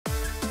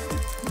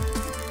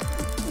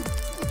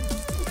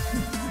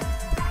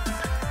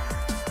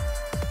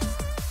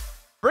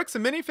Bricks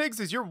and Minifigs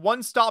is your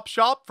one-stop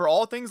shop for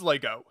all things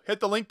LEGO. Hit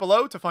the link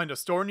below to find a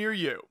store near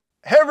you.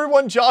 Hey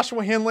everyone,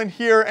 Joshua Hanlon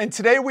here, and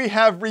today we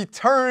have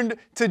returned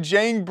to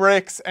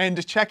JANGBRiCKS and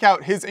to check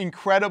out his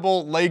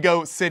incredible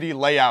LEGO city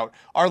layout.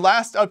 Our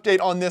last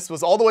update on this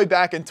was all the way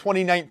back in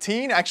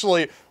 2019,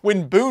 actually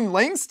when Boone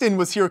Langston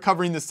was here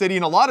covering the city,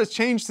 and a lot has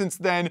changed since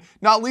then,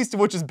 not least of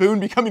which is Boone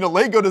becoming a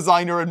LEGO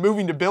designer and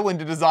moving to Billund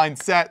to design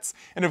sets.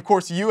 And of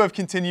course, you have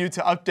continued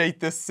to update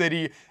this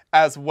city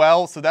as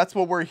well, so that's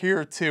what we're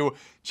here to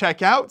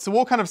check out. So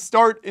we'll kind of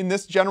start in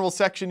this general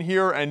section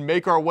here and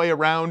make our way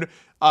around.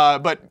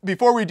 But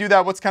before we do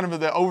that, what's kind of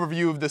the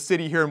overview of the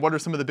city here, and what are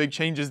some of the big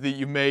changes that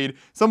you've made,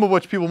 some of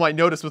which people might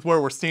notice with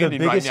where we're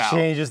standing right now? The biggest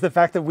change is the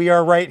fact that we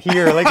are right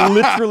here, like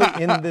literally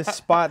in this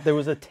spot. There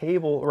was a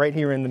table right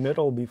here in the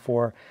middle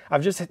before.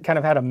 I've just kind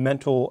of had a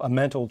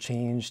mental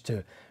change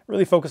to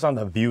really focus on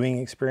the viewing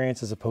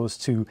experience as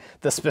opposed to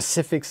the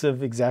specifics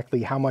of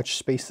exactly how much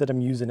space that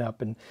I'm using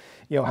up and,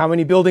 you know, how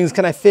many buildings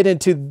can I fit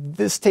into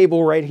this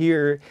table right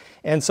here.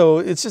 And so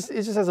it just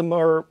has a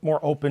more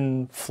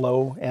open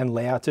flow and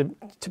layout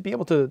to be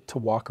able to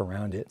walk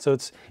around it. So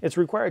it's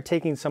required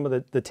taking some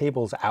of the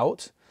tables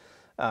out,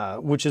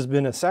 which has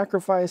been a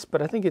sacrifice,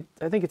 but I think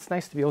it's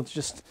nice to be able to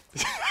just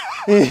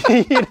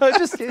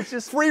it's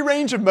just free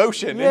range of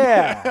motion.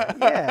 Yeah,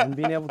 and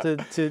being able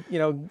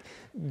to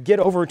get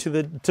over to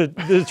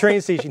the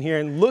train station here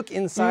and look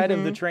inside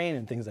of the train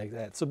and things like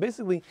that. So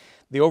basically,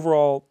 the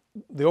overall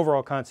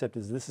concept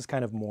is this is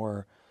kind of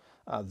more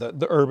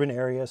the urban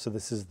area. So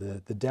this is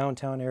the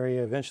downtown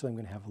area. Eventually, I'm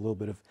going to have a little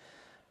bit of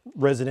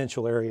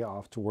residential area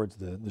off towards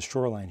the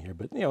shoreline here.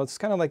 But it's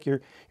kind of like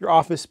your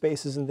office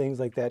spaces and things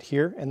like that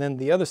here. And then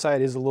the other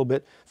side is a little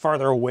bit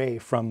farther away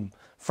from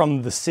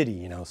the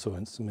city. So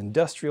some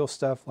industrial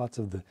stuff, lots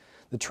of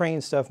the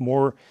train stuff,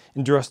 more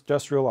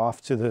industrial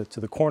off to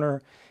the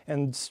corner,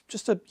 and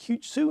just a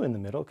huge zoo in the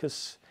middle,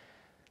 because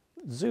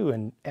zoo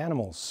and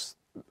animals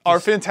are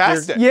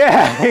fantastic.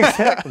 Yeah,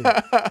 exactly.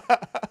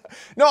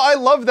 No, I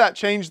love that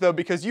change though,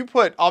 because you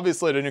put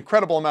obviously an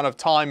incredible amount of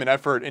time and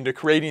effort into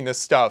creating this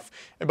stuff,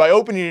 and by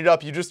opening it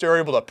up, you just are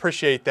able to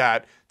appreciate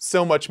that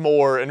so much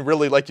more and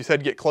really, like you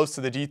said, get close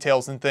to the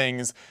details and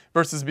things,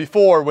 versus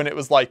before when it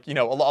was like, a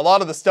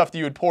lot of the stuff that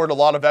you had poured a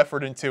lot of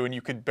effort into and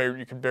you could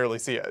barely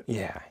see it.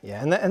 Yeah,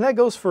 and that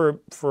goes for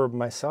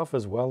myself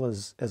as well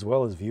as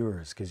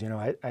viewers, because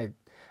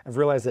I've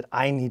realized that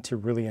I need to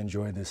really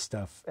enjoy this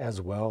stuff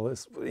as well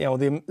as,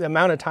 the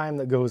amount of time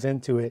that goes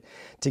into it,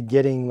 to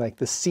getting like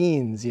the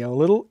scenes,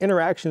 little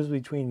interactions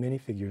between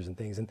minifigures and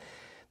things. And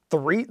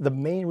the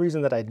main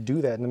reason that I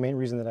do that, and the main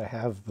reason that I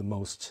have the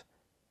most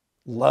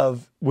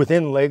love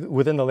within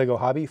the LEGO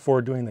hobby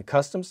for doing the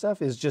custom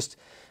stuff, is it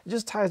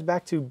just ties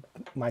back to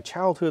my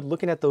childhood,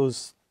 looking at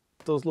those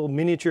little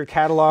miniature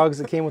catalogs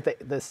that came with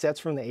the sets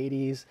from the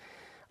 80s,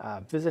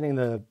 visiting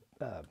the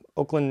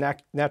Oakland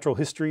Natural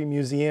History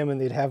Museum, and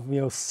they'd have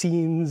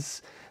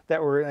scenes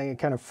that were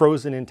kind of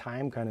frozen in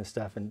time kind of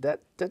stuff, and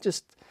that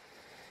just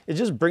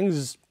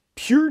brings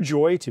pure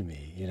joy to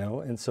me,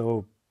 And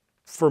so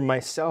for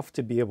myself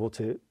to be able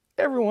to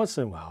every once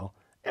in a while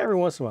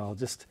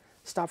just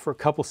stop for a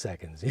couple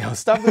seconds,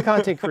 stop the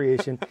content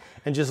creation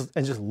and just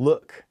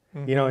look,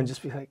 and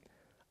just be like,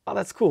 oh,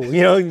 that's cool,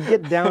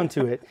 get down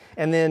to it,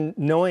 and then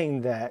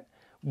knowing that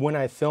when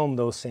I film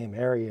those same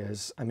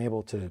areas, I'm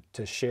able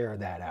to share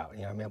that out.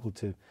 I'm able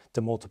to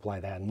multiply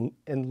that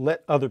and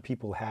let other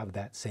people have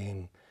that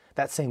same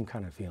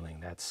kind of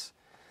feeling. That's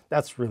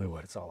really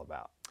what it's all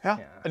about. Yeah.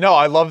 No,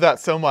 I love that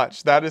so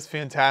much. That is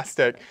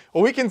fantastic.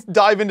 Well, we can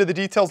dive into the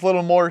details a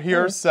little more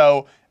here.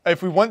 So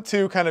if we want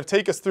to kind of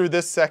take us through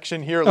this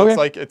section here, it looks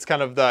like it's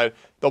kind of the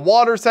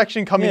water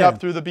section coming up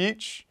through the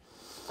beach.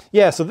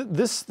 Yeah, so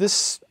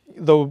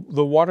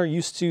the water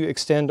used to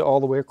extend all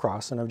the way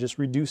across, and I've just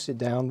reduced it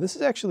down. This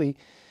is actually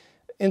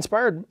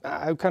inspired,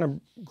 I kind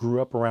of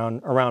grew up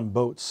around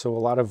boats, so a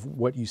lot of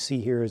what you see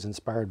here is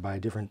inspired by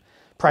different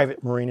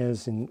private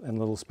marinas and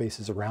little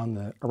spaces around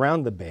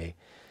the bay.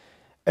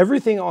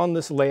 Everything on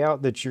this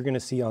layout that you're going to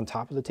see on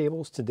top of the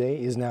tables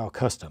today is now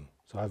custom.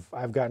 So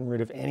I've gotten rid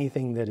of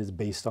anything that is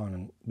based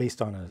on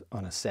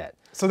a set.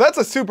 So that's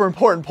a super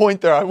important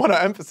point there. I want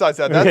to emphasize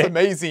that. That's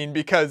amazing,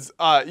 because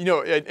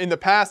in the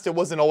past it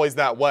wasn't always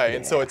that way,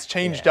 and so it's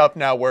changed up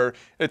now where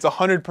it's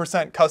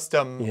 100%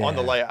 custom on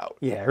the layout.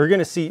 Yeah, we're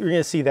gonna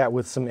see that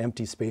with some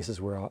empty spaces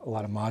where a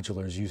lot of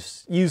modulars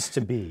used to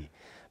be.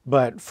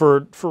 But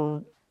for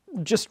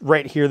just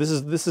right here,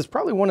 this is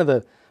probably one of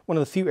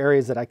the few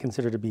areas that I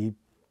consider to be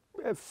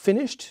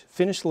finished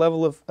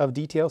level of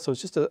detail. So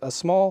it's just a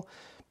small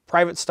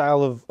private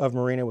style of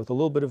marina with a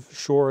little bit of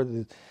shore.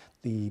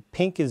 The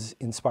pink is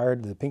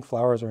inspired, the pink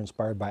flowers are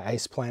inspired by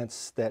ice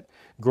plants that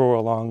grow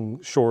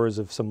along shores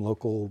of some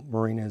local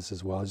marinas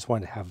as well. I just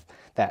wanted to have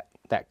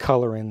that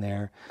color in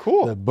there.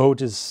 Cool. The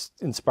boat is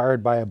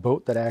inspired by a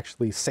boat that I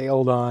actually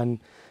sailed on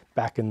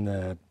back in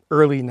the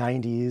early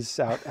 90s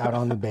out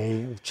on the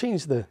bay. We've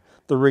changed the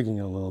rigging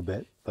a little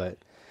bit, but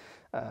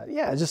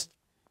yeah, just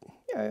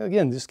yeah,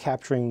 again, just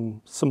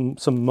capturing some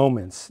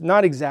moments.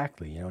 Not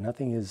exactly, you know,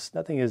 nothing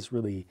is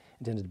really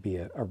intended to be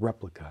a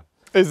replica.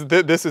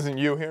 This isn't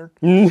you here?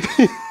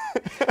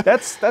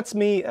 That's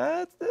me.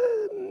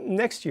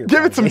 Next year. Give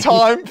probably. it some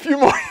time, a few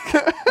more.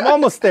 I'm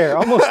almost there.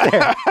 Almost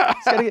there.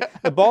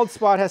 The bald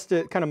spot has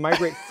to kind of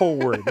migrate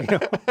forward, you know,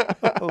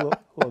 a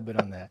little bit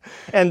on that.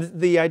 And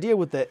the idea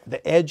with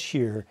the edge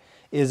here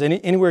is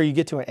anywhere you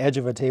get to an edge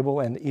of a table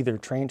and either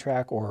train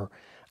track or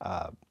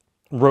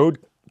road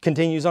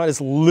continues on,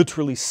 it's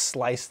literally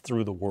sliced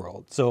through the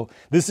world. So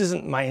this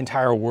isn't my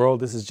entire world.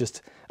 This is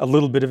just a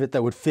little bit of it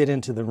that would fit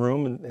into the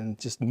room, and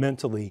just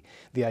mentally,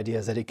 the idea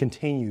is that it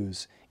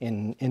continues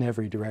in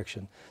every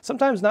direction.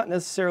 Sometimes not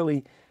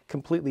necessarily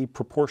completely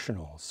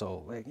proportional.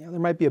 So, like, you know, there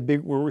might be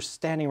where we're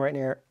standing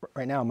right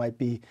now might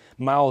be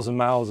miles and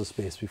miles of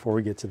space before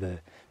we get to the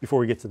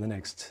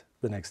next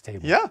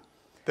table. Yeah,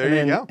 there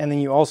you go. And then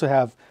you also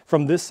have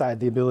from this side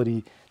the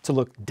ability to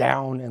look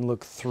down and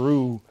look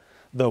through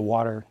the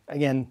water.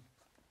 Again,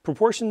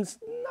 proportions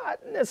not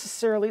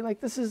necessarily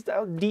like this is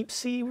deep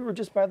sea. We were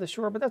just by the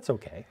shore, but that's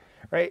okay,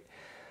 right?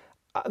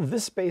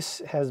 This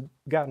space has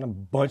gotten a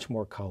bunch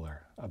more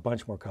color,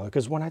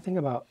 because when I think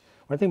about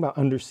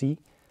undersea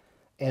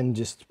and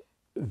just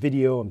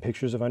video and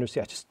pictures of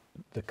undersea,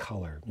 the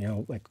color, you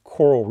know, like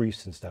coral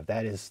reefs and stuff.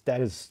 That is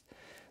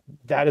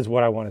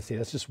what I want to see.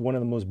 That's just one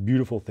of the most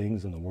beautiful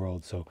things in the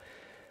world. So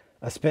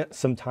I spent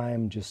some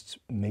time just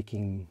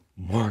making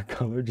more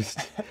color, just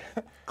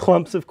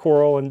clumps of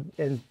coral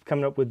and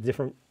coming up with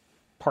different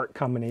part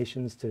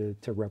combinations to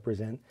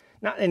represent,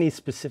 not any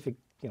specific,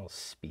 you know,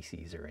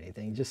 species or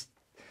anything, just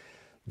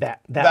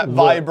that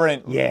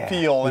vibrant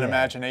feel and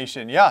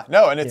imagination. Yeah,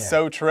 no, and it's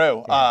so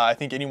true. Yeah. I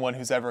think anyone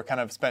who's ever kind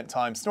of spent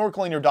time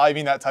snorkeling or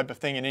diving, that type of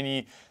thing,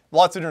 in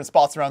lots of different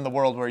spots around the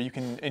world where you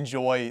can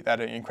enjoy that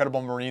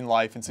incredible marine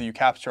life, and so you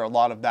capture a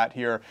lot of that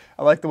here.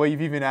 I like the way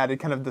you've even added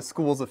kind of the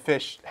schools of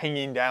fish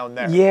hanging down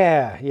there.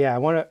 Yeah. I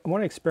want to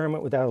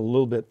experiment with that a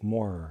little bit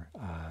more.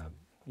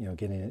 You know,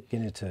 getting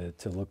it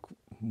to look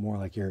more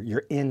like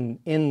you're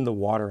in the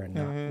water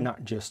and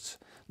not just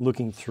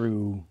looking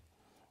through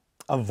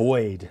a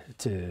void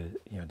to,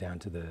 you know, down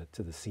to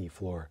the sea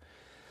floor.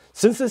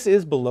 Since this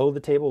is below the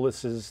table,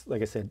 this is,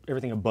 like I said,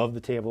 everything above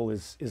the table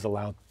is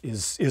allowed,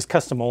 is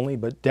custom only,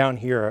 but down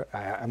here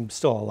I'm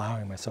still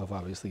allowing myself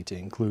obviously to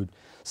include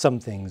some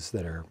things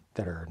that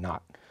are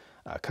not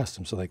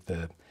custom. So like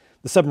the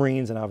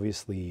submarines, and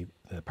obviously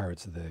the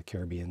Pirates of the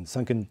Caribbean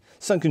sunken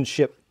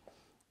ship,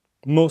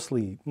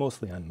 mostly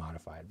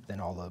unmodified. Then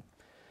all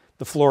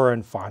the flora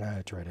and fauna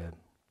I try to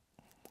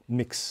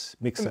mix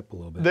up a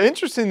little bit. The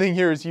interesting thing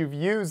here is you've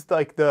used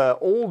like the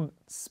old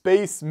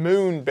Space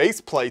Moon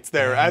base plates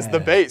there as the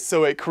base,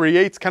 so it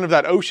creates kind of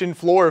that ocean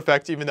floor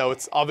effect, even though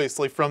it's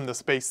obviously from the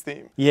space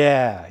theme.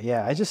 Yeah.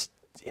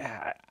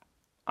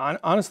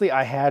 Honestly,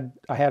 I had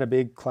a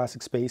big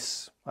Classic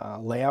Space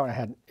layout. I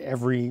had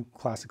every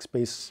Classic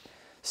Space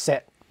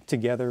set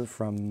together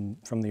from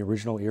the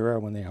original era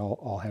when they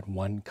all had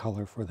one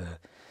color for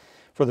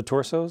the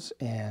torsos,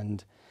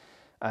 and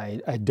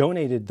I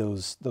donated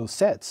those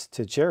sets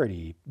to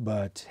charity,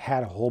 but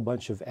had a whole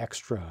bunch of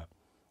extra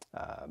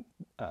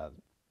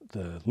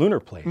the lunar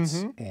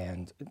plates,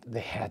 and they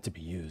had to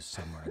be used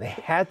somewhere. They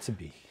had to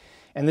be,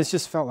 and this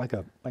just felt like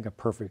a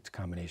perfect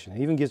combination.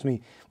 It even gives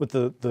me, with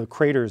the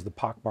craters, the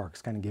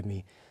pockmarks, kind of give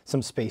me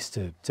some space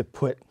to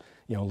put,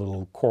 you know,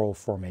 little coral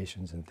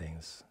formations and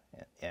things.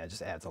 Yeah, it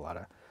just adds a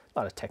lot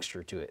of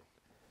texture to it.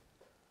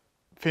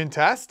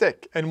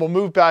 Fantastic. And we'll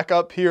move back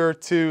up here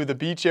to the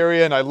beach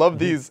area, and I love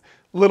these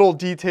little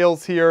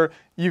details here.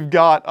 You've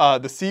got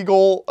the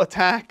seagull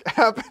attack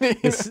happening.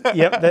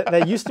 Yep,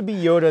 that used to be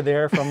Yoda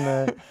there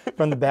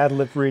from the bad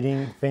lip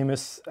reading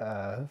famous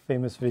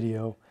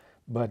video,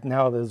 but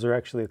now those are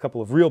actually a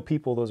couple of real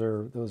people. Those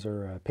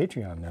are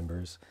Patreon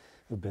members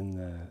who've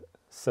been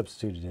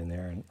substituted in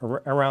there and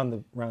around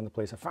the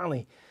place. I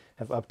finally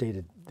have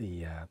updated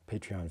the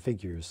Patreon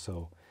figures,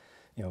 so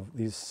you know,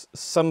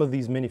 some of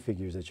these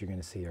minifigures that you're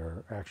going to see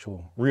are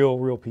actual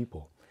real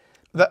people.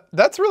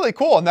 That's really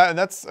cool, and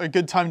that's a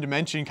good time to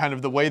mention kind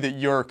of the way that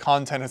your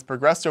content has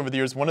progressed over the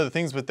years. One of the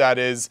things with that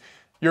is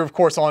you're, of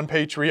course, on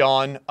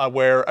Patreon,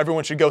 where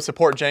everyone should go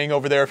support Jang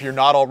over there if you're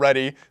not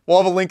already. We'll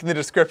have a link in the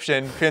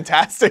description.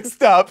 Fantastic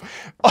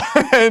stuff.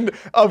 And,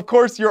 of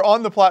course, you're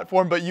on the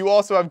platform, but you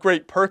also have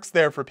great perks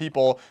there for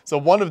people. So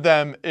one of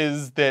them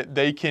is that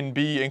they can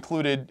be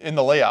included in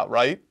the layout,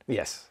 right?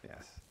 Yes.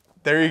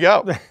 There you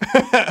go.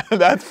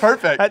 That's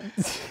perfect.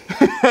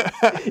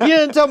 You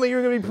didn't tell me you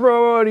were going to be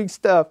promoting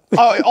stuff.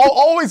 Oh, I'll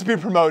always be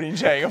promoting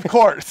Jang, of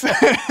course.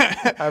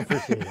 I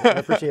appreciate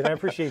it. I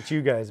appreciate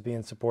you guys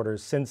being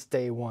supporters since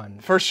day one.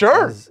 For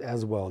sure.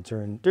 As well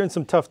during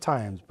some tough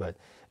times, but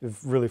we've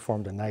really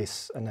formed a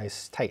nice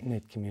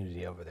tight-knit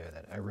community over there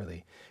that I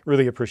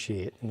really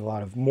appreciate, and a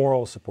lot of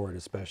moral support,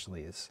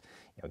 especially, is,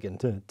 you know,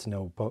 getting to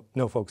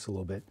know folks a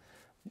little bit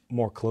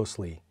more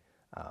closely.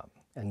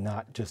 And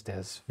not just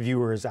as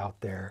viewers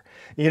out there,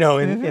 you know,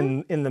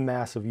 in the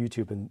mass of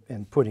YouTube,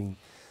 and putting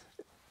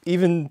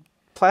even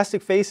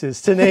plastic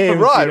faces to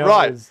names.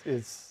 Right.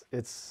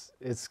 it's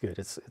good.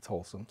 It's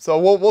wholesome. So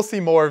we'll see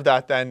more of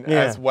that then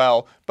Yeah. as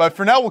well. But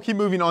for now, we'll keep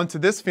moving on to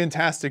this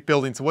fantastic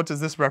building. So what does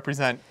this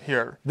represent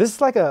here? This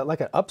is like an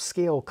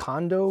upscale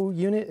condo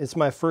unit. It's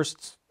my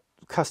first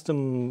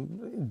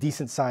custom,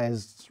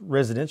 decent-sized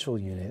residential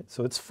unit.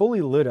 So it's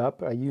fully lit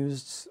up. I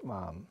used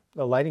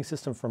a lighting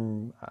system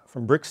from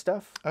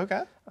BrickStuff.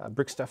 Okay.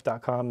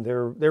 Brickstuff.com.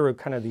 They were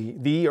kind of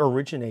the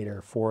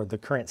originator for the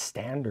current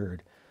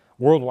standard,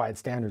 worldwide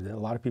standard that a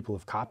lot of people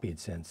have copied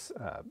since,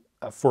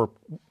 for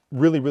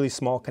really, really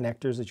small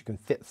connectors that you can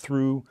fit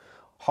through,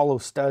 hollow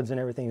studs and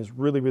everything is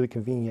really, really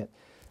convenient.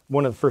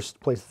 One of the first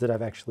places that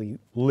I've actually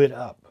lit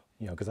up,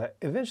 you know, because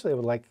eventually I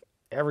would like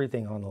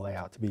everything on the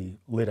layout to be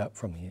lit up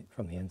from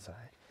the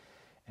inside.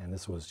 And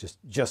this was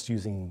just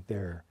using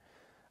their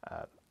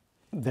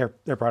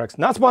products.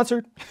 Not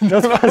sponsored.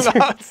 Not sponsored.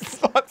 Not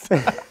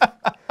sponsored.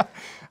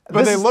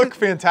 But they look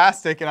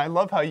fantastic, and I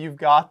love how you've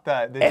got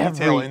the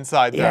detail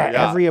inside there.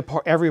 Yeah,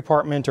 every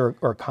apartment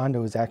or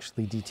condo is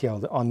actually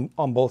detailed on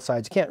both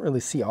sides. You can't really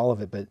see all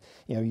of it, but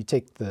you know, you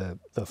take the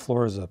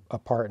floors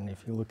apart, and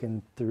if you look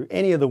in through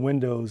any of the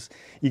windows,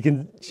 you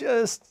can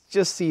just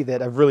see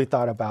that I've really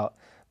thought about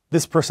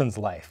this person's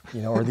life,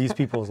 you know, or these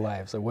people's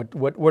lives. So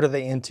what are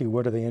they into?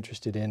 What are they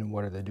interested in?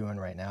 What are they doing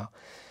right now?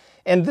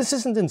 And this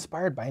isn't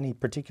inspired by any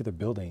particular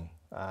building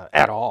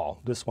at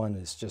all. This one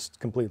is just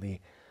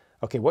completely,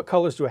 okay, what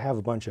colors do I have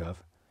a bunch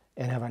of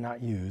and have I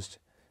not used?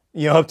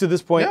 You know, up to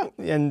this point,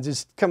 and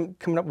just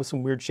coming up with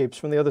some weird shapes.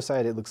 From the other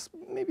side, it looks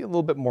maybe a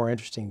little bit more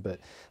interesting, but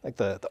like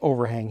the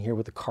overhang here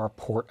with the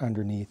carport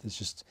underneath is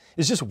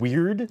just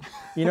weird,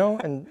 you know,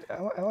 and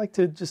I like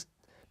to just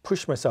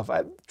push myself.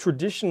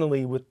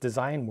 Traditionally with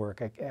design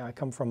work, I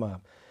come from a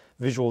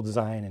visual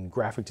design and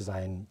graphic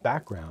design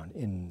background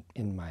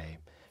in my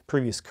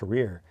previous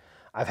career.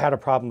 I've had a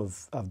problem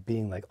of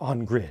being like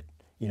on grid,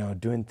 you know,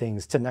 doing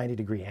things to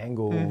 90-degree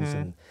angles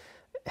and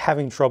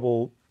having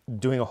trouble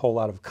doing a whole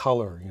lot of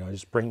color, you know,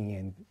 just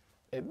bringing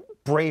in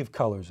brave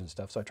colors and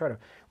stuff. So I try to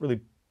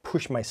really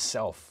push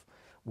myself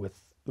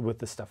with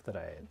the stuff that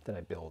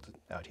I build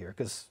out here,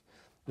 because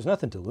there's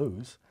nothing to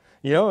lose,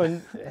 you know,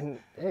 and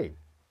hey.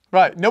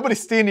 Right. Nobody's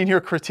standing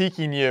here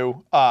critiquing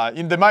you.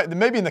 They might,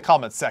 maybe in the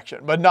comments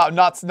section, but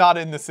not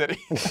in the city.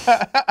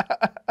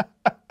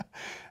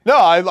 No,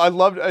 I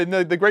love, and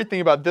the great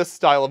thing about this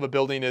style of a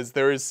building is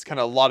there is kind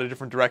of a lot of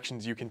different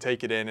directions you can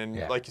take it in.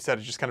 And like you said,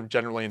 it's just kind of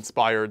generally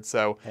inspired.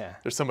 So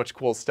there's so much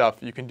cool stuff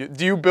you can do.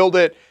 Do you build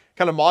it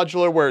kind of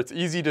modular where it's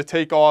easy to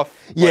take off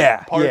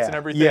parts and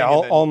everything? Yeah,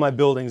 all my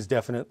buildings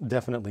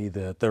definitely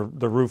the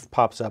roof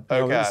pops up.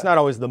 You know, it's not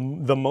always the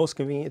most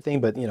convenient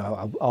thing, but you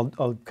know,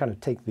 I'll kind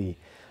of take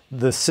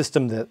the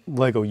system that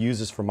Lego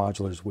uses for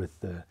modulars with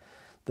the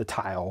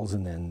tiles,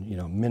 and then, you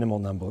know, minimal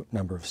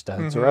number of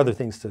studs or other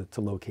things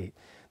to locate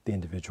the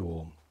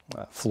individual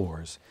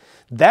floors.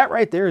 That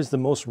right there is the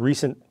most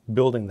recent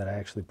building that I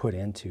actually put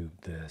into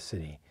the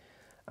city.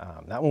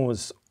 That one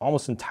was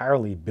almost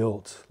entirely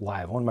built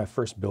live. One of my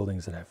first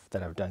buildings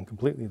that I've done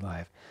completely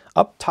live.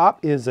 Up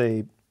top is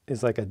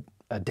like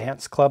a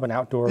dance club, an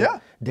outdoor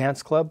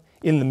dance club.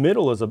 In the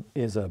middle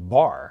is a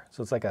bar,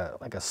 so it's like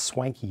a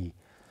swanky,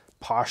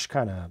 posh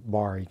kind of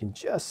bar. You can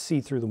just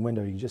see through the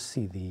window. You can just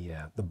see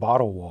the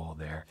bottle wall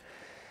there.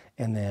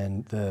 And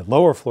then the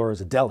lower floor is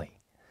a deli.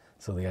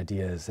 So the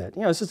idea is that,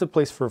 you know, it's just a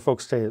place for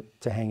folks to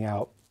hang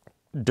out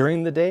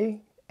during the day,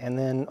 and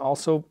then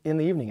also in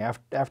the evening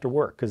after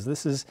work, because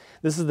this is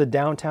the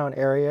downtown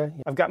area.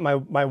 I've got my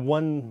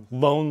one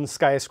lone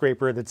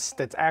skyscraper that's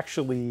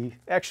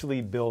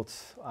actually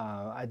built.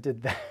 I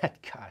did that,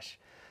 gosh,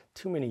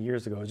 too many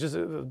years ago. It's just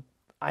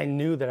I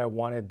knew that I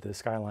wanted the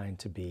skyline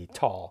to be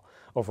tall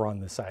over on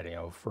this side. You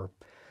know, for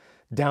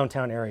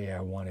downtown area, I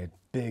wanted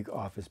big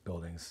office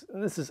buildings.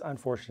 And this is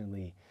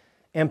unfortunately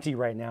empty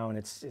right now, and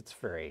it's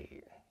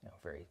very, you know,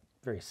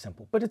 very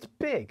simple, but it's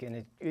big, and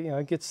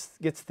it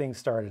gets things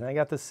started. And I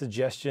got the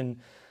suggestion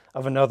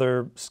of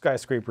another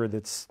skyscraper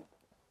that's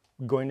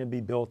going to be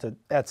built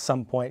at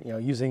some point. You know,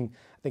 using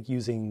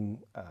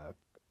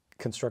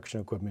construction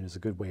equipment is a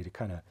good way to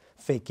kind of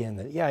fake in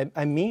that.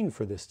 I mean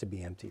for this to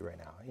be empty right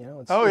now. You know,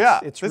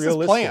 it's this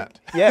realistic. is planned.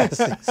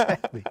 Yes,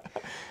 exactly.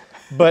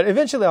 But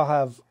eventually I'll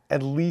have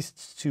at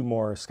least 2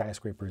 more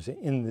skyscrapers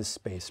in this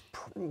space,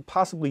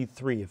 possibly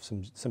 3 of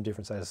some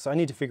different sizes. So I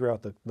need to figure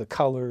out the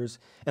colors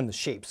and the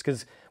shapes,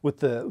 because with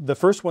the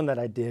first one that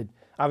I did,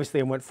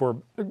 obviously I went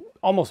for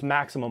almost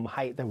maximum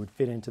height that would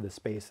fit into the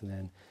space, and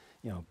then,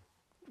 you know,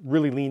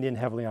 really leaned in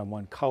heavily on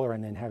one color,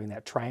 and then having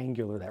that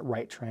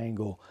right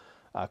triangle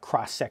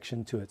cross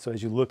section to it. So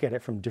as you look at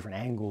it from different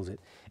angles, it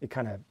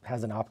kind of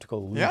has an optical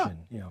illusion.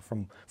 You know,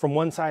 from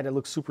one side it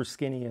looks super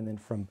skinny, and then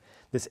from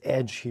this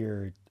edge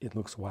here it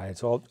looks wide.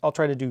 So I'll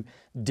try to do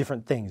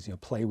different things. You know,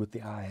 play with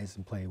the eyes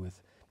and play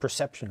with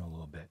perception a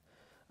little bit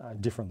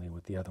differently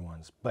with the other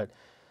ones. But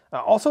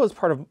also as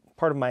part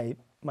of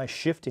my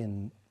shift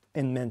in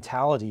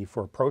mentality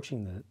for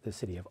approaching the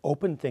city, I've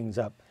opened things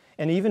up,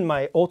 and even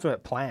my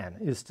ultimate plan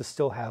is to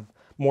still have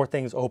more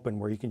things open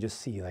where you can just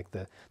see, like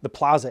the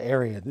plaza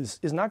area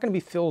is not going to be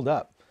filled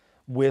up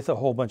with a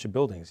whole bunch of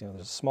buildings. You know,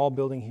 there's a small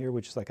building here,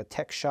 which is like a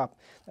tech shop.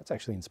 That's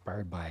actually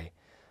inspired by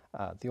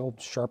the old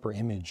Sharper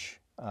Image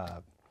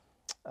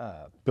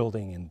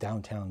building in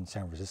downtown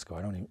San Francisco.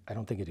 I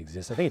don't think it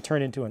exists. I think it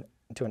turned into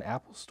an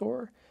Apple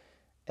store.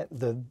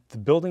 The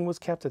building was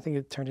kept. I think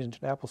it turned into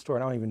an Apple store. I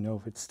don't even know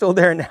if it's still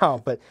there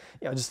now. But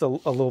you know, just a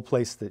little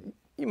place that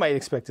you might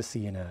expect to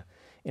see in a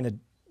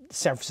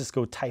San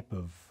Francisco type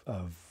of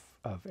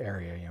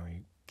area. You know,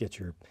 you get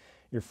your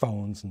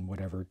phones and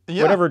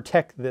whatever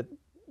tech that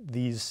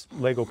these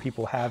Lego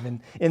people have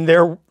in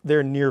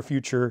their near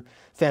future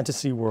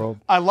fantasy world.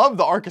 I love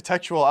the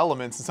architectural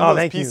elements and some of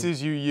those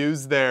pieces you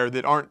use there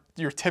that aren't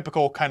your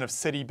typical kind of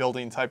city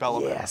building type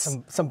elements.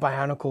 Yeah, some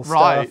bionicle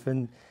stuff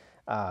and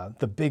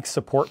the big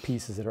support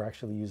pieces that are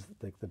actually used,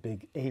 like the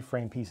big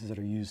A-frame pieces that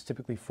are used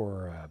typically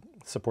for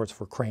supports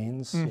for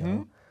cranes. You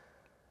know.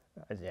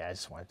 Yeah, I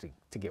just wanted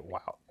to get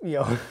wild. You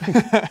know,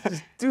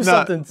 just do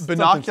something.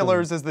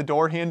 Binoculars as the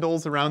door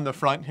handles around the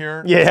front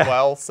here as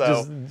well.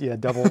 So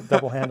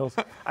double handles.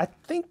 I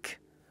think,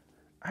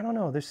 I don't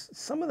know. There's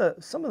some of the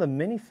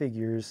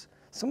minifigures.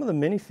 Some of the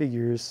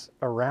minifigures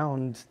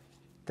around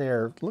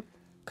there look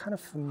kind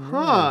of familiar.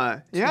 Huh?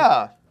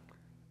 Yeah.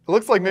 It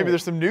looks like maybe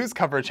there's some news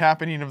coverage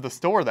happening of the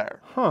store there.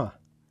 Huh.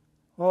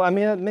 Well, I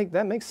mean,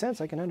 that makes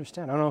sense. I can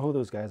understand. I don't know who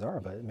those guys are,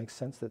 but it makes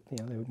sense that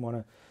they would want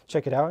to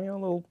check it out. You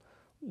know,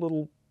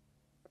 little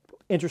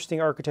interesting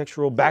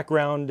architectural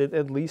background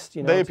at least.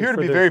 You know, they appear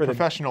to be very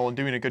professional and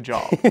doing a good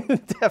job.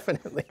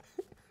 Definitely.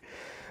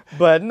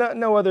 But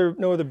no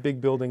other big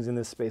buildings in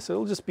this space. So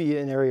it'll just be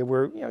an area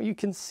where you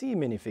can see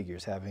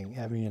minifigures having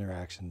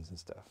interactions and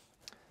stuff.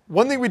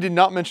 One thing we did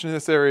not mention in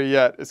this area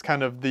yet is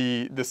kind of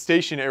the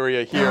station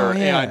area here. Oh,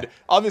 yeah. And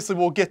obviously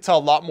we'll get to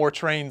a lot more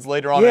trains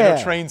later on. I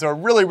know trains are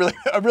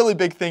a really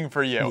big thing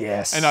for you.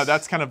 Yes. And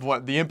that's kind of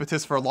what the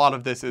impetus for a lot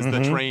of this is,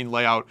 the train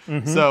layout.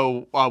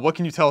 So what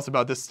can you tell us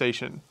about this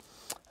station?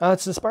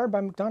 It's inspired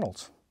by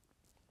McDonald's.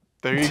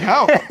 There you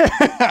go.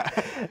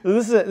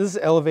 This is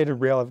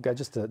elevated rail. I've got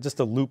just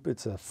a loop.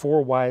 It's a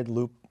 4-wide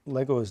loop.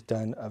 Lego has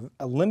done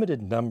a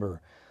limited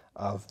number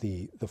of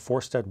the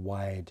 4-stud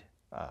wide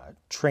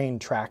train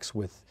tracks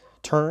with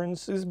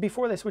turns. This is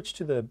before they switched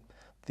to the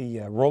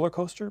roller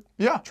coaster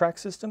track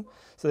system.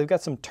 So they've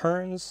got some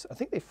turns. I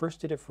think they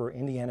first did it for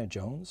Indiana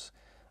Jones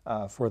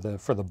for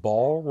the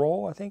ball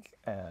roll. I think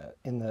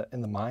in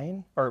the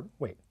mine, or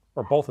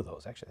both of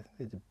those actually. I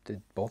think they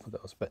did both of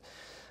those. But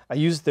I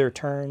used their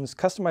turns,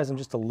 customized them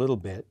just a little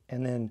bit,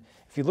 and then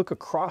if you look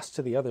across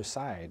to the other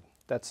side,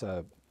 that's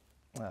a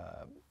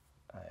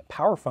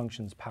Power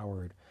Functions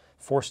powered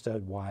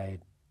 4-stud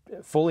wide,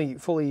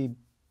 fully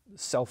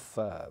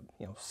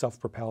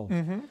self-propelled,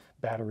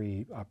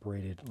 battery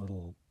operated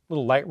little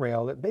light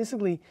rail that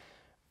basically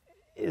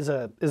is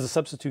a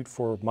substitute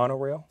for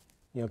monorail.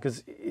 You know,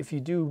 because if you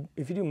do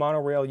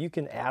monorail, you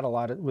can add a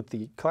lot with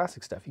the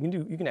classic stuff.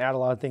 You can add a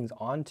lot of things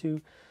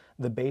onto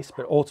the base,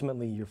 but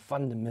ultimately you're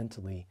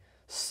fundamentally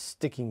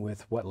sticking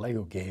with what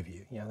Lego gave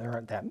you. You know, there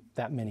aren't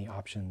that many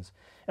options.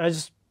 And I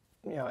just,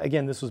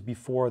 again, this was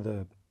before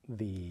the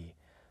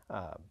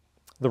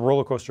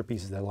roller coaster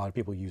pieces that a lot of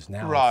people use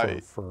now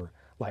for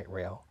light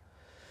rail.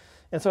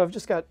 And so I've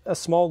just got a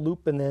small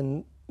loop, and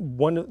then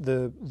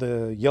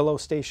the yellow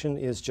station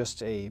is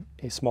just a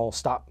small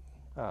stop,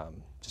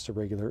 just a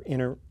regular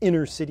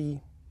intra-city,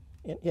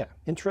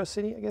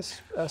 I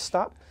guess,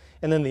 stop.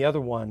 And then the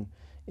other one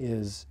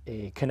is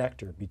a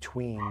connector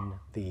between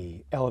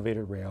the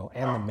elevated rail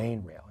and the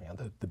main rail,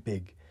 the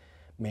big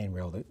main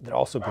rail that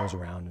also goes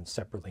around and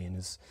separately and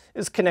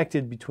is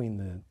connected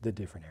between the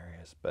different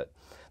areas. But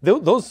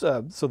those,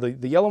 so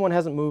the yellow one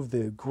hasn't moved.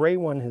 The gray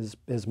one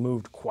has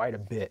moved quite a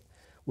bit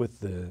with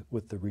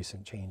the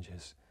recent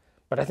changes.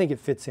 But I think it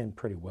fits in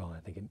pretty well.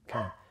 I think it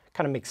kind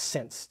of makes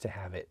sense to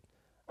have it,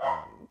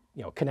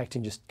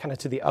 connecting just kind of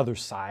to the other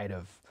side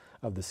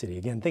of the city.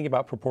 Again, think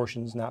about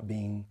proportions not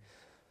being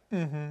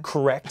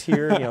correct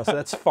here. So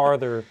that's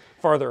farther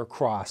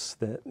across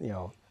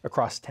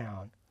across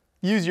town.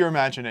 Use your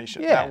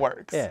imagination. That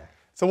works. Yeah.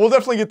 So we'll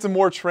definitely get to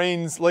more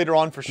trains later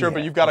on for sure,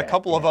 but you've got a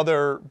couple of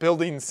other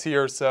buildings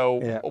here.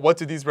 So what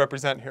do these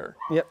represent here?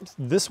 Yep.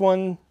 This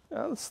one,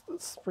 let's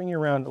bring you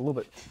around a little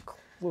bit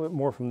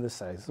more from this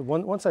side. So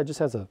one side just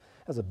has a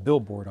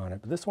billboard on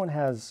it, but this one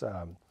has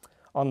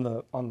on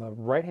the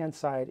right-hand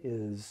side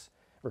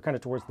or kind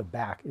of towards the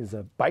back, is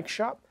a bike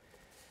shop.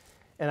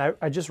 And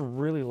I just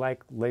really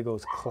like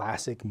Lego's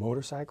classic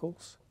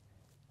motorcycles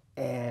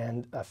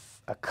and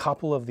a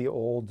couple of the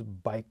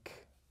old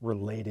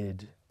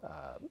bike-related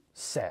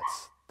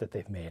sets that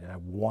they've made. And I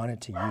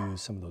wanted to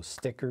use some of those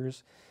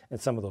stickers and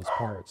some of those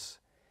parts.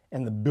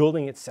 And the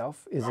building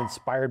itself is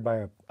inspired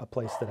by a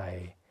place that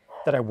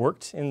I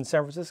worked in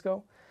San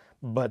Francisco,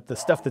 but the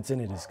stuff that's in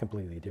it is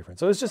completely different.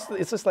 So it's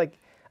just like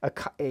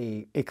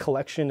a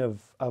collection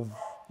of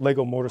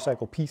Lego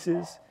motorcycle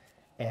pieces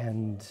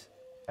and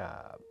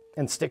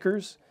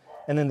stickers.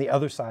 And then the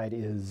other side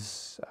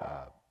is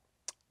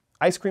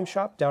ice cream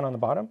shop down on the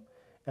bottom,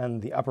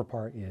 and the upper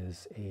part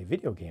is a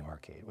video game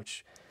arcade,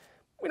 which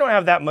we don't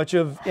have that much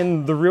of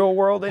in the real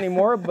world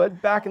anymore.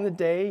 But back in the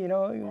day, you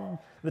know,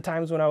 the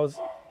times when I was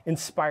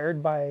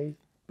inspired by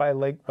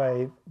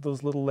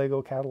those little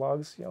Lego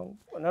catalogs, you know,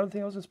 another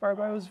thing I was inspired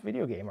by was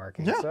video game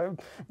arcades. Yeah. So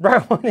I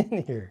brought one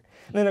in here.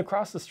 And then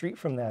across the street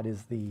from that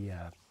is the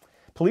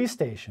police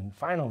station.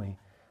 Finally,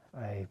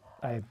 I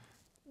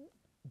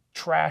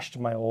trashed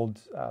my old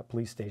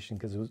police station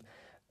because it was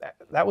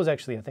that was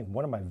actually, I think,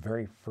 one of my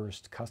very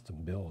first custom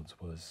builds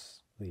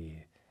was the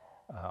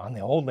on the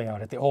old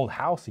layout at the old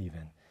house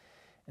even.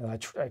 And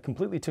I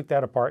completely took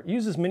that apart,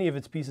 used as many of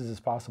its pieces as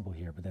possible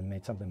here, but then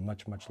made something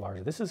much, much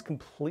larger. This is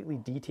completely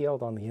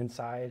detailed on the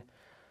inside.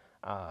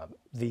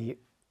 The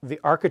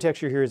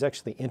architecture here is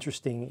actually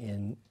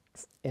interesting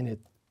in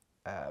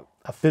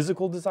a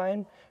physical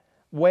design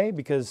way,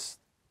 because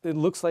it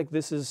looks like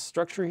this is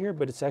structure here,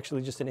 but it's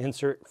actually just an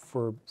insert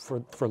for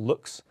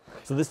looks.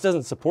 So this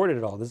doesn't support it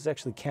at all. This is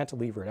actually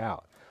cantilevered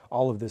out.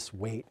 All of this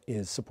weight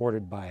is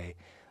supported by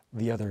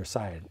the other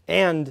side.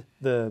 And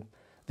the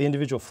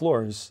individual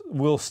floors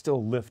will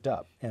still lift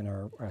up and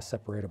are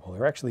separatable.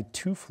 There are actually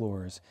 2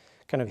 floors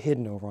kind of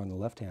hidden over on the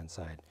left-hand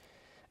side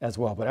as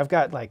well. But I've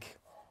got like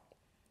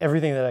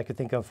everything that I could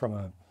think of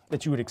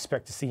that you would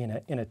expect to see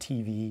in a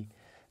TV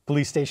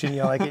police station,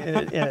 you know, like in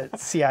a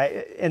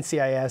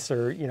NCIS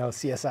or, you know,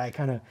 CSI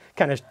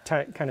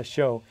kind of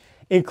show,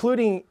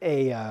 including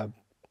a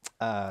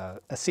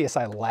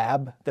CSI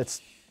lab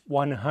that's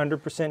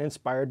 100%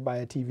 inspired by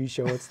a TV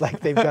show. It's like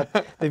they've got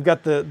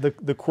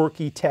the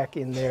quirky tech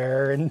in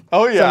there, and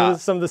oh yeah,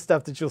 some of the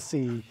stuff that you'll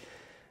see.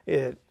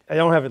 I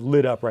don't have it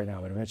lit up right now,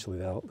 but eventually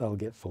that'll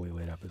get fully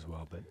lit up as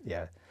well. But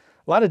yeah,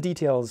 a lot of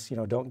details, you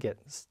know,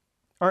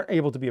 aren't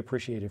able to be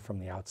appreciated from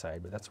the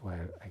outside. But that's why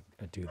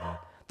I do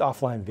the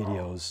offline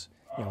videos,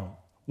 you know,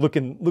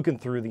 looking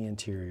through the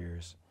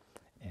interiors,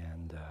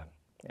 and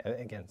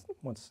again,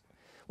 once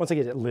I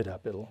get it lit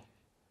up, it'll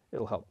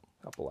help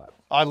a lot.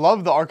 I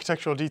love the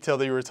architectural detail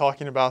that you were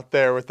talking about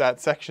there with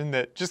that section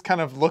that just kind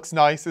of looks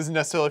nice, isn't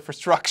necessarily for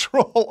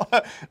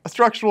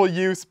structural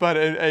use, but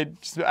it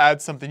just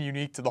adds something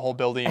unique to the whole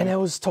building. And it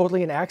was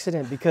totally an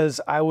accident, because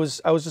I was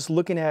just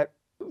looking at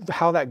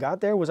how that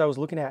got there. I was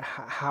looking at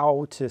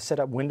how to set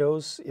up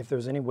windows, if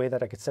there's any way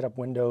that I could set up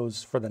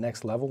windows for the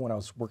next level when I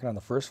was working on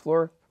the first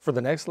floor for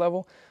the next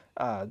level,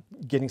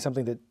 getting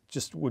something that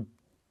just would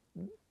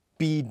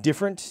be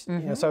different. Mm-hmm.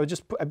 You know, so I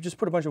just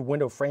put a bunch of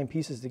window frame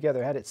pieces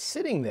together, had it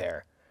sitting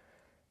there,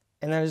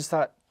 and then I just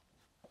thought,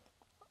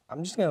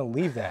 I'm just gonna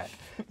leave that.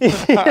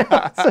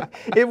 So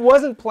it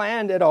wasn't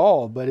planned at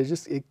all, but it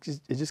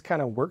just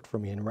kind of worked for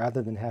me. And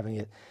rather than having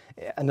it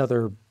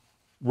another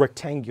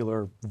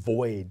rectangular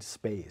void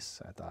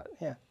space, I thought,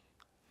 yeah,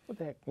 what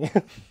the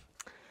heck.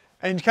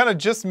 And kind of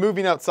just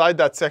moving outside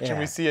that section,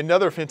 we see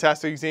another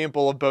fantastic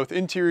example of both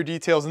interior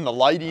details and the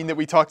lighting that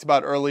we talked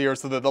about earlier,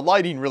 so that the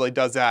lighting really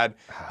does add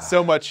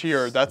so much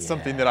here. That's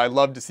something that I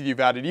love to see you've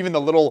added. Even the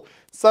little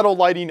subtle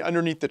lighting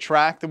underneath the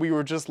track that we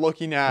were just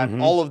looking at,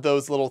 all of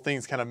those little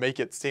things kind of make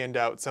it stand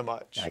out so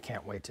much. I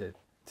can't wait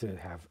to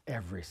have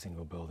every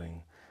single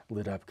building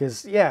lit up,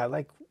 because yeah,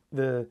 like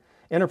the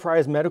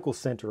Enterprise Medical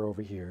Center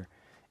over here,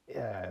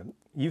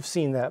 you've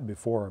seen that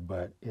before,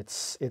 but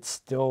it's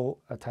still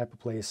a type of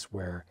place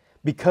where,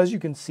 because you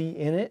can see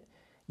in it,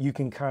 you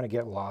can kind of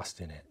get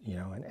lost in it, you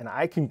know, and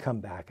I can come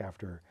back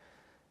after,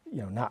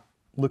 you know, not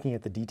looking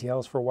at the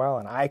details for a while,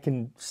 and I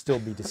can still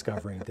be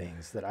discovering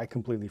things that I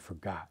completely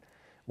forgot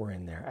were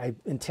in there. I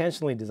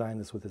intentionally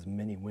designed this with as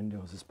many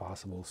windows as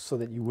possible so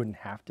that you wouldn't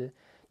have to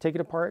take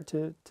it apart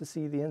to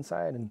see the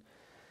inside. And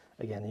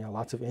again, you know,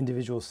 lots of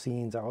individual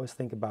scenes. I always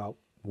think about,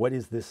 what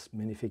is this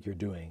minifigure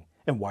doing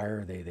and why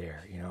are they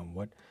there? You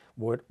know,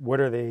 what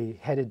are they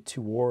headed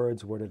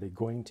towards? What are they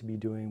going to be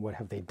doing? What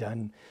have they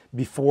done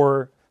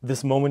before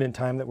this moment in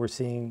time that we're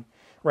seeing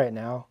right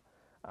now?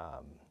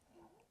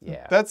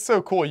 Yeah. That's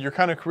so cool. You're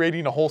kind of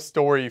creating a whole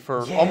story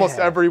for almost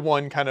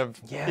everyone kind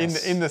of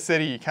in the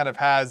city kind of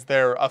has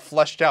their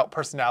fleshed out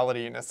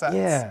personality in a sense.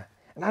 Yeah.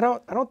 And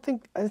I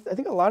think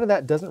a lot of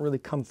that doesn't really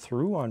come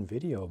through on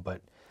video,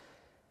 but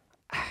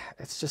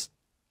it's just,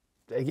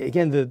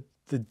 again,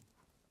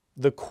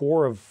 the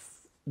core of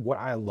what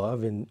I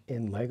love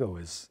in Lego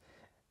is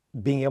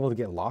being able to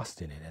get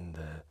lost in it, and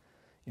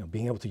you know,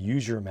 being able to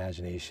use your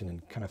imagination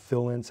and kind of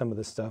fill in some of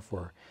the stuff,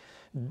 or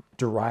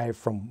derive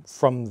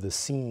from the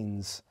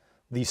scenes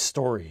these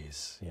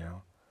stories, you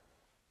know.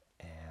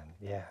 And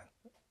yeah,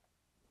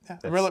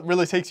 it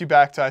really takes you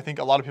back to, I think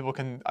a lot of people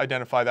can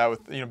identify that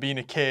with, you know, being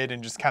a kid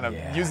and just kind of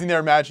using their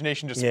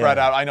imagination to spread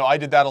out. I know I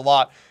did that a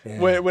lot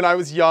when I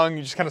was young,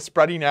 just kind of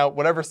spreading out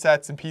whatever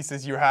sets and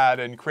pieces you had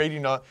and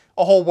creating a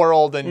whole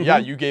world. And yeah,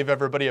 you gave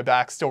everybody a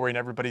backstory, and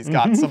everybody's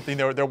got something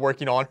they're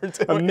working on or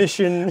doing. A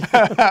mission.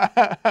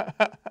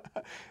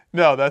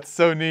 No, that's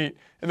so neat.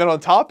 And then on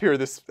top here,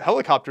 this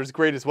helicopter is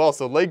great as well.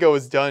 So Lego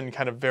has done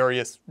kind of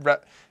various,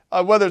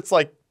 whether it's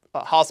like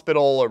a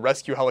hospital or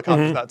rescue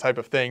helicopters, that type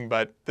of thing.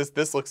 But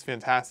this looks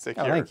fantastic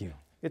here. Thank you.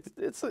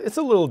 It's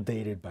a little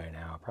dated by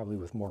now, probably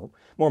with more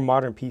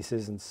modern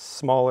pieces and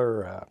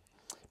smaller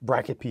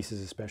bracket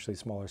pieces, especially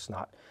smaller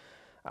slot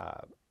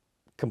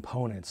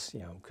components,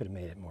 could have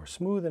made it more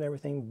smooth and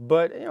everything.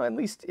 But at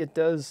least it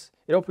does.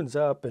 It opens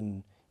up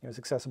and it's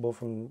accessible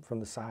from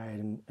the side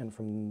and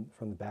from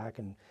the back,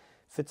 and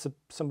fits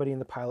somebody in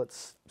the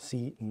pilot's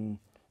seat, and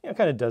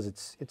kind of does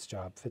its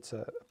job. Fits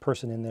a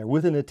person in there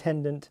with an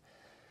attendant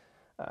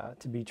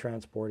to be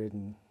transported,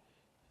 and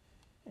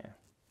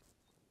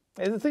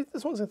I think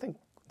this one's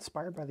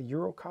inspired by the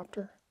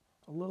Eurocopter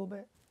a little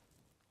bit.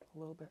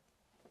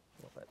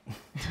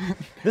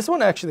 This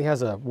one actually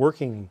has a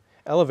working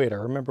elevator.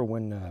 I remember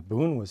when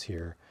Boone was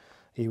here,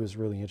 he was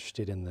really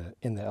interested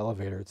in the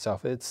elevator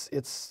itself. It's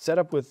set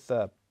up with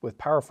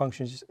power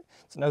functions.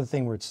 It's another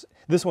thing where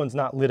this one's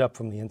not lit up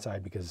from the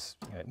inside because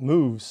it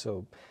moves.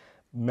 So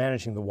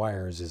managing the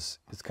wires is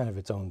kind of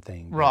its own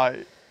thing.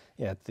 Right.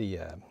 But,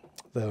 yeah.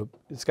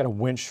 It's got a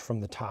winch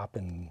from the top,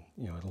 and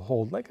it'll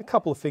hold like a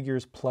couple of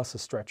figures plus a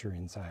stretcher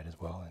inside as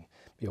well, and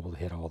be able to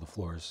hit all the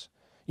floors.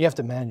 You have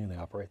to manually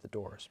operate the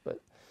doors,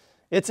 but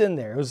it's in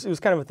there. It was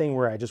kind of a thing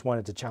where I just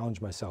wanted to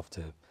challenge myself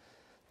to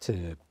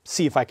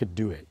see if I could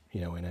do it,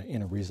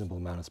 in a reasonable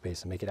amount of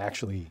space and make it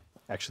actually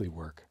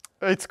work.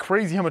 It's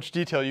crazy how much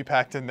detail you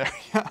packed in there.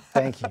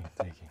 Thank you.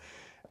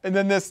 And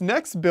then this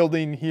next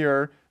building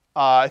here,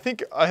 I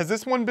think, has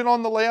this one been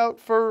on the layout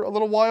for a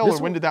little while, or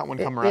when did that one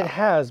come around? It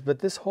has, but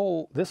this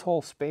whole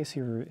space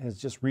here has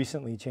just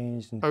recently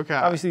changed. And okay.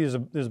 Obviously,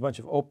 there's a bunch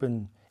of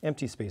open,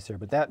 empty space there,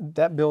 but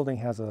that building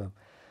has a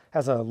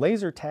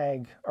laser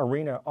tag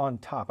arena on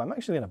top. I'm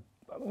gonna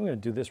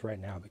do this right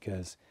now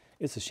because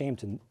it's a shame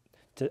to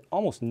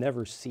almost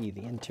never see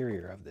the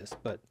interior of this,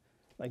 but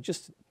like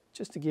just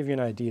to give you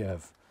an idea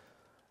of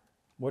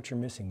what you're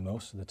missing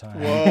most of the time.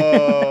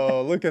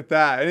 Whoa, look at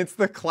that. And it's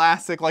the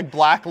classic like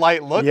black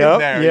light look in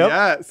there. Yep.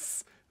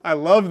 Yes. I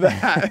love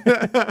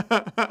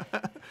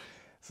that.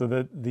 So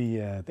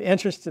the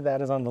entrance to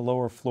that is on the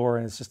lower floor,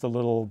 and it's just a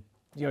little,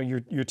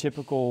 your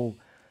typical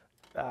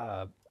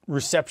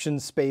reception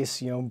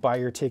space, buy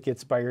your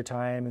tickets, buy your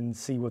time, and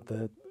see what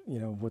the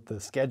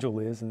schedule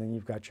is. And then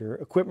you've got your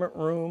equipment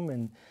room,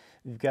 and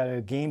you've got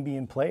a game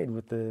being played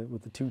with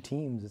the two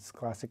teams. It's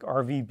classic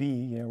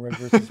RVB, red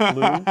versus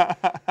blue.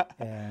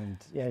 And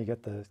yeah, you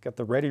got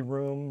the ready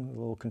room, the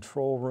little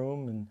control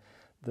room, and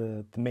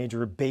the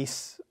major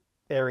base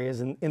areas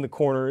in the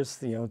corners,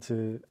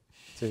 to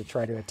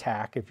try to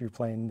attack if you're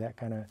playing that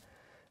kind of,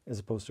 as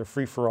opposed to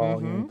free for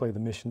all. You play the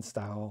mission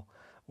style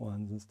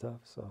ones and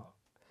stuff. So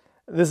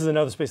this is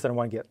another space that I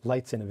want to get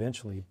lights in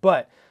eventually,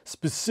 but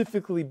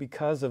specifically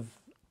because of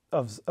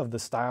the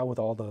style with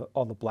all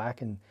the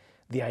black, and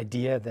the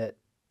idea that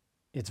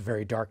it's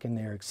very dark in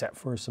there except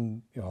for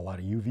some, a lot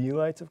of UV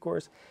lights, of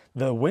course.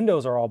 The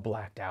windows are all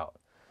blacked out.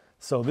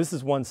 So this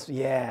is one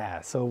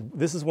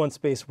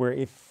space where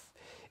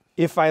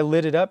if I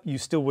lit it up, you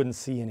still wouldn't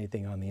see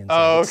anything on the inside.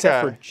 Oh, okay.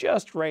 Except for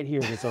just right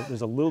here,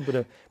 there's a little bit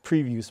of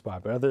preview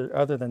spot, but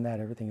other than that,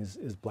 everything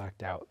is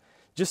blacked out.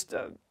 Just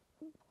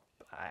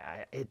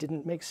it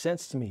didn't make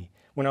sense to me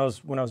when I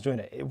was doing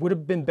it. It would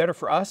have been better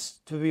for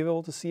us to be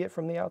able to see it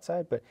from the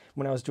outside, but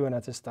when I was doing it, I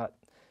just thought,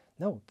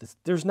 no,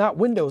 there's not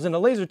windows in a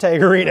laser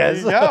tag arena. There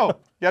you go. You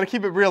got to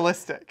keep it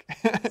realistic.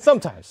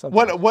 Sometimes.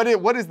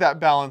 What is that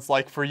balance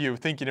like for you,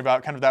 thinking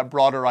about kind of that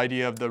broader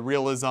idea of the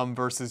realism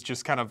versus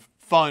just kind of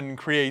fun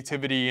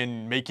creativity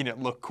and making it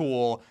look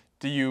cool?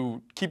 Do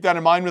you keep that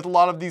in mind with a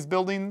lot of these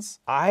buildings?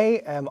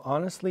 I am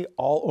honestly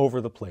all over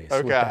the place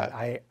with Okay. that.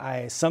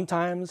 I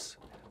sometimes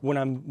when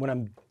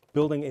I'm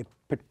building a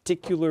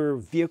particular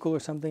vehicle or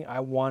something, I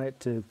want it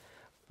to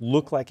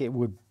look like it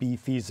would be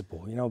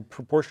feasible,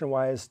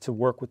 proportion-wise, to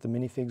work with the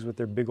minifigs with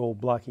their big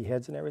old blocky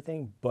heads and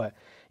everything. But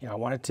I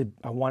want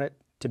it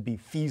to be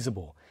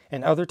feasible.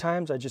 And other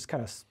times, I just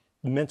kind of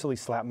mentally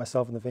slap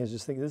myself in the face,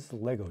 just think, this is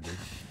Lego,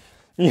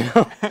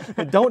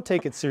 dude. Don't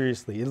take it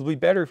seriously. It'll be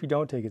better if you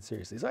don't take it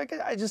seriously. So I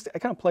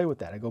kind of play with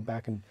that. I go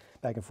back and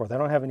forth. I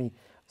don't have any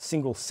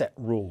single set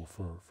rule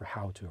for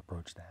how to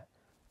approach that.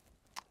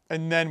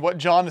 And then what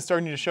John is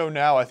starting to show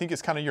now, I think,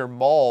 is kind of your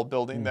mall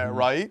building there,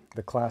 right?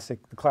 The classic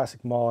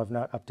mall. I've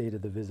not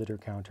updated the visitor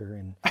counter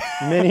in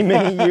many,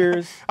 many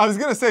years. I was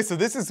gonna say, so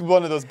this is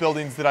one of those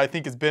buildings that I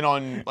think has been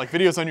on like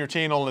videos on your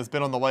channel and has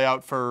been on the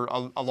layout for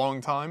a long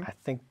time. I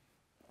think,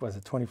 was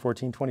it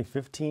 2014,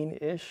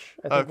 2015-ish?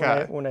 I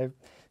think when I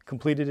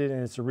completed it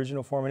in its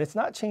original form, and it's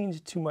not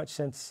changed too much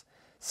since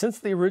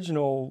the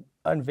original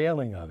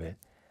unveiling of it.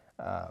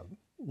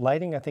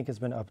 Lighting, I think, has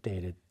been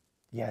updated.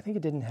 Yeah, I think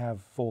it didn't have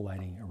full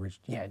lighting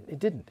originally. Yeah, it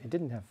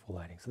didn't have full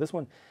lighting. So this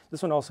one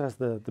also has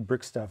the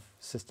brick stuff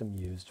system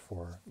used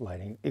for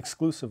lighting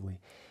exclusively,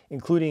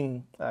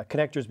 including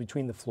connectors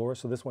between the floors.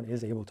 So this one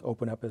is able to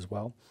open up as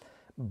well,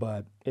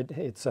 but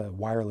it's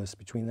wireless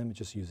between them. It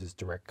just uses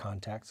direct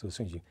contact. So as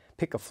soon as you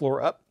pick a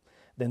floor up,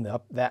 then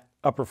that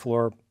upper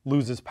floor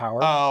loses power.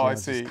 Oh, I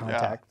see.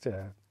 Contact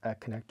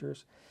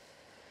connectors.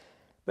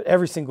 But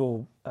every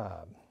single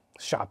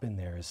shop in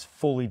there is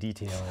fully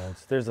detailed.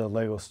 There's a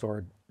Lego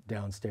store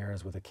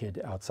downstairs with a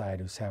kid outside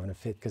who's having a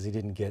fit because he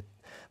didn't get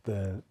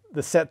the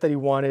set that he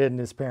wanted, and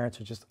his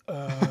parents are just,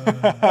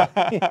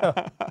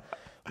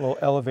 little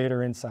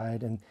elevator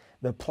inside, and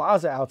the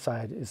plaza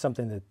outside is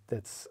something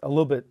that's a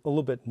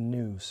little bit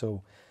new.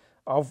 So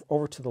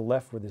over to the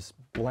left where this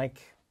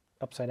blank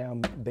upside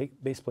down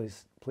base plate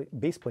is,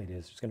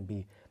 there's going to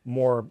be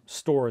more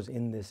stores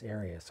in this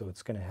area. So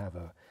it's going to have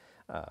a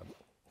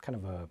kind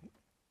of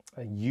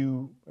a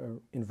U,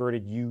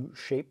 inverted U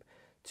shape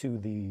to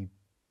the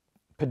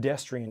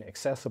pedestrian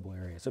accessible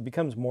area. So it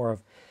becomes more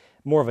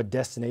of a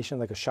destination,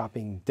 like a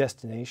shopping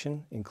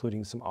destination,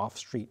 including some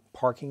off-street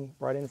parking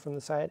right in from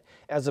the side,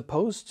 as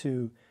opposed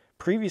to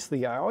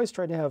previously, I always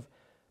tried to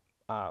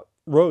have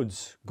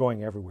roads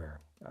going everywhere.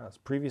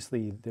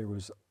 Previously, there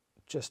was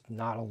just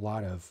not a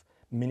lot of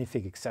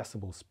minifig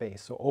accessible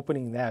space. So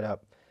opening that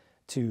up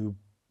to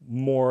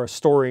more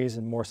stories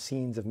and more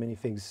scenes of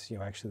minifigs, you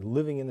know, actually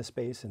living in the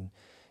space and,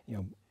 you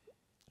know,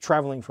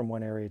 traveling from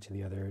one area to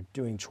the other,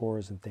 doing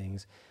chores and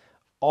things.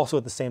 Also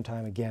at the same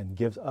time, again,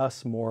 gives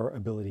us more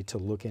ability to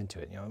look into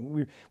it. You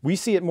know, we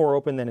see it more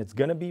open than it's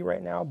going to be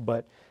right now,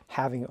 but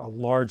having a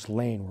large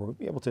lane where we'll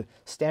be able to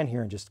stand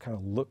here and just kind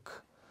of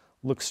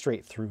look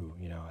straight through,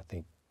 you know, I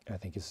think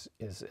is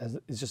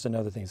just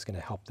another thing that's going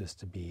to help this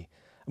to be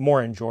a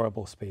more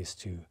enjoyable space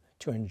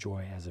to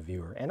enjoy as a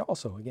viewer, and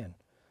also again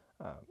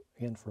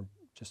for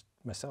just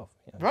myself.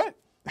 You know, right.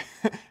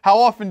 How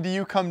often do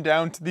you come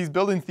down to these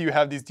buildings that you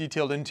have these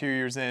detailed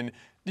interiors in?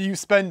 Do you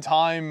spend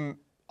time,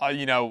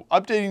 you know,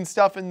 updating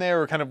stuff in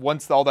there, or kind of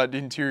once all that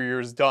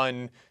interior is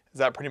done, is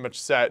that pretty much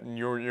set and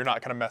you're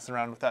not kind of messing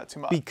around with that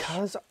too much?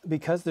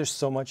 Because there's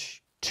so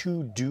much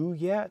to do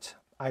yet,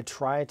 I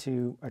try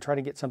to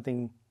get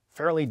something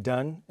fairly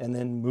done and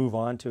then move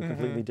on to a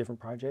completely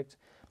different project.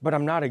 But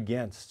I'm not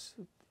against,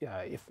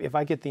 if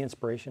I get the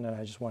inspiration and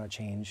I just want to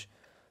change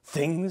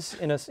things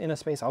in a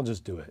space, I'll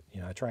just do it.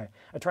 You know, I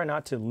try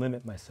not to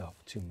limit myself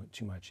too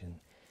much in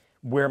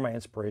where my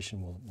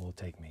inspiration will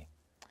take me.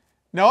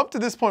 Now, up to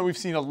this point, we've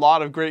seen a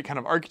lot of great kind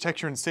of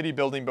architecture and city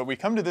building, but we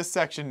come to this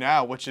section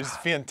now, which is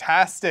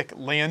fantastic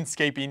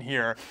landscaping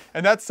here.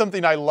 And that's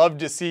something I love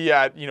to see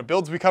at, you know,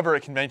 builds we cover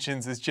at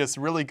conventions, is just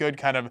really good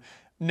kind of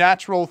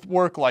natural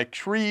work like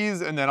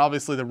trees. And then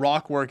obviously the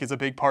rock work is a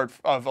big part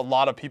of a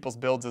lot of people's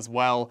builds as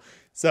well.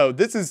 So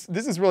this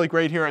is really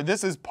great here. And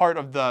this is part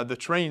of the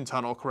train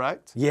tunnel,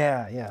 correct?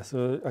 Yeah.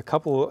 So a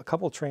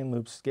couple train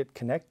loops get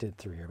connected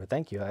through here, but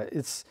thank you.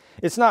 It's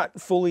not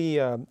fully,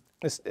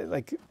 it's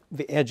like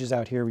the edges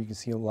out here, you can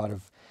see a lot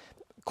of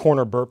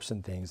corner burps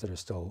and things that are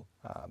still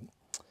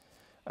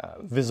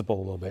visible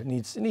a little bit.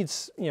 It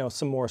needs you know,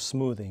 some more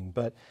smoothing,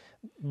 but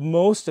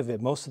most of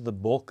the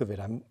bulk of it,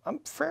 I'm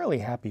fairly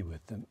happy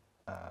with them.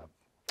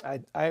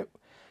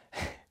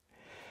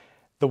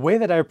 The way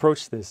that I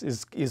approach this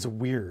is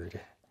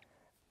weird.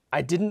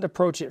 I didn't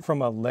approach it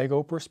from a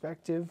Lego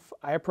perspective.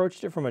 I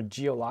approached it from a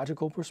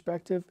geological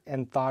perspective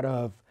and thought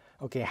of,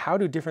 okay, how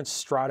do different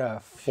strata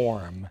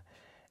form?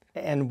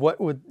 And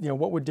what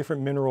would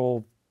different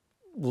mineral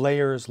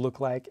layers look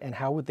like, and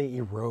how would they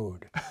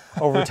erode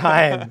over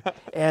time?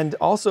 And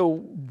also,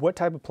 what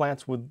type of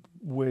plants would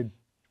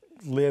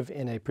live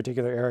in a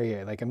particular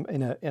area, like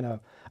in a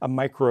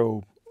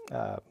microbiome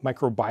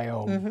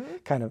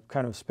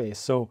kind of space.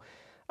 So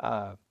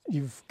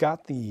you've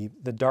got the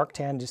dark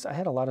tan. I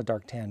had a lot of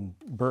dark tan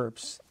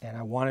burps, and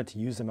I wanted to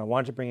use them. I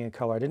wanted to bring in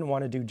color. I didn't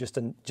want to do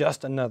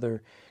just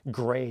another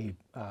gray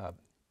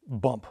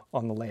bump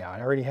on the layout.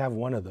 I already have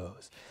one of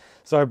those.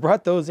 So I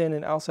brought those in,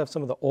 and I also have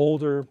some of the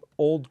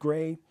old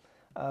gray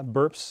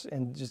burps,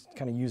 and just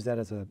kind of use that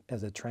as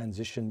a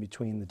transition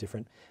between the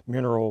different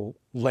mineral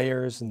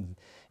layers. And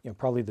you know,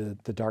 probably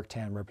the dark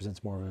tan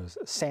represents more of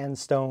a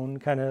sandstone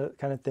kind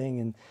of thing,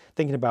 and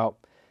thinking about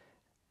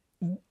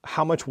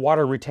how much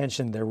water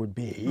retention there would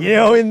be, you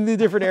know, in the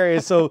different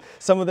areas. So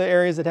some of the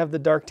areas that have the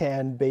dark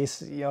tan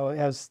base, you know,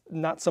 has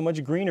not so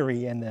much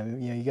greenery in them.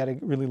 You know, you got to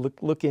really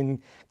look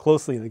in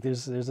closely. Like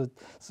there's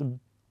some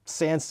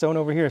sandstone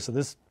over here, so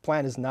this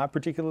plant is not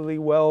particularly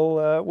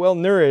well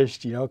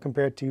nourished, you know,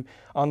 compared to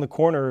on the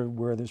corner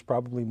where there's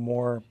probably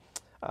more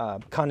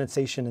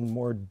condensation and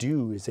more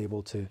dew is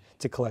able to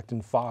collect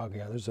in fog.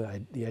 Yeah, there's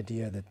the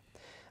idea that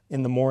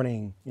in the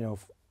morning, you know,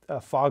 a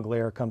fog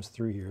layer comes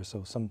through here,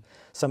 so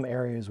some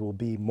areas will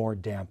be more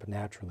damp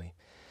naturally.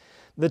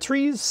 The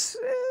trees,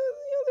 you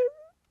know,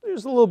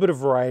 there's a little bit of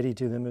variety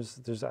to them. There's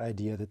the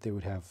idea that they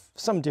would have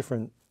some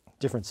different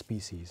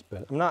species,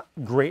 but I'm not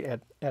great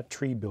at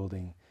tree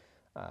building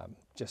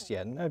just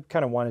yet, and I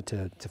kind of wanted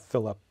to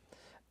fill up.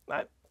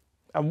 I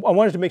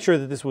wanted to make sure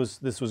that this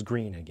was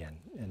green again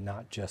and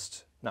not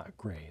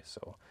gray.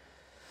 So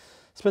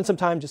spend some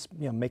time just,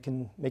 you know,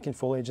 making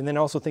foliage, and then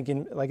also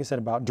thinking, like I said,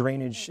 about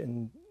drainage,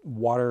 and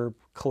water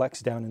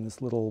collects down in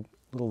this little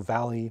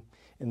valley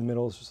in the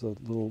middle. There's just a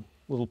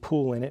little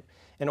pool in it,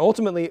 and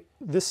ultimately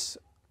this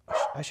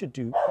I should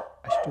do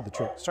the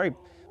trick. Sorry,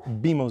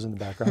 BMO's in the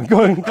background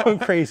going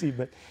crazy,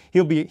 but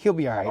he'll be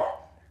all right.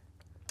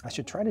 I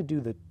should try to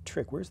do the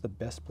trick. Where's the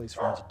best place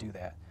for me to do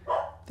that?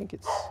 I think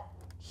it's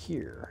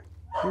here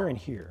and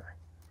here.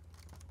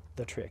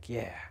 The trick,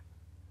 yeah.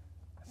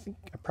 I think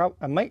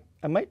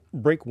I might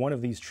break one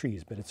of these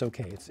trees, but it's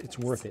okay. It's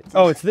worth it.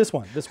 Oh, it's this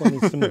one. This one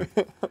needs to move.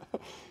 Let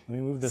me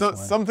move this one.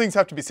 Some things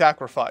have to be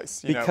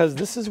sacrificed, because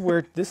this is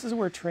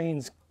where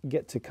trains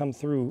get to come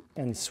through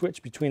and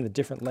switch between the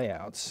different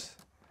layouts,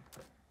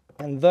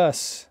 and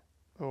thus,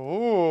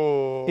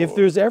 if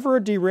there's ever a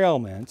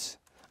derailment,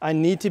 I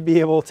need to be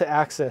able to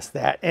access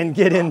that and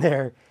get in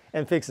there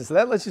and fix it. So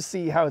that lets you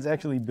see how it's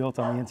actually built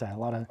on the inside. A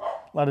lot of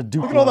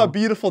Duplo. Look at all that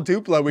beautiful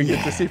Duplo we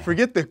get to see.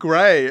 Forget the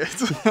gray.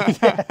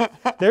 Yeah.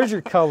 There's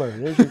your color.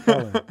 There's your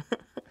color.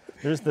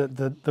 There's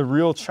the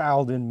real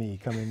child in me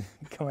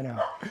coming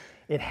out.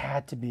 It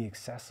had to be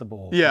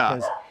accessible. Yeah.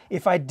 Because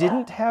if I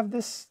didn't have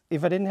this,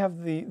 if I didn't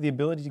have the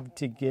ability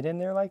to get in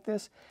there like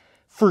this,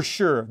 for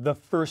sure, the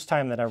first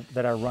time that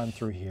I run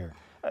through here,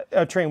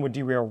 a train would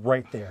derail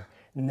right there.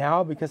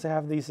 Now, because I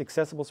have these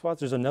accessible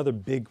spots, there's another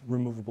big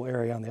removable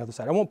area on the other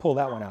side. I won't pull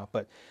that one out,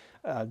 but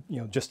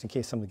just in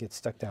case something gets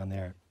stuck down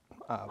there,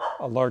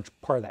 a large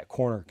part of that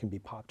corner can be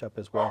popped up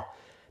as well.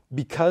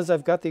 Because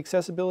I've got the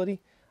accessibility,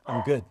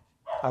 I'm good.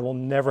 I will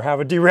never have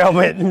a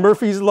derailment.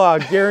 Murphy's Law,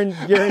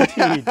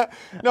 guaranteed.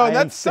 No, and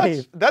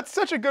that's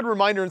such a good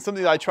reminder, and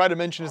something that I try to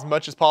mention as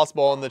much as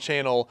possible on the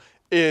channel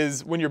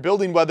is when you're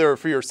building, whether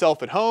for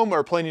yourself at home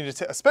or planning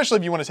to, especially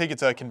if you want to take it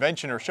to a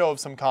convention or show of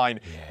some kind,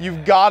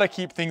 you've got to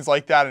keep things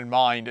like that in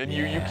mind. And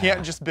you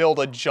can't just build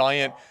a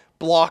giant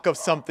block of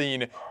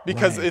something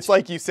because it's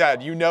like you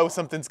said,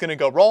 something's going to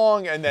go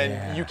wrong and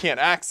then you can't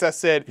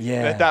access it.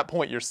 And at that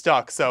point you're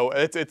stuck. So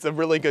it's a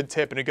really good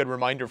tip and a good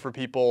reminder for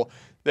people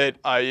that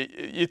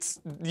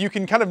you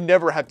can kind of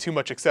never have too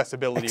much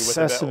accessibility with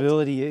a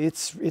build.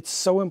 It's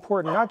so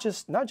important, not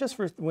just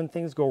for when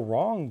things go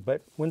wrong,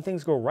 but when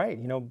things go right.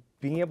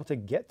 Being able to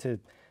get to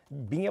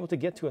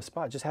a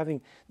spot, just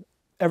having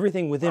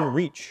everything within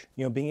reach,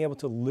 being able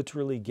to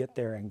literally get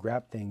there and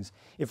grab things.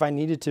 If I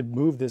needed to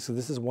move this, so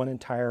this is one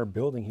entire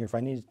building here, if I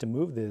needed to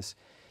move this,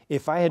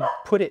 if I had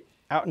put it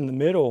out in the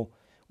middle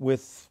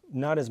with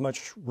not as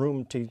much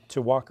room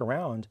to walk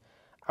around,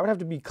 I would have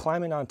to be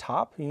climbing on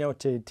top,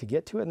 to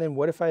get to it. And then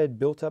what if I had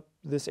built up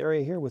this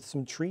area here with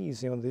some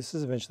trees? This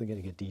is eventually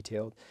going to get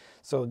detailed.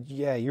 So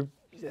yeah,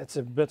 that's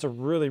a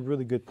really,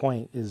 really good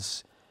point,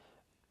 is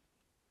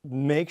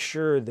make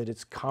sure that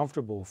it's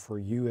comfortable for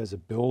you as a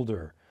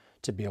builder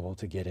to be able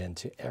to get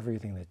into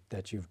everything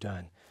that you've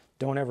done.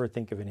 Don't ever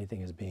think of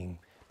anything as being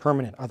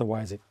permanent.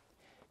 Otherwise, it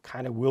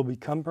kind of will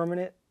become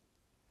permanent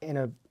in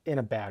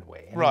a bad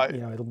way. And right.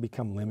 It'll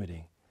become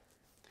limiting.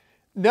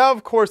 Now,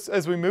 of course,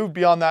 as we move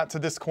beyond that to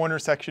this corner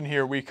section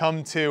here, we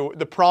come to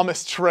the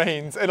promised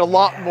trains and a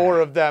lot more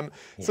of them.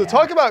 So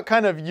talk about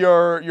kind of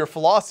your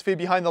philosophy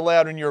behind the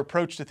layout and your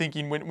approach to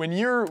thinking. When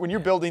you're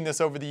building this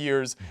over the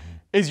years,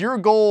 is your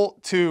goal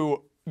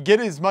to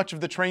get as much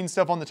of the train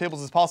stuff on the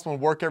tables as possible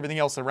and work everything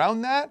else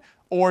around that?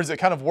 Or is it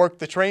kind of work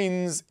the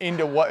trains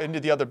into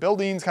the other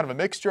buildings, kind of a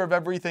mixture of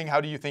everything?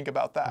 How do you think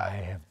about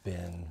that?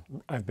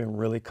 I've been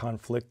really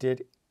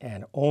conflicted,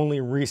 and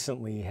only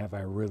recently have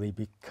I really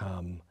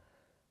become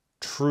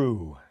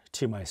true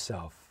to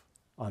myself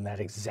on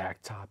that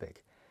exact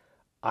topic.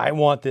 I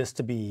want this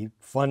to be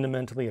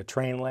fundamentally a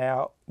train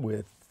layout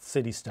with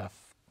city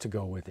stuff to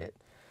go with it.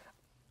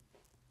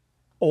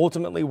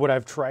 Ultimately, what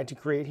I've tried to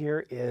create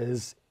here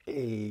is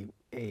a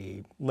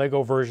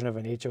Lego version of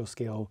an HO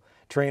scale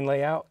train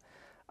layout,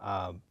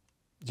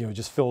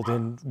 just filled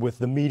in with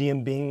the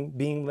medium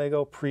being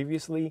Lego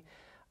previously.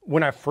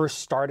 When I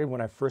first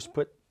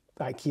put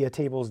IKEA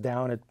tables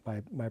down at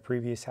my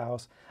previous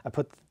house, I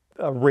put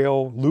a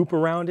rail loop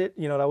around it.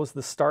 That was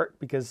the start,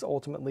 because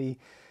ultimately,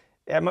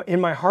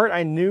 in my heart,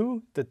 I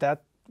knew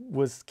that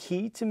was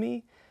key to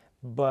me.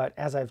 But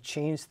as I've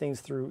changed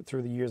things through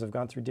the years, I've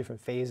gone through different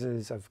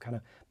phases. I've kind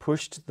of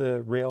pushed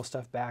the rail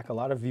stuff back. A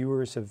lot of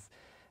viewers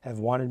have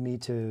wanted me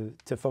to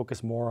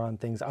focus more on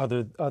things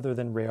other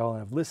than rail,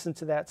 and I've listened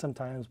to that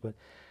sometimes. But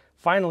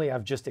finally,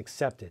 I've just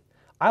accepted.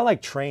 I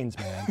like trains,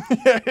 man.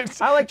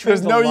 I like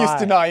trains. There's no use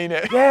denying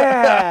it.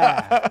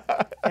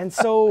 Yeah. And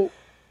so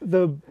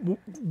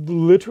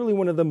literally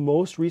one of the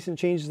most recent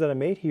changes that I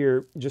made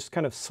here, just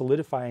kind of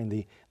solidifying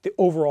the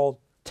overall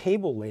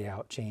table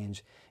layout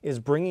change, is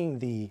bringing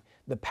the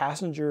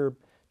passenger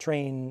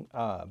train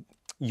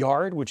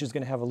yard, which is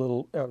going to have a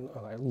little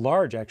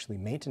large actually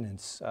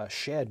maintenance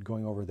shed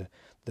going over the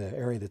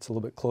area that's a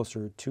little bit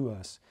closer to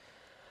us.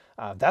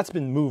 That's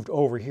been moved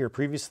over here.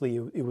 Previously,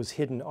 it was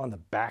hidden on the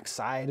back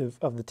side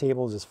of the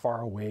tables, as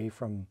far away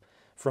from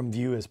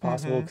view as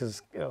possible,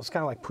 because it's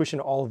kind of like pushing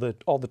all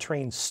the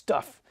train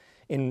stuff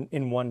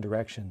in one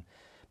direction.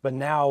 But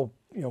now,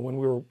 when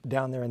we were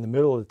down there in the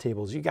middle of the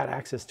tables, you got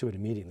access to it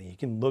immediately. You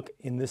can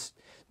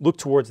look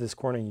towards this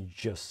corner and you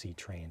just see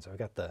trains. I've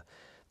got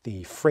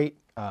the freight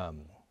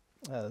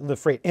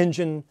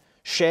engine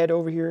shed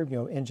over here,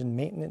 engine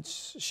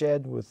maintenance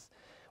shed with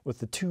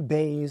the 2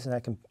 bays, and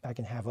I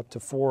can have up to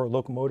 4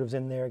 locomotives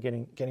in there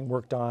getting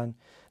worked on.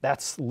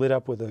 That's lit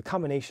up with a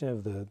combination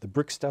of the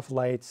brick stuff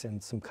lights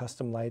and some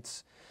custom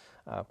lights,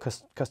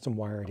 custom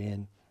wired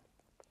in.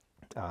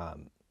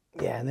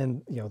 And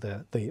then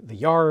the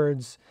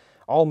yards,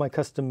 all my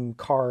custom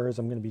cars.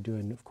 I'm going to be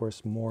doing, of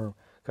course, more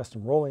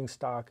custom rolling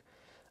stock.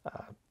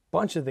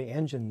 Bunch of the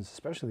engines,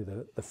 especially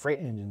the freight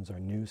engines, are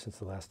new since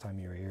the last time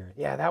you were here.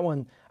 Yeah, that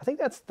one, I think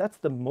that's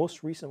the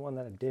most recent one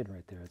that I did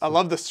right there. I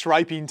love the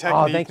striping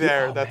technique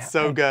there. Oh, that's man.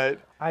 so good.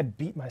 I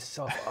beat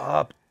myself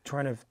up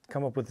trying to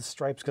come up with the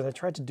stripes because I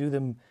tried to do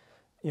them,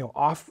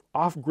 off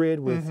grid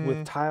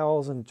with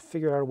tiles and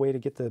figure out a way to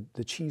get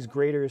the cheese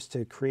graters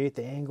to create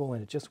the angle,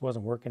 and it just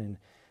wasn't working. And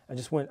I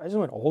just went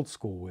old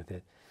school with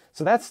it.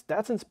 So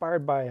that's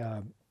inspired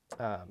by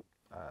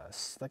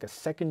like a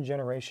second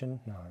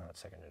generation, no, not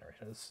second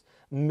generation, it's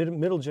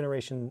middle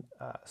generation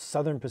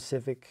Southern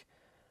Pacific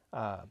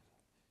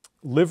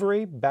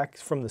livery back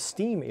from the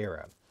steam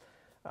era.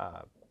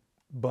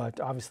 But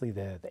obviously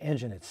the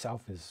engine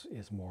itself is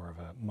more of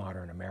a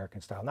modern American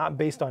style, not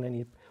based on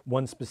any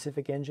one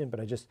specific engine, but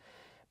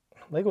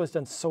Lego has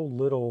done so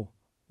little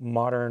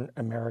modern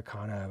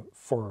Americana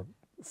for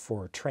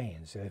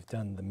trains. They've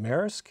done the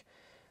Maersk,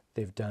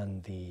 they've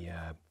done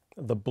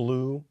the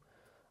blue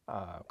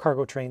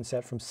cargo train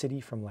set from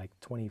City from like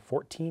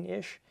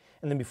 2014-ish.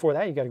 And then before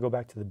that, you got to go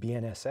back to the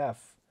BNSF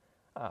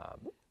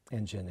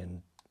engine,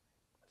 and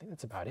I think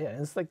that's about it.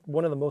 And it's like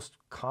one of the most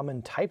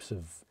common types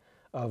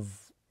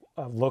of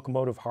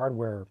locomotive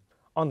hardware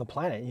on the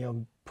planet,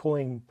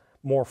 pulling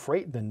more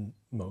freight than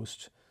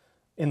most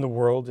in the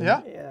world. And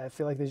yeah, I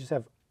feel like they just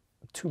have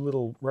too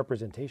little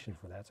representation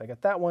for that. So I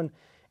got that one,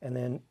 and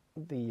then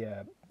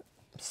the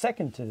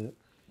second to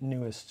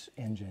newest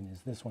engine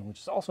is this one, which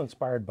is also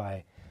inspired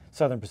by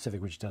Southern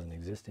Pacific, which doesn't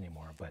exist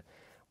anymore. But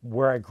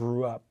where I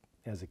grew up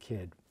as a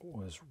kid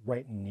was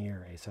right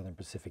near a Southern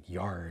Pacific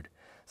yard.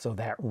 So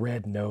that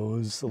red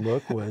nose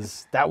look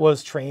was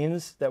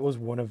trains. That was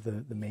one of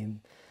the main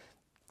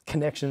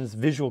connections,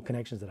 visual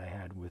connections that I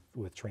had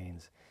with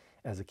trains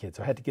as a kid.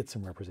 So I had to get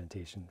some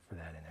representation for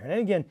that in there. And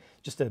again,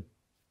 just a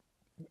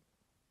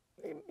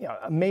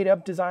made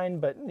up design,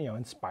 but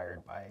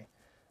inspired by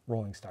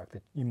rolling stock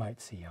that you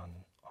might see on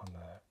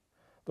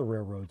the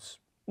railroads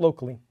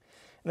locally.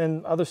 And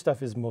then other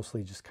stuff is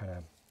mostly just kind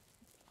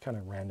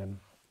of random,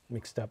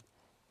 mixed up.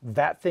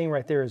 That thing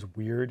right there is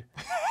weird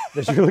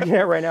that you're looking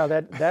at right now.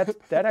 That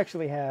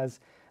actually has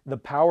the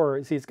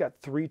power. See, it's got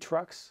 3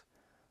 trucks.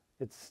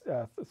 It's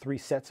 3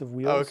 sets of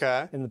wheels.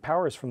 Okay. And the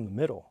power is from the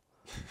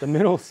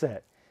middle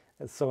set.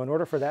 And so in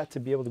order for that to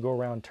be able to go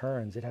around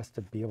turns, it has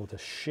to be able to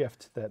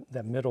shift.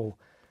 That middle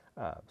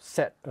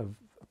set of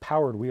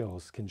powered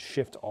wheels can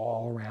shift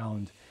all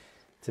around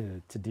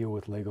to deal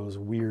with Lego's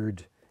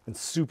weird and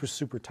super,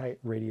 super tight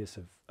radius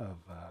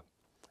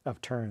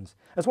of turns.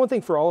 That's one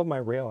thing for all of my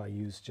rail. I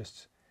use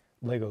just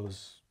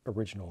Lego's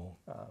original,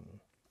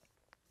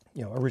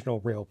 original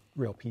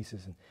rail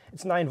pieces, and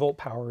it's 9-volt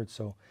powered,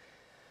 so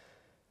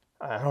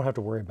I don't have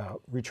to worry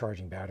about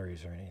recharging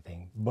batteries or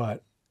anything.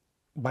 But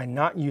by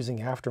not using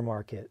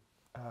aftermarket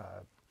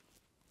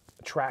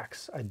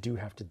tracks, I do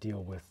have to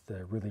deal with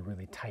the really,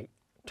 really tight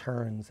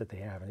turns that they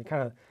have, and it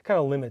kind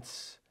of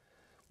limits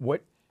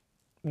what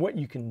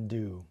you can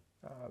do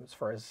as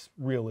far as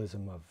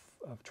realism of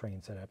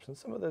train setups. And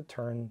some of the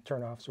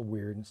turn-offs are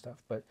weird and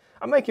stuff, but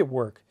I make it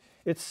work.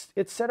 It's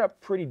set up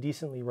pretty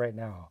decently right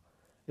now.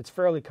 It's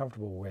fairly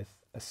comfortable with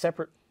a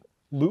separate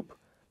loop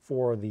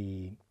for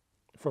the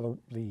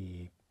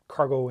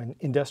cargo and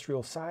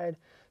industrial side,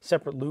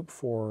 separate loop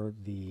for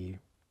the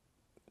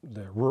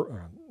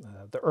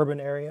urban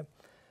area,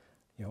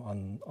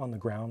 on the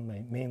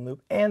ground, main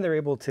loop, and they're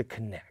able to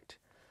connect.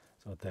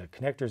 So the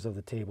connectors of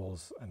the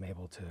tables, I'm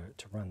able to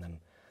run them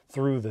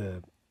through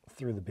the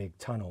big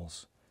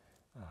tunnels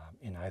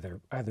in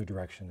either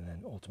direction, and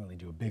then ultimately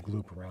do a big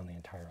loop around the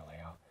entire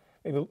layout.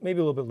 Maybe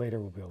a little bit later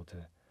we'll be able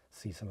to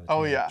see some of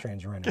the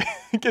trains running.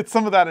 Get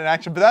some of that in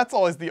action, but that's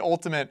always the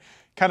ultimate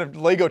kind of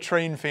Lego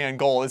train fan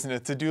goal, isn't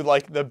it? To do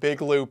like the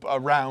big loop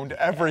around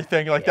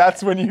everything. Like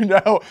that's when you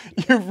know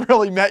you've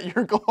really met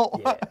your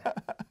goal. Yeah.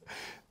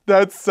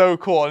 That's so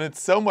cool, and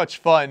it's so much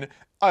fun.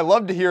 I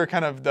love to hear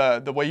kind of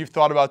the way you've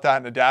thought about that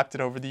and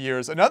adapted over the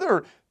years.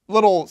 Another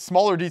little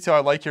smaller detail I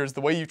like here is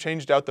the way you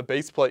changed out the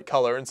base plate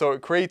color, and so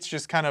it creates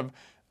just kind of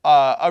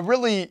a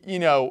really,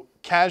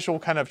 casual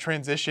kind of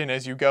transition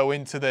as you go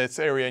into this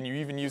area, and you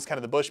even use kind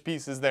of the bush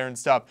pieces there and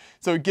stuff.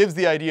 So it gives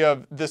the idea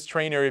of this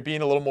train area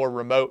being a little more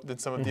remote than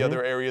some of the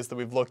other areas that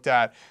we've looked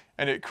at,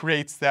 and it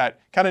creates that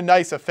kind of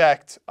nice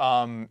effect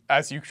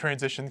as you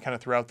transition kind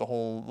of throughout the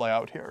whole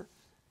layout here.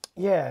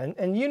 Yeah,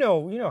 and you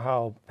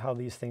know how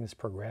these things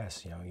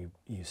progress.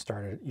 You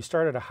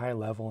start at a high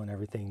level and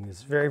everything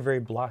is very, very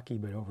blocky,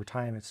 but over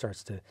time it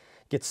starts to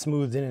get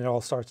smoothed in and it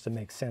all starts to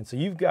make sense. So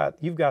you've got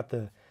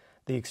the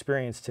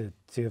experience to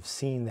have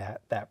seen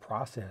that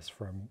process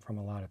from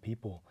a lot of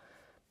people.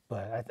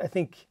 But I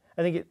think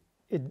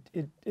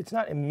it's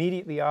not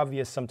immediately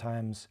obvious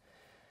sometimes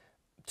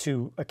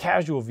to a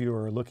casual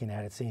viewer looking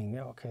at it, seeing,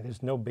 okay,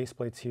 there's no base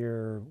plates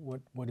here.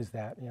 What is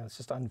that? It's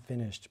just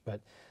unfinished.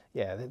 But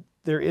yeah,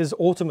 there is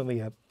ultimately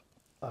a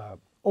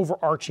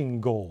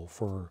overarching goal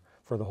for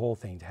the whole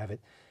thing, to have it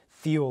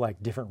feel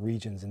like different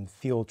regions and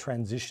feel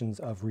transitions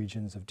of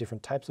regions of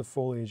different types of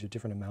foliage, of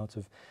different amounts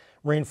of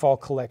rainfall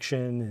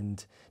collection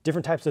and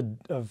different types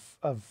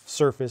of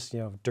surface,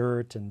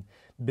 dirt and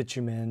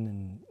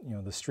bitumen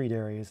and, the street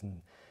areas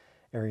and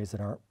areas that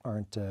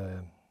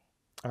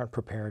aren't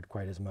prepared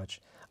quite as much.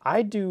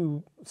 I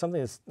do something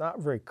that's not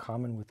very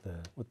common with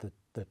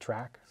the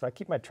track. So I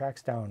keep my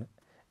tracks down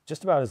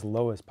just about as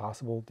low as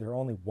possible. They're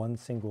only one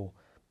single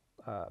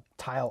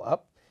tile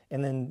up,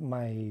 and then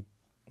my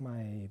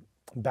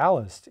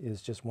ballast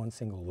is just one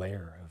single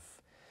layer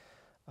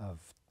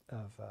of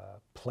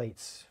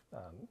plates.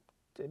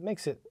 It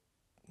makes it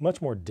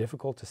much more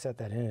difficult to set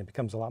that in. It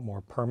becomes a lot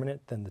more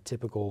permanent than the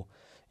typical,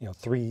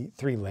 three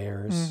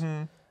layers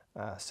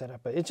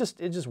setup. But it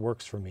just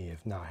works for me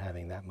if not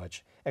having that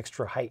much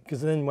extra height.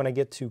 Because then when I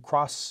get to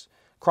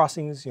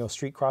crossings,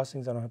 street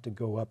crossings, I don't have to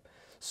go up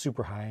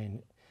super high.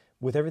 And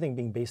with everything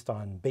being based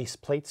on base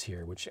plates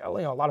here, which a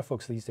lot of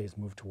folks these days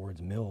move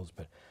towards mills,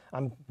 but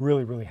I'm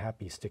really, really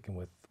happy sticking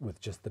with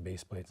just the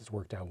base plates. It's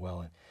worked out well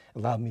and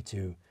allowed me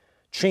to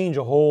change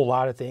a whole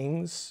lot of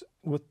things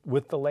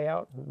with the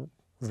layout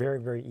very,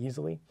 very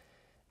easily.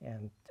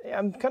 And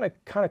I'm kind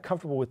of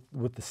comfortable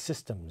with the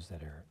systems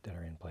that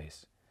are in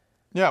place.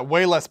 Yeah,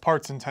 way less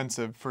parts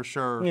intensive for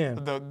sure. Yeah.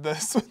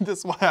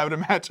 This way I would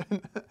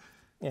imagine.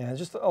 Yeah,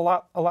 just a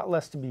lot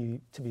less to be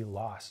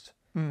lost.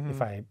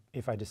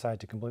 If I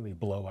decide to completely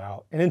blow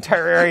out an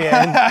entire area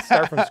and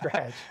start from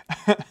scratch.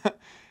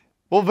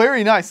 Well,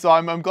 very nice. So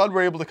I'm glad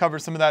we're able to cover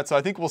some of that. So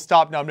I think we'll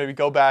stop now, maybe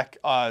go back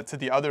to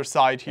the other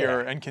side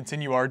here and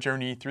continue our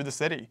journey through the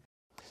city.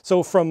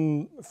 So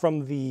from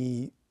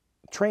the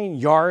train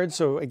yard,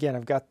 so again,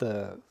 I've got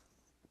the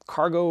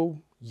cargo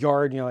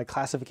yard, like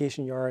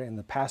classification yard, and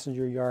the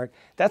passenger yard.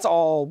 That's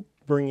all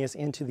bringing us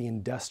into the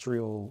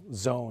industrial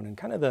zone, and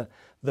kind of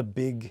the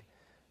big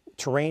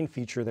terrain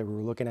feature that we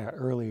were looking at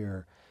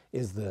earlier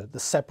is the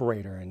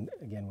separator. And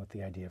again, with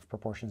the idea of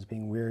proportions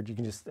being weird, you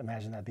can just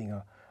imagine that being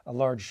a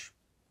large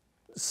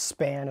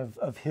span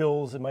of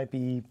hills. It might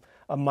be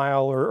a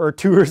mile or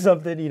two or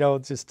something,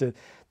 just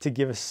to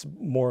give us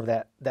more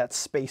of that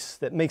space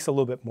that makes a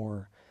little bit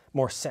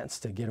more sense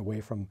to get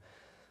away from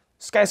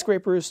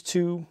skyscrapers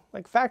to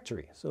like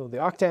factory. So the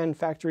Octan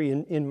factory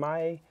in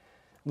my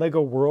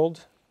Lego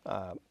world,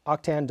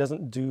 Octan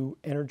doesn't do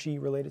energy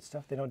related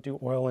stuff. They don't do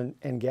oil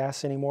and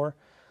gas anymore.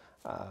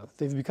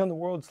 They've become the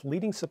world's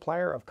leading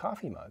supplier of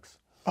coffee mugs.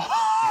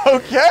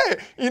 Okay,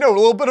 a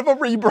little bit of a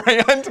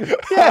rebrand.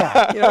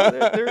 Yeah,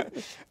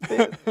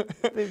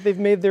 they've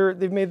made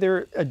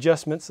their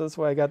adjustments. So that's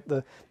why I got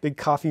the big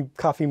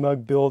coffee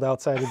mug build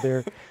outside of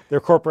their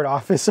corporate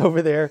office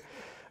over there.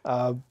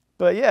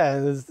 But yeah,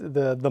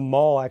 the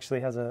mall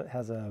actually has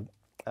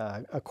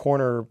a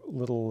corner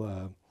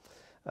little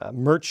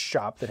merch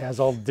shop that has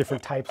all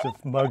different types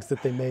of mugs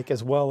that they make,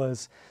 as well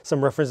as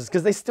some references,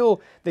 because they still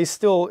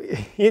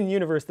in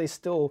universe, they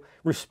still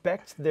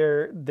respect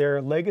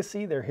their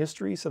legacy, their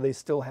history. So they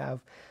still have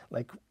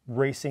like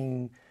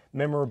racing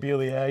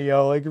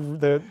memorabilia, like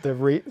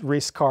the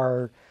race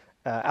car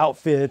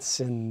outfits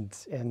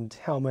and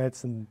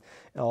helmets and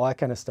all that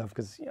kind of stuff,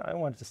 because I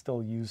wanted to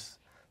still use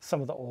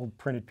some of the old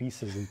printed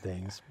pieces and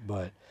things.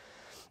 But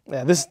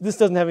yeah, this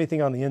doesn't have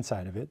anything on the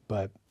inside of it,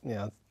 but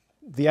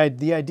the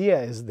idea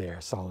is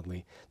there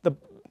solidly.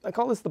 I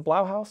call this the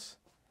Blauhaus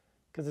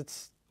because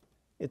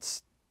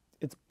it's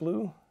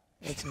blue,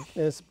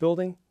 it's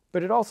building,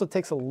 but it also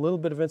takes a little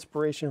bit of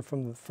inspiration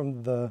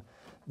from the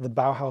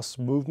Bauhaus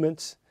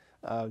movement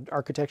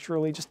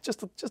architecturally,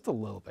 just a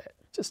little bit,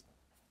 just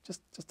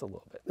a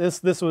little bit.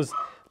 This was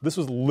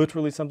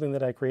literally something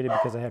that I created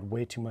because I had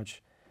way too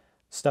much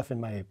stuff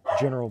in my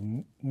general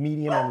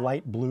medium and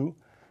light blue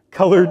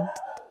colored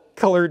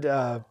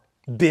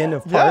bin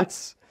of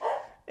parts.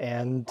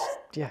 And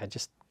yeah, I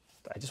just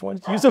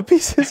wanted to use up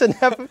pieces and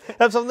have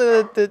something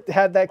that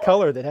had that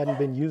color that hadn't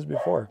been used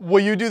before.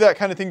 Will you do that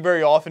kind of thing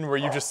very often, where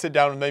you just sit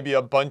down with maybe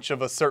a bunch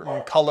of a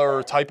certain color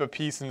or type of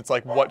piece, and it's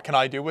like, what can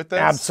I do with this?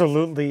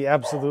 Absolutely,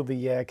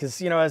 yeah.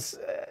 Because as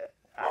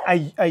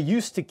I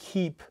used to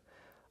keep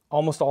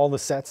almost all the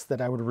sets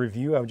that I would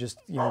review. I would just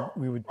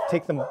we would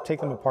take them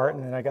apart,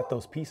 and then I got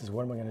those pieces.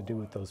 What am I going to do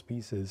with those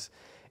pieces?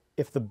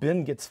 If the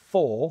bin gets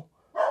full,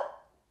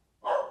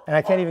 and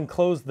I can't even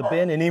close the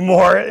bin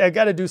anymore, I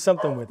got to do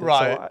something with it.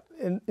 Right.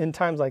 So in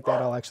times like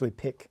that, I'll actually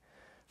pick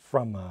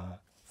from a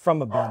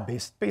bin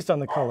based on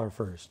the color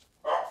first.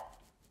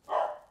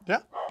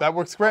 Yeah, that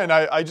works great. And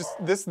I just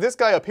this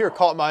guy up here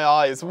caught my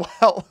eye as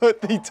well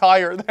with the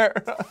tire there.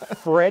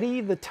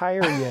 Freddie the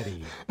Tire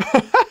Yeti.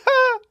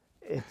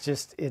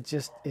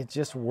 It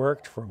just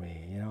worked for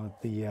me.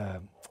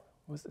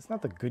 It's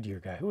not the Goodyear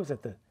guy. Who was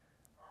it? The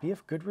BF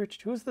Goodrich?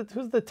 Who's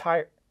the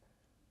tire?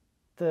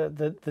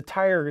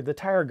 The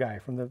tire guy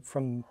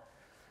from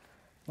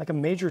like a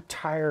major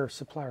tire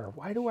supplier.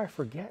 Why do I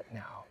forget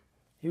now?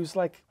 He was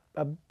like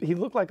he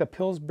looked like a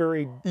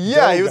Pillsbury.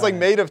 Yeah, he was like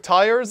made of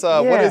tires.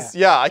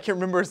 Yeah. I can't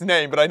remember his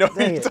name, but I know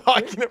who you're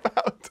talking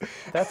about.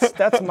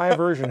 That's my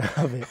version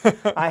of it.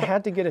 I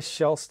had to get a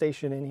Shell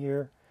station in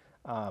here.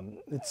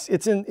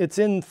 It's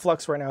in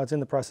flux right now. It's in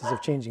the process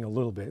of changing a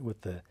little bit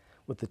with the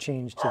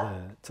change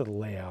to the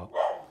layout.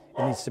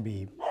 It needs to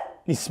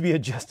be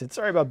adjusted.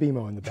 Sorry about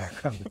BMO in the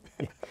background.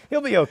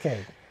 He'll be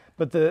okay.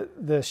 But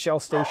the Shell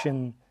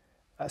stations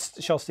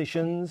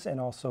and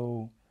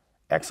also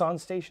Exxon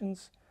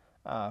stations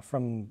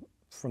from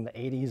the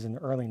 80s and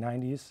early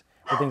 90s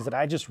were things that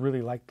I just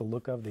really liked the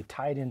look of. They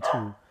tied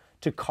into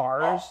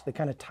cars. They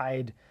kind of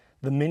tied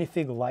the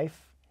minifig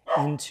life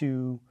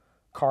into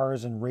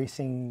cars and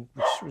racing,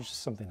 which was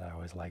just something that I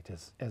always liked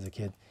as a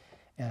kid.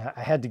 And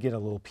I had to get a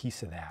little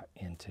piece of that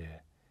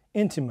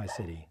into my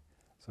city.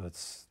 So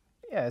it's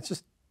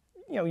just,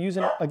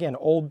 using, again,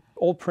 old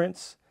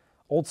prints,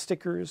 old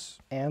stickers,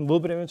 and a little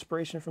bit of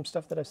inspiration from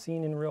stuff that I've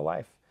seen in real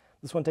life.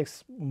 This one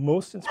takes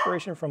most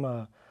inspiration from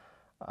a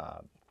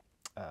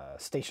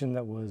station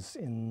that was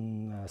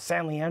in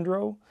San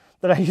Leandro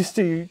that I used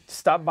to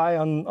stop by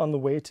on the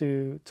way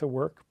to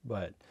work.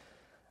 But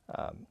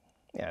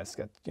it's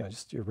got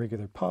just your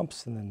regular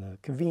pumps and then the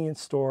convenience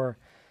store,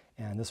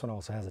 and this one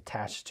also has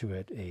attached to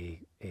it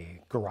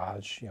a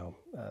garage,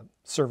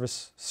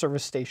 service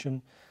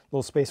station,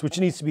 little space, which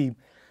needs to be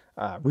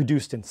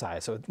reduced in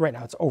size. So right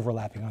now it's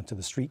overlapping onto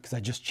the street because I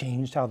just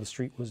changed how the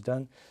street was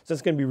done. So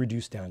it's going to be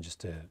reduced down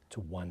just to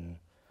one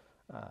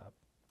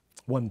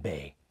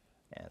bay.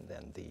 And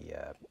then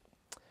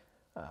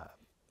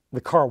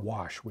the car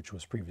wash, which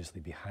was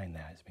previously behind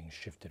that, is being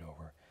shifted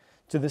over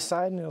to this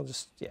side, and it'll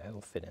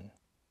fit in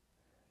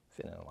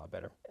a lot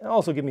better. And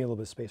also give me a little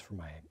bit of space for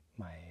my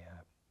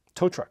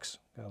tow trucks.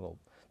 Got a little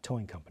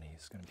towing company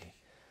is going to be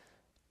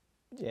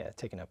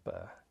taking up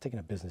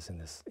business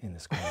in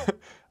this corner.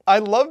 I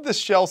love the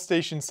Shell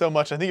station so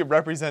much. I think it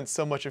represents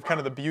so much of kind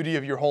of the beauty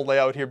of your whole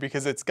layout here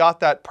because it's got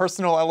that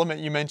personal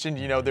element you mentioned.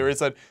 There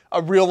is a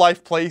real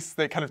life place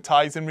that kind of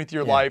ties in with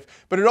your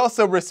life, but it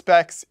also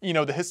respects,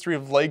 the history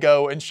of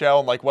Lego and Shell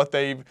and like what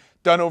they've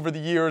done over the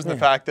years and the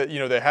fact that,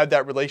 they had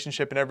that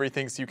relationship and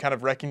everything. So you kind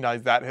of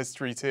recognize that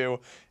history too.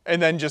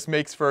 And then just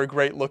makes for a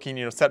great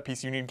looking, set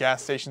piece. You need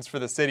gas stations for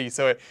the city.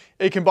 So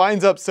it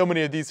combines up so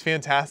many of these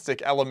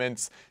fantastic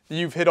elements that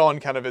you've hit on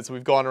kind of as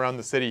we've gone around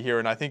the city here.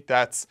 And I think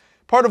that's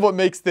part of what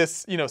makes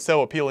this,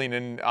 so appealing.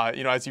 And,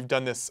 as you've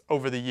done this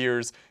over the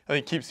years, I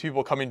think keeps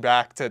people coming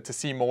back to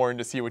see more and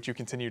to see what you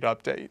continue to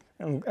update.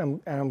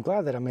 And I'm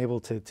glad that I'm able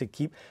to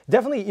keep,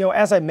 definitely,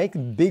 as I make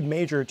big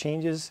major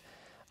changes,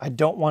 I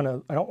don't want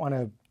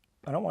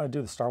to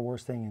do the Star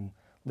Wars thing and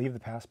leave the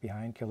past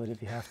behind, kill it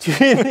if you have to.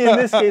 In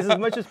this case, as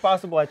much as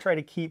possible, I try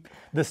to keep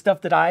the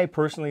stuff that I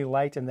personally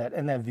liked and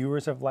that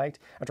viewers have liked.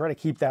 I try to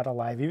keep that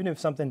alive, even if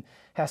something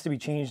has to be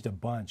changed a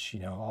bunch.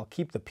 I'll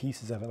keep the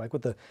pieces of it. Like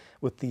with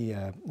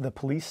the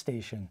police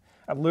station,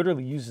 I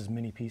literally used as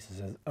many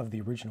pieces of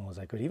the original as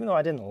I could. Even though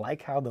I didn't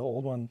like how the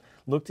old one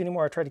looked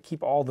anymore, I tried to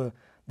keep all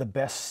the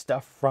best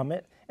stuff from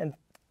it. And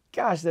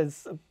gosh,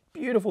 that's a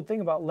beautiful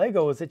thing about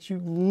Lego is that you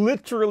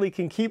literally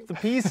can keep the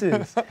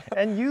pieces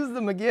and use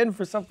them again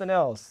for something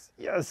else.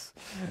 Yes,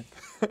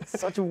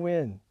 such a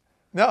win.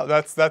 No,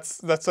 that's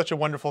such a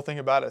wonderful thing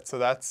about it. So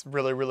that's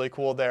really, really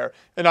cool there.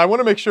 And I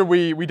want to make sure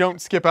we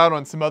don't skip out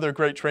on some other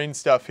great train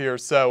stuff here.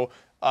 So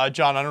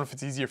John, I don't know if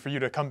it's easier for you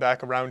to come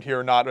back around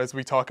here or not as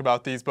we talk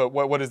about these, but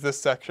what is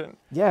this section?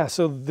 Yeah,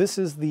 so this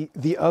is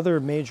the other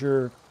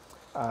major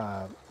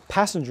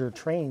passenger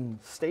train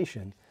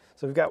station.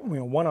 So we've got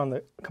one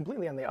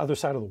completely on the other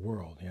side of the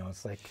world.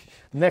 It's like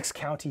next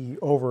county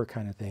over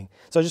kind of thing.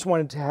 So I just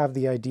wanted to have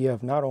the idea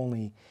of not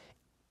only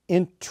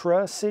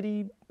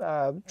intra-city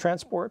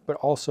transport, but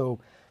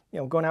also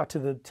going out to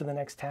the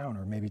next town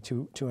or maybe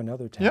to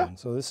another town. Yeah.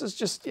 So this is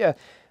just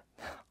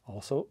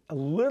also a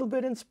little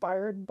bit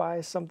inspired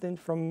by something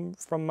from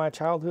my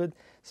childhood,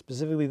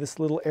 specifically this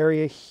little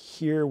area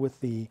here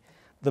with the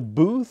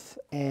booth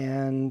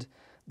and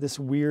this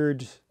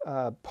weird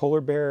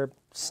polar bear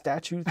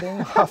statue thing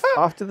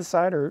off to the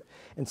side, or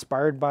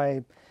inspired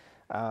by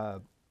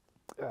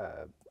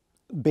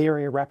Bay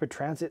Area rapid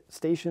transit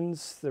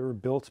stations that were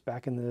built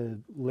back in the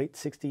late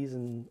 60s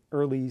and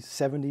early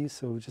 70s.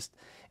 So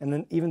and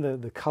then even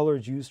the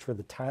colors used for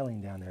the tiling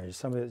down there,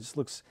 some of it just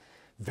looks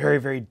very,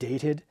 very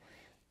dated,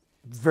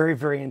 very,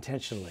 very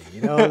intentionally.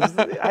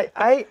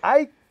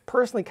 I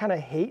personally kind of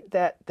hate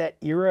that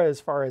era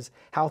as far as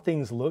how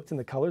things looked and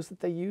the colors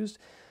that they used.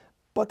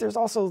 But there's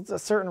also a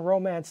certain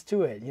romance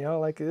to it,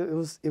 like it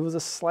was a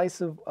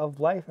slice of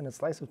life and a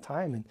slice of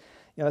time, and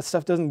that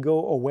stuff doesn't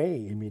go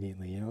away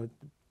immediately. It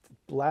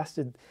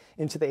lasted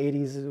into the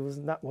 80s.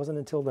 It wasn't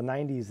until the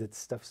 90s that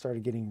stuff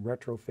started getting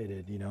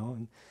retrofitted,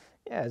 and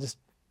just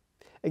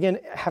again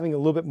having a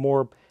little bit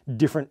more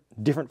different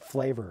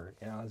flavor.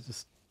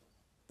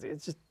 It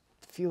just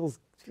feels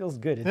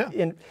good.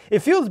 And it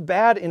feels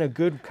bad in a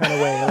good kind of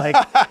way.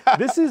 Like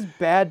this is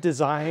bad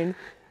design,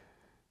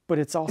 but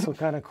it's also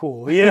kind of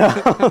cool,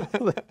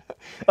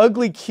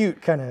 ugly,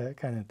 cute kind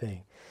of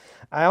thing.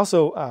 I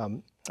also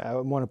I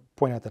want to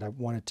point out that I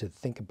wanted to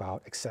think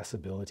about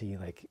accessibility,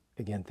 like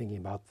again thinking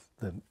about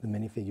the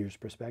minifigures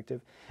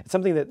perspective. It's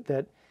something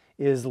that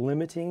is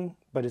limiting,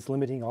 but it's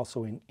limiting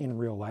also in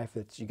real life.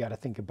 It's, you got to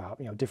think about,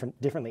 you know,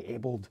 differently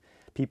abled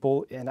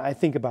people, and I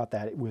think about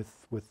that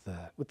with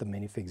the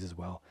minifigs as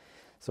well.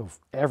 So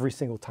every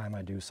single time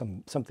I do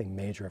something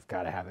major, I've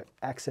got to have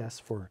access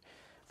for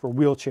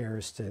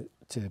wheelchairs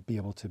to be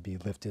able to be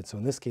lifted. So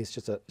in this case,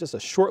 just a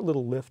short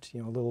little lift,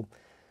 you know, a little,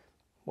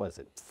 what is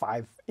it,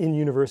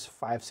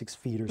 5-6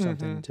 feet or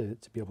something to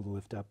be able to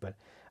lift up. But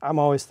I'm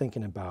always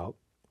thinking about,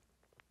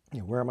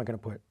 you know, where am I going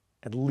to put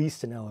at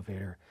least an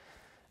elevator,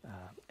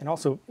 and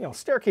also, you know,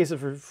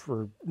 staircases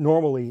for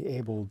normally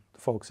abled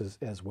folks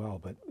as well.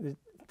 But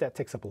that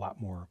takes up a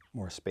lot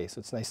more space.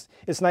 It's nice.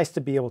 It's nice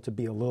to be able to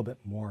be a little bit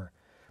more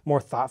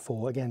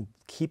thoughtful. Again,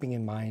 keeping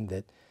in mind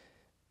that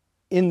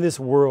in this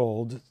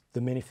world, the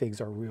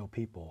minifigs are real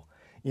people.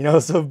 You know,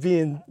 so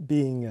being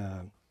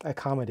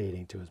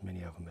accommodating to as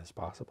many of them as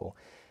possible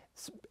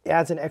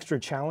adds an extra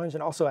challenge,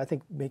 and also I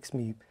think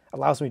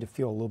allows me to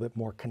feel a little bit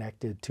more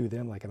connected to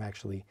them. Like I'm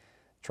actually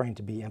trying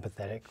to be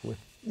empathetic with,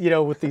 you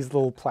know, with these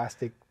little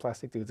plastic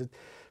dudes.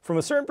 From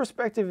a certain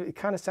perspective, it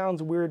kind of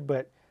sounds weird,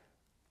 but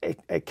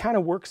it kind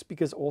of works,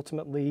 because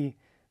ultimately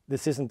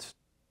this isn't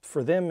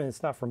for them and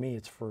it's not for me,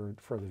 it's for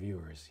the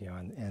viewers, you know,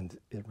 and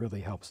it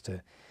really helps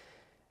to,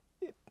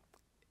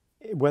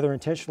 whether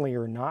intentionally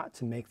or not,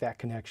 to make that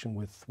connection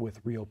with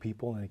real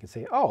people, and they can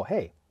say, oh,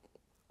 hey,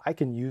 I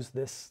can use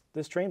this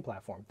train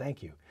platform,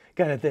 thank you,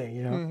 kind of thing,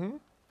 you know.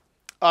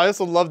 I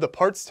also love the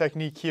parts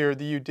technique here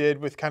that you did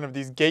with kind of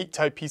these gate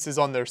type pieces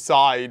on their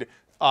side.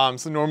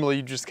 So normally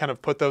you just kind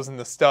of put those in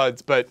the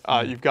studs, but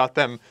you've got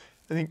them,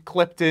 I think,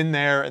 clipped in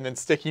there and then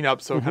sticking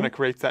up, so it kind of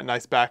creates that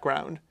nice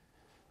background.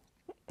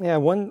 Yeah,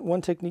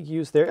 one technique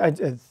used there, I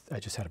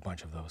just had a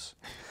bunch of those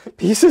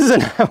pieces,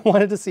 and I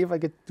wanted to see if I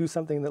could do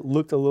something that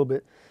looked a little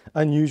bit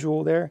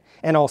unusual there,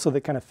 and also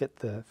that kind of fit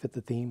the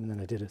theme. And then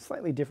I did a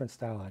slightly different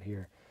style out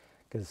here,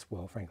 because,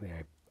 well, frankly,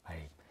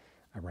 I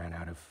ran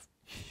out of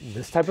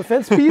this type of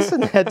fence piece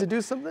and had to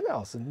do something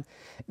else. And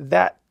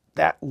that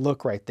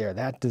look right there,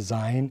 that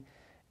design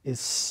is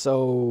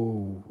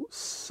so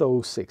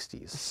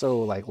 60s,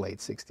 so like late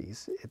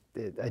 60s.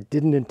 I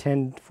didn't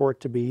intend for it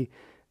to be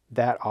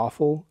that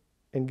awful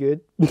and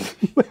good,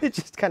 but it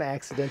just kind of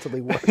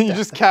accidentally worked. You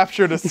just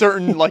captured a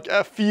certain like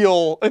a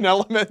feel, an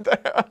element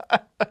there.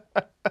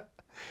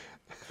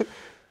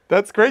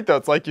 That's great though.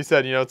 It's like you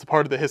said, you know, it's a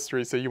part of the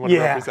history, so you want to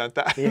represent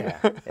that.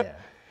 Yeah.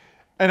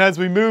 And as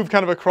we move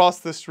kind of across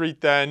the street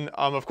then,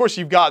 of course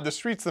you've got the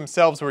streets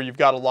themselves where you've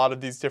got a lot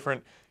of these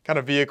different kind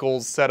of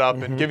vehicles set up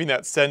and giving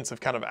that sense of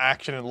kind of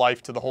action and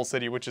life to the whole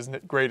city, which is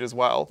great as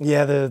well.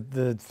 Yeah,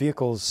 the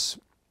vehicles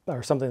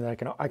are something that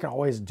I can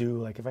always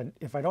do. Like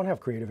if I don't have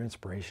creative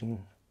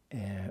inspiration,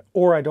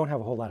 or I don't have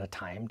a whole lot of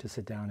time to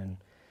sit down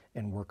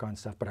and work on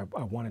stuff, but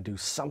I want to do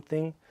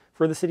something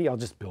for the city, I'll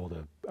just build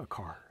a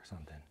car or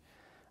something.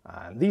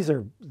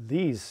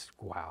 These,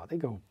 wow, they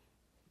go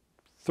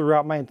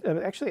throughout my,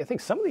 actually I think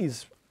some of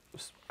these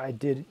I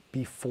did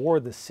before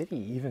the city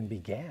even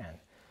began.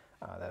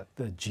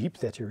 The Jeep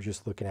that you were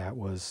just looking at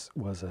was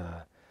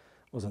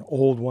an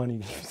old one. You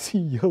can see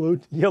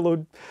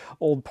yellowed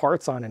old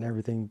parts on it and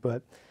everything.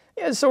 But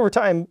yeah, so over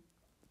time,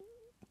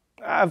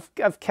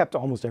 I've kept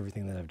almost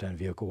everything that I've done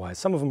vehicle wise.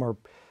 Some of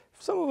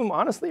them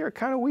honestly are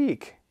kind of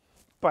weak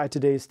by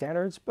today's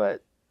standards,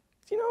 but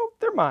you know,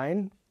 they're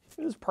mine.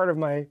 It's part of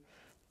my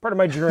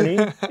journey.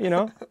 You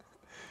know,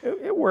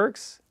 it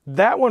works.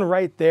 That one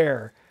right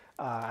there,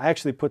 I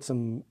actually put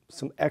some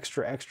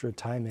extra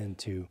time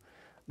into.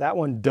 That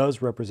one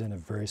does represent a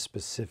very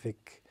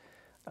specific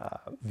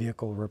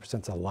vehicle.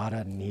 Represents a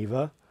Lada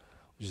Niva,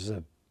 which is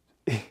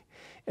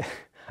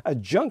a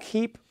junk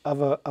heap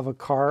of a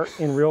car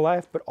in real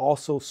life, but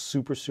also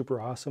super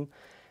awesome.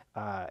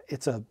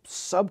 It's a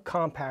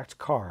subcompact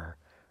car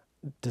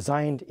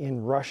designed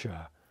in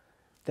Russia.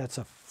 That's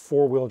a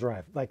 4-wheel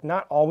drive, like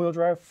not all-wheel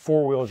drive,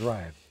 4-wheel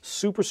drive.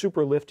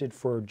 Super lifted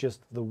for just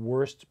the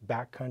worst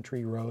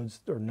backcountry roads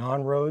or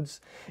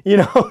non-roads. You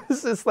know,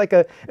 it's like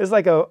a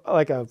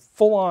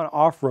full-on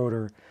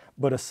off-roader,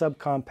 but a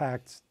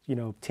subcompact, you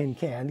know, tin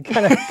can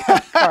kind of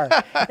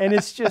car. And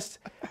it's just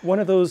one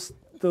of those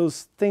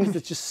things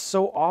that's just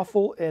so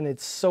awful and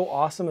it's so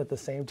awesome at the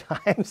same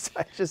time. So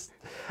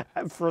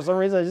for some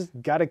reason, I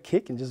just got a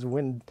kick and just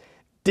went and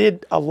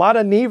did a lot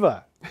of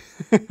Niva.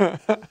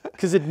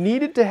 Because it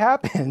needed to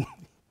happen.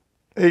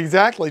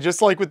 Exactly.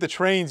 Just like with the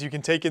trains, you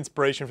can take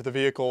inspiration for the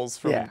vehicles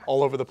from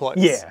all over the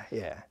place.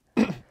 Yeah.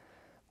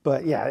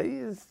 But yeah,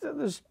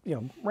 there's, you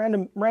know,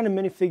 random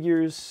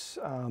minifigures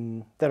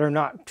that are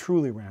not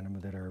truly random,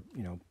 that are,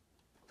 you know,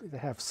 that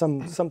have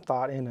some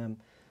thought in them.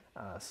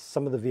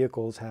 Some of the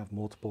vehicles have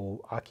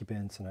multiple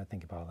occupants, and I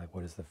think about like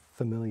what is the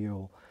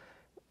familial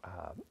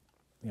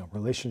you know,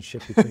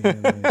 relationship between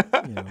them.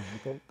 And, you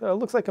know, it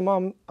looks like a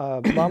mom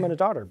and a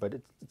daughter, but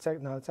it's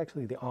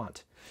actually the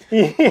aunt.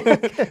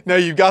 No,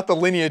 you've got the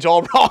lineage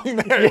all wrong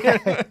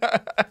there.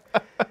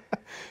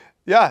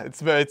 Yeah,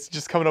 it's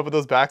just coming up with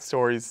those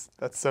backstories.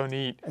 That's so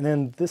neat. And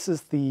then this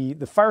is the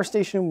fire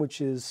station, which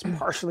is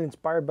partially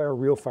inspired by a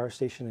real fire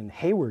station in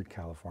Hayward,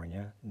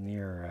 California,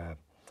 near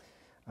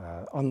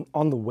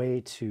on the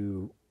way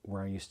to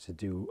where I used to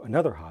do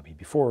another hobby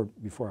before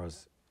I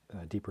was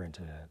deeper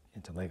into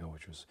Lego,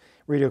 which was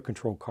radio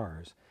controlled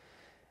cars.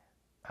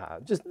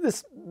 Just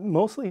this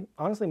honestly,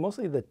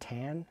 mostly the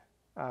tan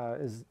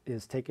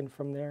is taken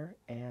from there.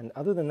 And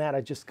other than that,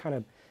 I just kind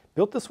of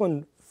built this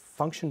one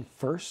function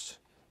first,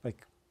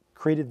 like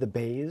created the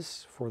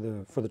bays for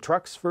the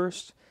trucks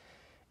first,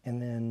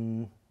 and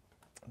then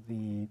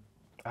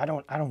I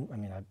don't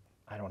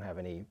have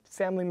any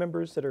family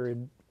members that are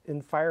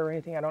in fire or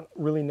anything. I don't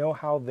really know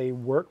how they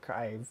work.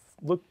 I've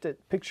looked at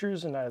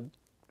pictures and I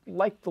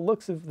like the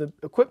looks of the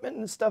equipment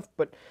and stuff,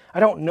 but I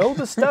don't know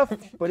the stuff,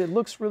 but it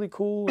looks really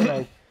cool. And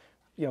I,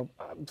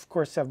 of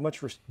course, have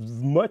much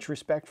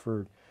respect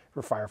for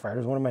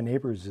firefighters. One of my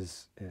neighbors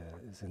is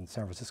in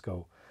San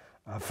Francisco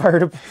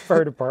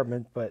fire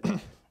department, but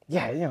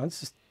yeah, it's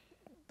just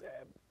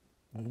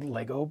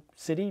Lego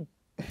City,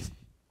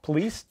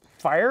 police,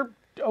 fire.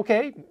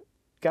 Okay,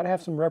 got to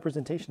have some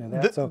representation of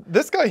that. So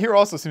this guy here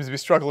also seems to be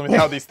struggling with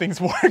how these things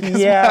work.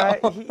 Yeah,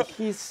 well.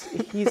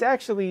 he's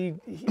actually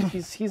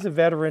he's a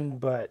veteran,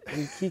 but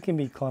he can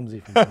be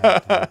clumsy from time to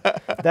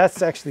time.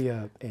 That's actually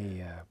a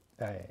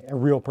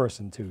real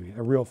person too,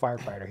 a real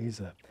firefighter. He's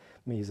a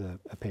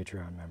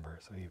Patreon member,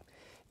 so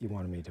he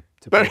wanted me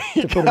to put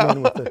him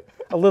in with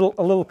a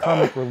little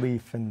comic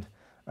relief, and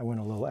I went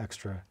a little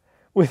extra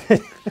with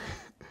it.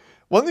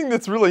 One thing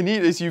that's really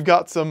neat is you've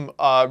got some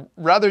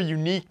rather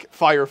unique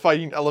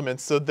firefighting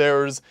elements. So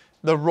there's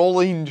the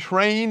rolling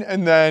train,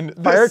 and then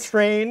fire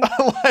train,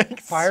 like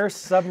fire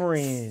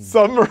submarine.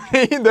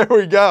 Submarine, there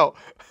we go.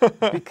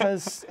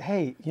 Because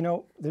hey,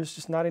 there's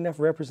just not enough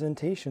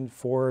representation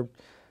for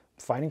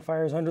fighting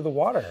fires under the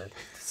water.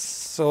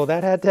 So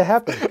that had to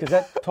happen, because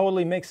that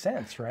totally makes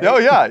sense, right? Oh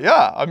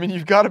yeah. I mean,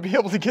 you've got to be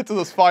able to get to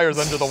those fires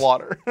under the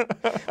water.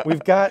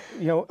 We've got,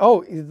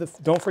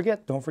 don't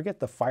forget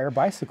the fire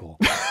bicycle.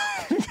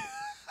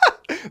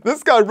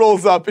 This guy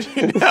rolls up and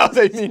you know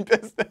they mean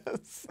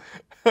business.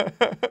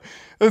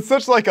 It's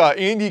such like a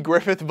Andy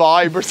Griffith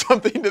vibe or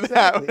something to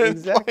that.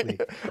 Exactly.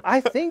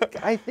 I think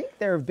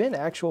there have been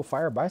actual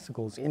fire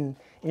bicycles in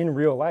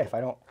real life.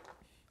 I don't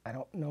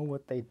know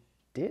what they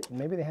did.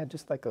 Maybe they had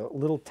just like a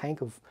little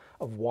tank of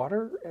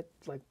water at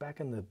like back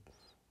in the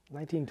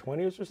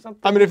 1920s or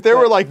something. I mean, if there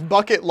were like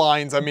bucket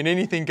lines, I mean,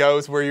 anything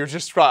goes where you're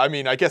just trying. I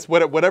mean, I guess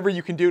whatever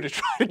you can do to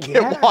try to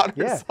get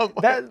water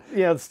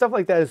somewhere. Stuff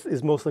like that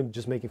is mostly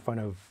just making fun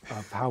of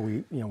how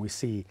we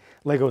see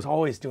Lego's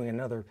always doing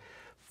another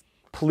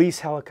police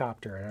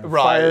helicopter and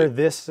fire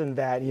this and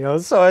that,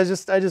 So I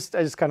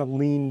just kind of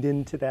leaned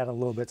into that a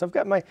little bit. So I've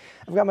got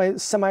my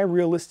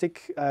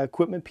semi-realistic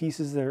equipment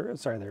pieces. They're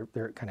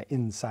kind of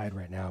inside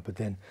right now, but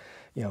then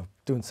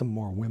doing some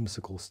more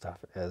whimsical stuff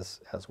as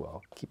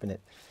well, keeping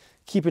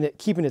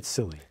it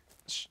silly.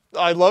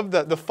 I love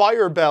that the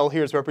fire bell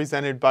here is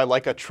represented by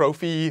like a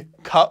trophy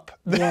cup.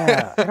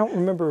 Yeah, I don't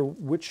remember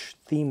which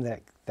theme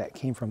that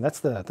came from.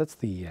 That's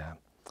the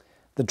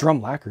drum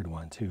lacquered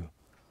one too.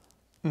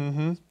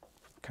 Mm-hmm.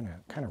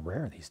 Kind of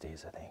rare these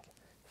days, I think.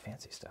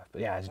 Fancy stuff,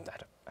 but yeah, I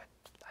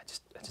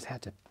just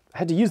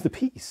had to use the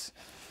piece.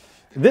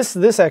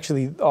 This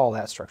actually, all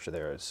that structure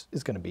there is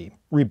going to be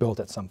rebuilt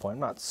at some point.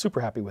 I'm not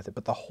super happy with it,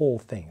 but the whole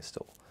thing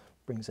still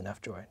brings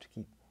enough joy to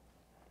keep.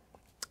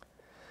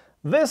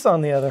 This,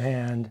 on the other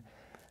hand,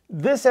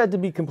 this had to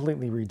be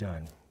completely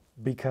redone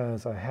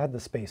because I had the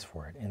space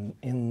for it.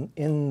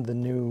 In the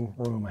new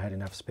room, I had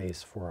enough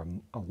space for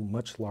a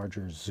much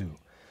larger zoo.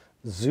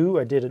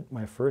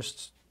 My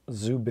first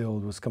zoo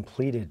build was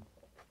completed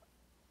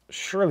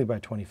surely by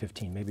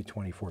 2015, maybe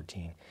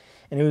 2014.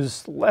 And it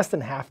was less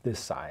than half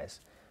this size.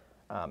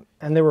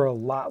 And there were a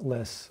lot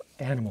less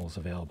animals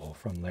available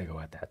from Lego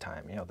at that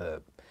time.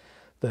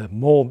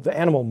 The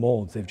animal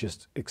molds, they've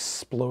just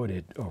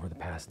exploded over the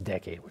past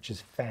decade, which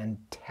is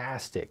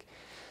fantastic.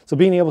 So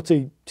being able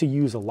to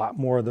use a lot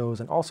more of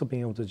those and also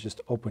being able to just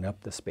open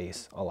up the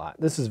space a lot.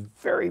 This is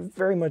very,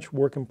 very much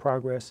work in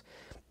progress,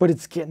 but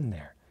it's getting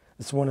there.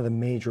 It's one of the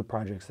major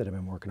projects that I've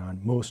been working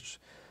on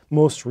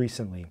most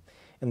recently.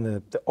 And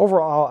the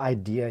overall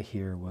idea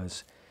here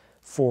was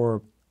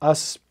for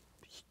us,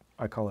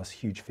 I call us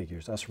huge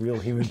figures, us real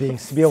human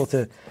beings, to be able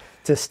to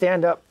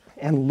stand up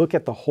and look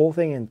at the whole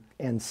thing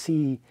and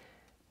see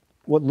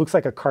what looks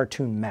like a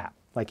cartoon map.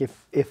 Like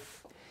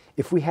if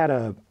we had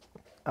a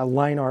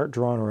line art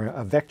drawn or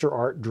a vector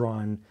art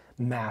drawn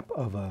map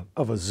of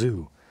a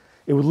zoo,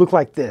 it would look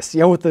like this,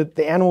 with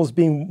the animals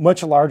being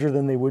much larger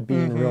than they would be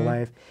in real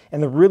life,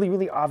 and the really,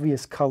 really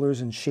obvious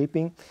colors and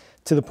shaping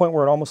to the point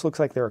where it almost looks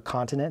like there are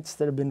continents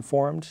that have been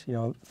formed.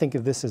 Think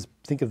of this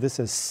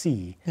as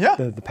sea. Yeah.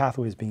 The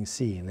pathway is being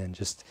sea, and then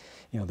just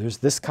there's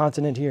this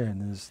continent here,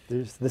 and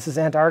this is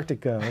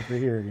Antarctica over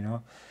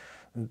here.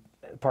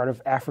 Part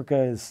of Africa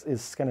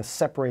is kind of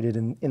separated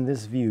in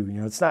this view.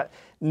 It's not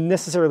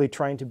necessarily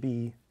trying to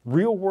be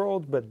real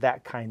world, but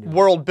that kind of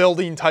world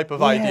building type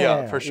of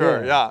idea for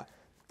sure. Yeah.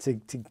 To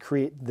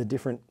create the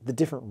different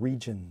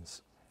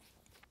regions.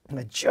 And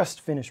I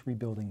just finished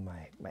rebuilding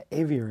my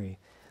aviary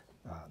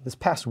this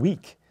past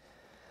week.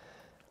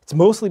 It's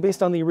mostly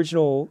based on the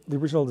original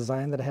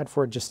design that I had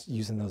for it, just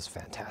using those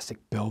fantastic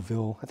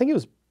Belleville. I think it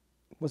was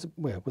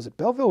it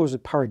Belleville or was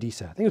it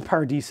Paradisa? I think it was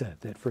Paradisa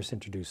that first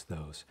introduced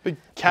those. Big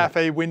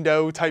cafe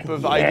window type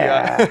of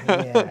yeah,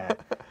 idea. yeah.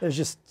 There's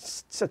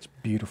just such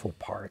beautiful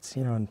parts,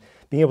 you know, and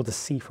being able to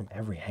see from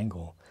every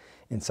angle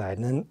inside.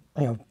 And then,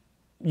 you know,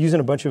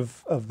 using a bunch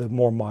of the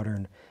more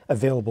modern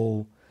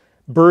available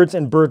birds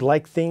and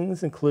bird-like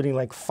things, including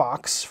like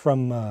fox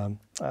from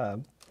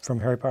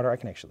Harry Potter. I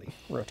can actually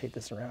rotate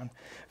this around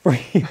for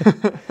you.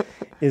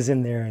 Is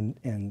in there,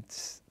 and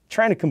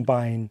trying to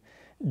combine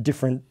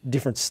different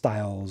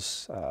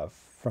styles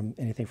from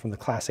anything from the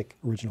classic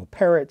original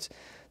parrot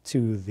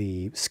to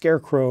the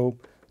scarecrow,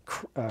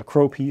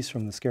 crow piece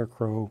from the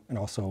Scarecrow, and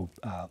also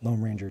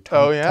Lone Ranger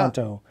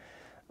Tonto,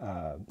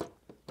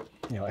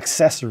 you know,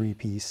 accessory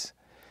piece.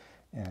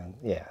 And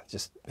yeah,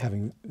 just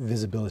having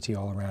visibility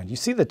all around. You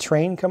see the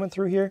train coming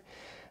through here?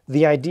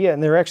 The idea,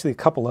 and there are actually a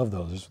couple of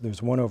those.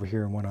 There's one over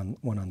here and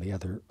one on the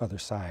other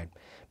side.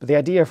 But the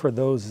idea for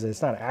those is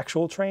it's not an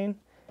actual train.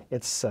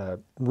 It's a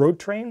road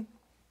train,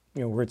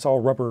 you know, where it's all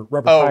rubber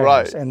tires.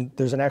 Right. And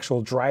there's an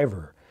actual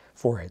driver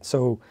for it.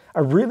 So I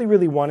really,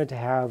 really wanted to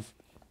have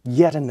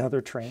yet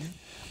another train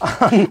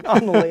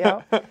on the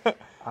layout.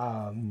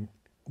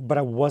 But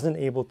I wasn't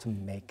able to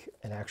make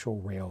an actual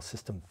rail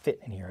system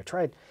fit in here.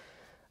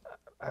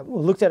 I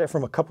looked at it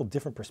from a couple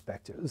different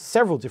perspectives,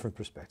 several different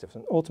perspectives,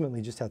 and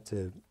ultimately just had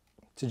to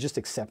just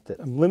accept that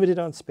I'm limited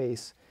on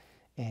space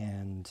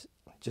and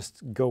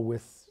just go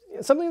with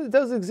something that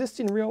does exist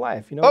in real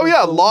life. You know? Oh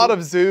yeah, a lot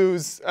of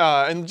zoos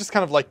and just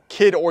kind of like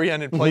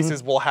kid-oriented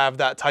places will have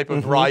that type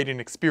of riding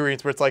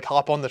experience where it's like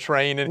hop on the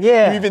train, and you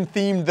even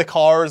themed the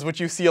cars, which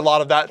you see a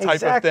lot of that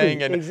type of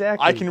thing. And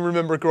I can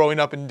remember growing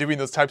up and doing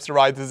those types of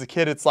rides as a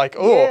kid. It's like,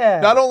 oh,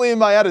 not only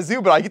am I at a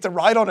zoo, but I get to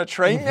ride on a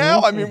train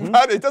now? I mean,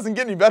 it doesn't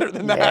get any better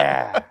than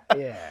that.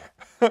 Yeah.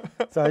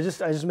 So I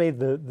just made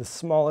the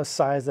smallest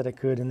size that I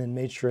could, and then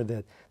made sure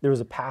that there was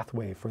a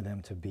pathway for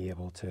them to be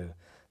able to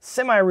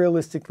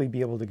semi-realistically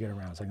be able to get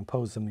around. So I can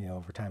pose them, you know,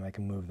 over time I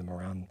can move them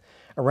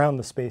around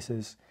the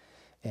spaces.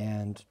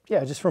 And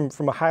yeah, just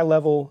from a high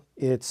level,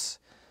 it's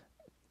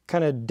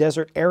kind of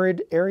desert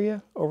arid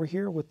area over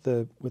here with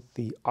the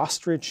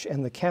ostrich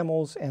and the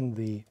camels and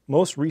the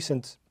most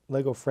recent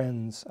Lego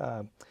Friends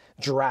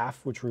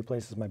giraffe, which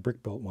replaces my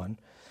brick-built one.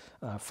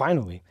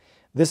 Finally,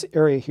 this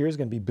area here is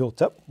going to be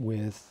built up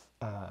with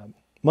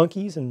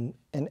monkeys and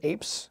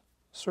apes,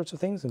 sorts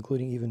of things,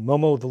 including even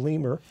Momo the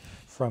lemur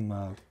from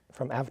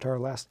Avatar: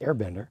 Last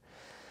Airbender.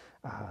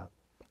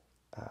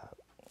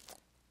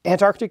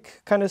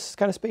 Antarctic kind of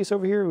space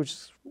over here, which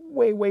is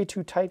way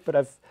too tight, but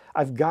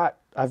I've got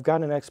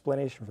an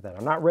explanation for that.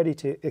 I'm not ready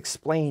to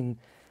explain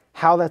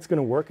how that's going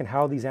to work and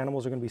how these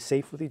animals are going to be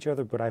safe with each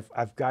other, but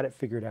I've got it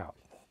figured out.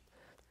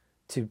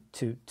 To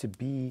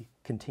be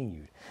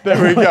continued.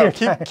 There we go.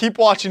 keep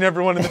watching,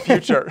 everyone, in the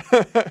future.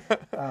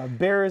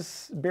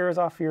 Bears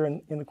off here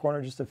in the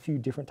corner. Just a few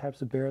different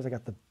types of bears. I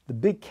got the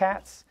big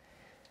cats,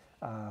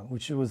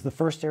 which was the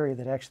first area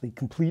that actually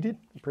completed.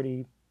 I'm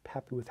pretty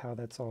happy with how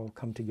that's all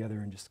come together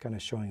and just kind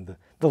of showing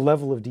the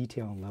level of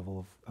detail and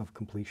level of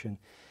completion.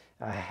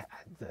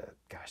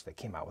 They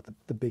came out with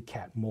the big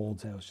cat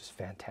molds, and it was just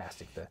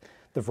fantastic.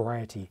 The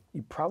variety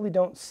you probably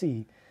don't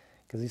see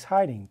because he's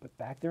hiding, but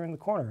back there in the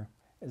corner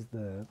is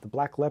the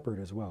black leopard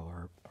as well,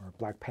 or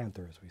black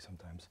panther as we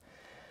sometimes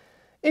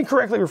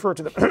incorrectly refer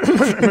to them.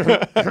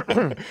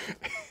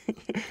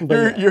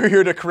 You're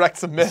here to correct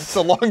some myths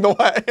along the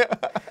way.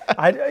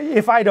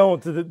 If I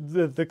don't,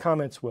 the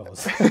comments will.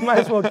 So might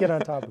as well get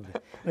on top of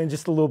it. And then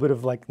just a little bit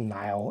of like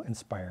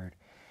Nile-inspired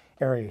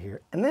area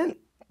here. And then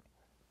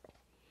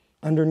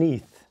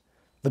underneath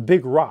the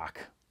big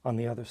rock on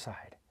the other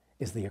side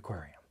is the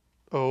aquarium.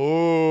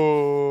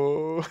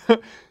 Oh.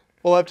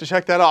 We'll have to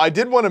check that out. I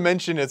did want to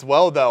mention as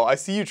well, though, I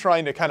see you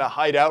trying to kind of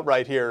hide out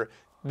right here.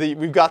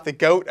 We've got the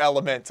goat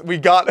element. You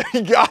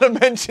gotta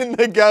mention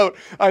the goat.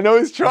 I know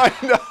he's trying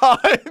to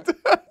hide.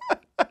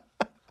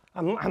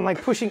 I'm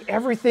like pushing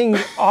everything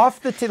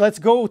off the let's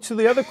go to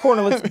the other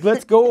corner.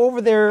 Let's go over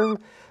there.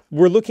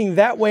 We're looking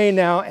that way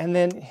now, and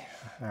then,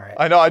 all right.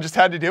 I know, I just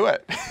had to do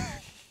it.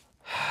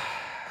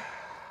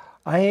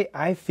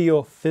 I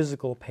feel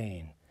physical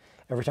pain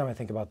every time I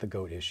think about the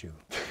goat issue.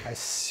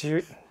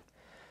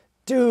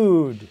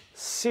 Dude,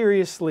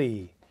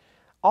 seriously,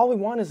 all we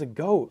want is a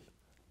goat.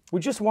 We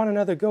just want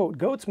another goat.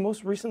 Goats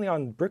most recently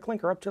on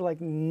Bricklink are up to like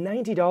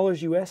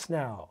 $90 US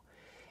now.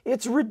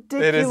 It's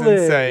ridiculous. It is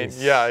insane.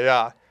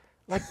 Yeah.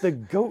 Like the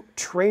goat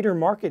trader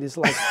market is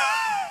like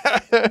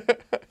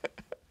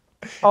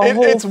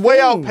it's way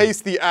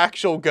outpaced the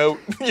actual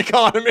goat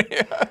economy.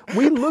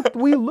 we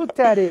looked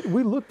at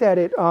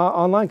it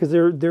online because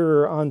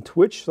they're on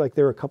Twitch. Like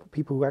there are a couple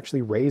people who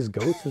actually raise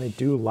goats and they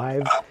do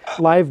live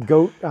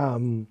goat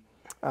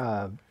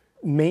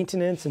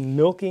maintenance and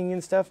milking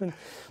and stuff. And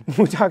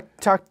we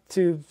talked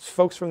to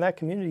folks from that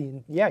community,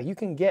 and yeah, you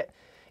can get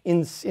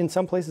in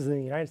some places in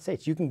the United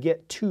States, you can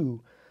get 2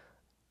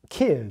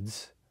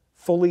 kids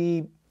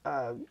fully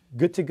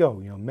good to go,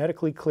 you know,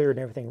 medically cleared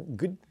and everything,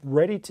 good,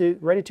 ready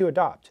to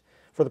adopt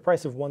for the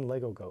price of one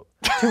Lego goat.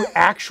 2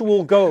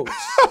 actual goats.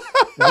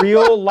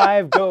 Real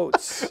live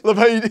goats. Love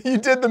how you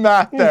did the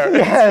math there.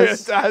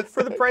 Yes,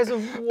 for the price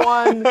of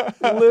one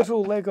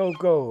little Lego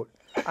goat.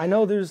 I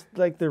know there's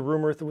like the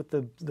rumor with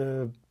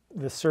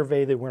the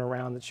survey that went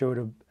around that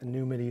showed a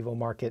new medieval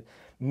market,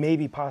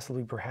 maybe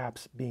possibly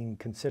perhaps being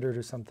considered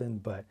or something,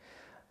 but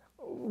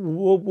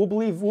we'll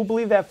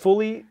believe that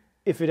fully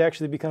if it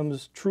actually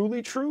becomes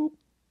truly true.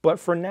 But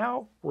for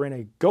now, we're in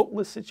a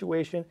goatless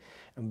situation.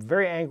 I'm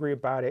very angry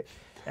about it,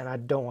 and I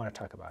don't want to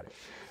talk about it.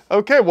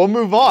 Okay, we'll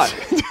move on.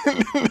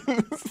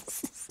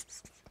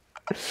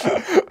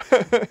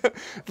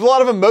 There's a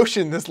lot of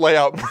emotion this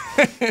layout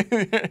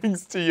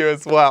brings to you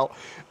as well.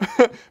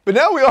 But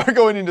now we are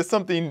going into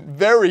something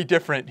very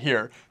different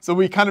here. So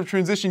we kind of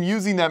transition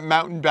using that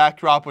mountain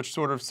backdrop, which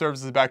sort of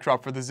serves as a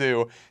backdrop for the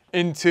zoo,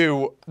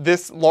 into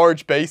this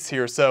large base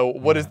here. So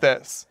what is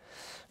this?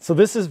 So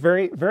this is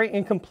very, very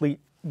incomplete,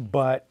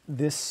 but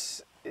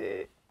this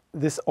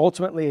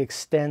ultimately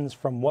extends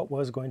from what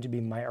was going to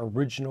be my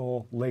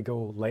original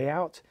Lego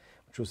layout,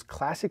 which was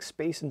classic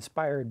space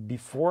inspired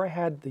before I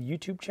had the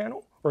YouTube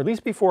channel, or at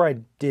least before I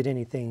did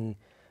anything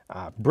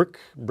brick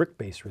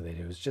base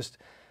related. It was just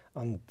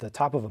on the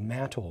top of a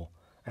mantle.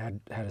 I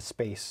had a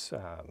space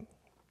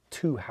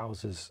 2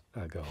 houses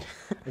ago,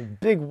 a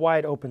big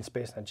wide open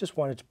space. And I just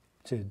wanted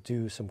to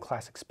do some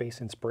classic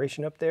space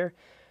inspiration up there,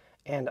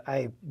 and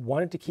I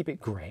wanted to keep it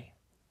gray.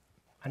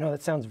 I know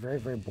that sounds very,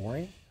 very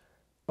boring,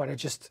 but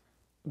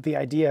the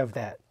idea of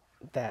that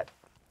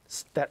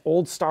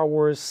old Star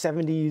Wars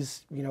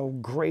 70s,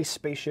 gray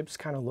spaceships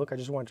kind of look, I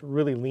just wanted to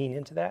really lean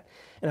into that.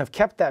 And I've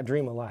kept that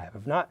dream alive.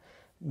 I've not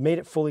made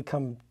it fully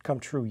come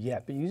true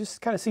yet, but you just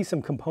kind of see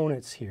some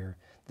components here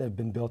that have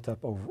been built up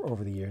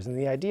over the years. And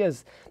the idea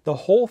is the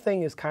whole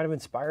thing is kind of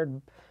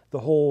inspired, the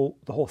whole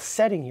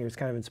setting here is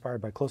kind of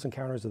inspired by Close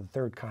Encounters of the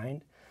Third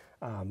Kind.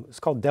 It's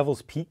called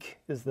Devil's Peak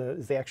is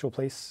the actual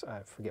place. I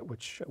forget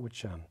which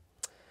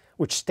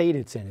state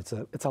it's in. It's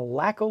a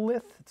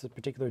laccolith. It's a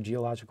particular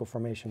geological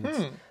formation.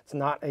 It's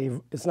not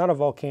a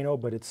volcano,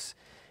 but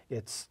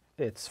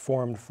it's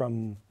formed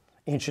from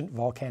ancient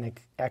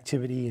volcanic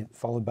activity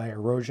followed by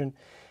erosion,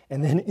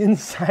 and then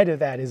inside of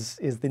that is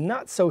the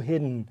not so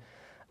hidden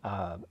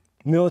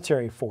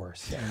military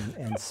force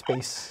and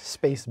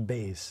space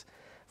base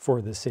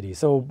for the city.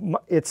 So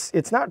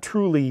it's not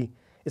truly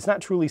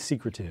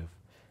secretive.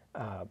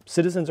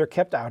 Citizens are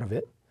kept out of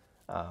it.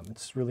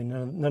 It's really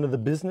none of the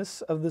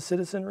business of the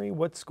citizenry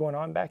what's going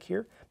on back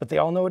here, but they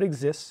all know it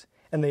exists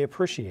and they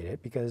appreciate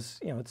it because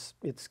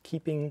it's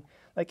keeping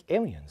like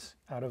aliens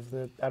out of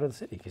the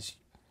city, because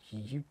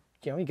you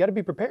got to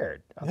be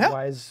prepared.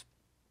 Otherwise,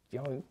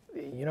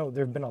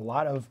 there've been a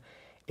lot of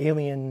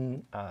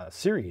alien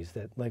series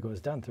that Lego has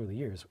done through the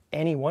years.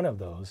 Any one of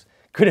those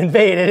could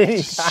invade at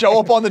any time. Show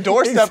up on the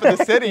doorstep of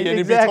the city and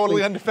it'd be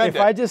totally undefended.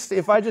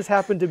 If I just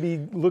happen to be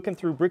looking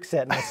through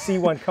BrickSet and I see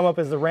one come up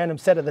as the random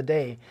set of the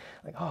day,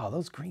 like, oh,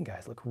 those green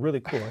guys look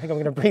really cool. I think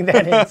I'm going to bring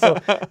that in. So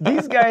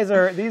these guys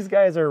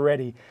are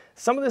ready.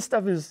 Some of this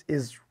stuff is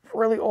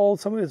really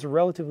old. Some of it's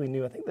relatively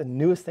new. I think the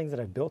newest things that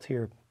I've built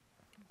here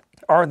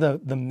are the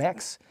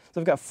mechs. So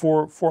I've got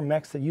four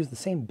mechs that use the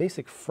same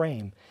basic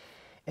frame.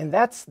 And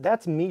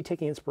that's me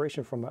taking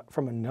inspiration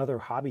from another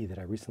hobby that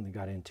I recently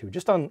got into,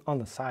 just on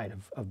the side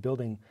of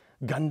building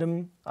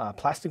Gundam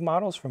plastic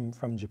models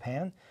from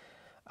Japan.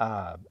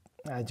 I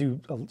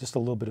do just a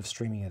little bit of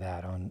streaming of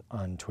that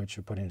on Twitch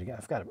or putting it together.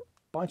 I've got a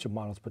bunch of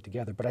models put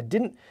together, but I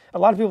didn't. A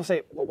lot of people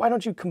say, well, why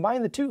don't you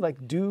combine the two?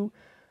 Like do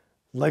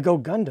Lego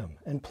Gundam,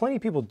 and plenty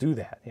of people do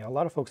that. A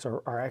lot of folks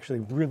are actually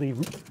really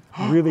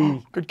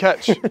good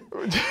catch,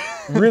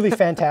 really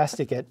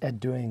fantastic at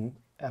doing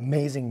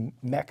amazing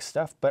mech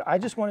stuff. But I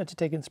just wanted to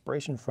take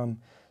inspiration from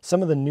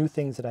some of the new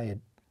things that I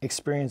had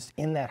experienced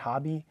in that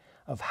hobby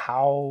of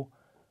how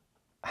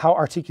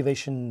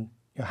articulation,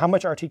 how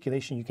much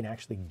articulation you can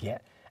actually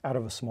get out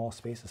of a small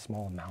space, a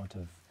small amount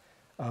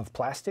of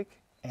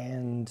plastic.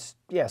 And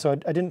yeah, so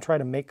I didn't try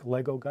to make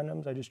Lego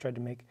Gundams. I just tried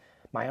to make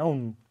my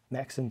own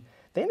mechs, and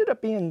they ended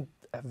up being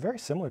very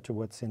similar to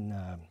what's in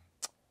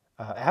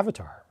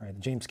Avatar, right?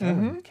 James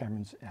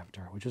Cameron's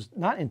Avatar, which was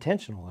not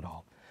intentional at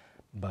all,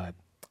 but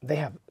they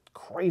have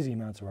crazy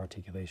amounts of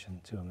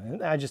articulation to them.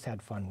 And I just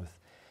had fun with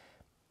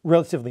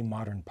relatively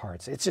modern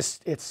parts.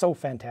 It's so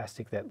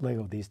fantastic that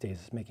Lego these days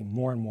is making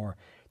more and more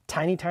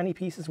tiny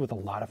pieces with a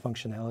lot of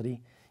functionality.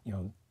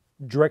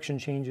 Direction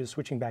changes,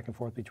 switching back and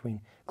forth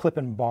between clip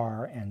and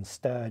bar and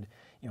stud,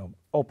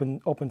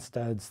 open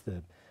studs,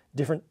 the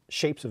different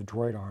shapes of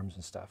droid arms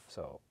and stuff.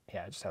 So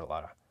yeah, I just had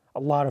a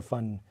lot of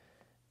fun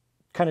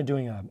kind of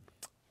doing a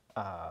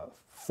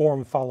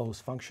form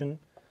follows function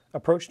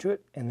approach to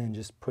it, and then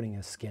just putting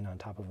a skin on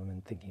top of them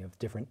and thinking of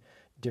different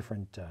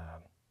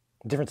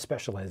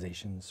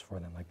specializations for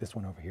them. Like this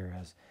one over here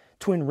has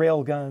twin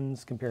rail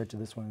guns compared to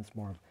this one. It's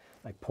more of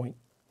like point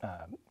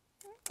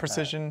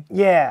precision.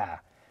 Yeah,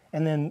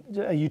 and then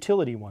a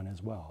utility one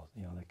as well.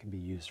 That can be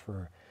used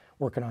for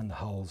working on the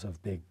hulls of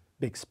big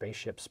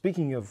spaceships.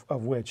 Speaking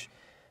of which,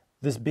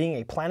 this being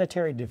a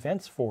planetary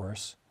defense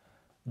force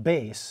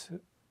base,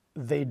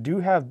 they do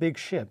have big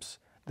ships.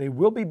 They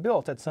will be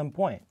built at some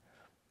point.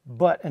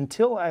 But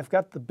until I've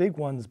got the big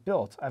ones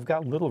built, I've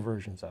got little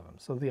versions of them.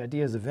 So the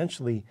idea is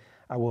eventually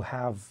I will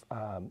have,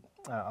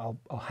 I'll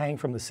hang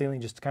from the ceiling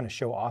just to kind of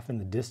show off in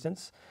the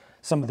distance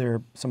some of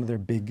their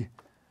big,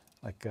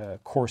 like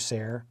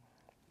Corsair.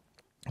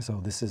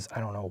 So this is, I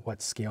don't know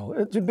what scale,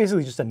 it's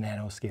basically just a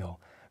nanoscale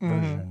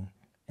version.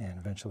 And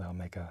eventually I'll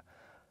make a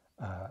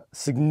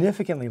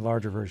significantly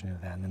larger version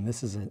of that. And then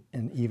this is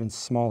an even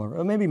smaller,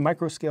 or maybe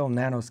microscale,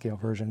 nanoscale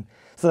version,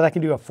 so that I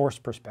can do a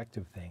forced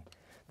perspective thing.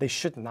 They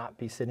should not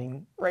be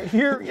sitting right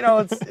here. You know,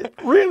 it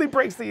really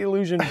breaks the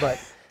illusion, but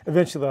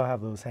eventually I'll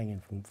have those hanging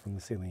from the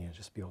ceiling and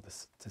just be able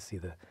to see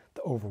the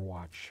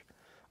overwatch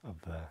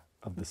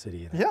of the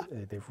city. Yeah.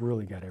 They've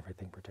really got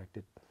everything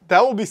protected.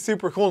 That will be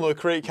super cool, and it'll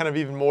create kind of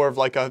even more of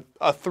like a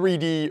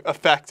 3D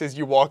effect as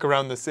you walk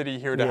around the city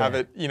here to have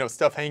it, you know,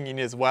 stuff hanging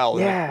as well.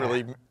 Yeah. And it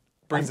really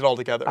brings it all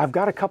together. I've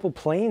got a couple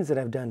planes that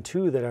I've done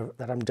too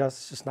that I'm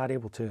just not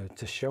able to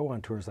show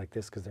on tours like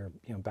this because they're,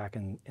 you know, back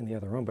in the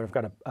other room. But I've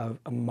got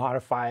a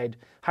modified,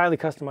 highly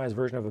customized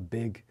version of a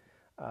big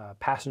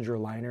passenger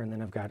liner, and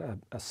then I've got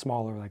a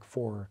smaller, like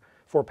four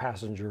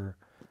passenger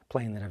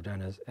plane that I've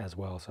done as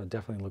well. So I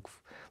definitely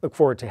look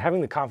forward to having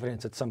the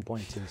confidence at some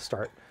point to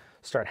start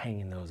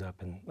hanging those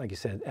up, and like you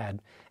said,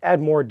 add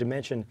more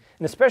dimension,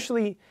 and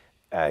especially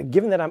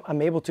given that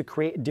I'm able to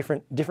create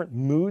different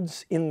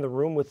moods in the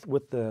room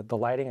with the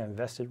lighting. I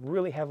invested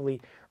really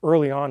heavily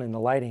early on in the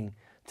lighting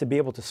to be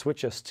able to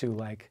switch us to,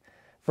 like,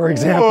 for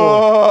example,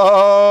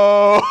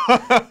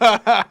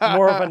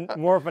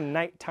 more of a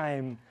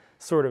nighttime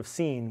sort of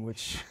scene,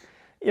 which,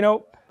 you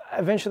know,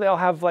 eventually I'll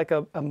have like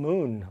a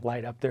moon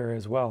light up there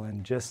as well,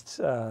 and just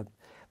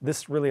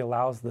this really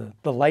allows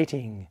the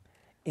lighting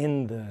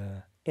in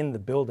the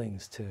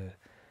buildings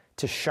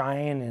to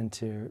shine and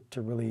to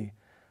really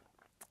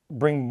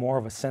bring more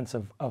of a sense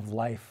of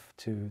life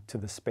to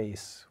the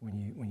space when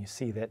you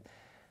see that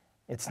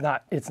it's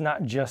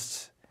not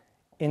just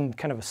in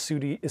kind of a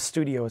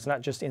studio. It's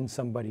not just in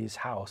somebody's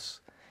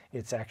house.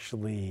 It's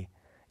actually,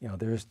 you know,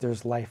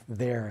 there's life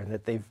there, and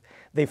that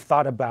they've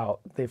thought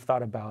about the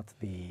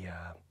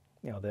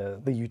you know,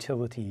 the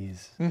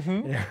utilities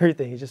and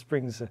everything. It just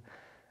brings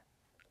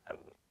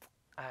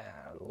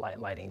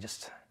lighting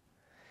just.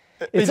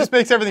 It just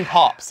makes everything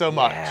pop so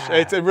much. Yeah.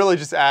 It really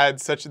just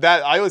adds such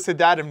that. I always say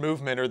that and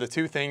movement are the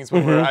two things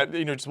when we're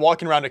you know, just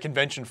walking around a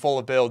convention full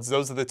of builds.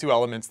 Those are the two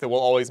elements that will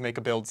always make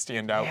a build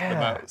stand out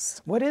the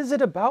most. What is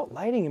it about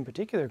lighting in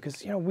particular?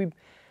 Because, you know,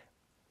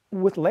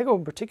 with Lego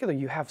in particular,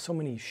 you have so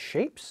many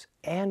shapes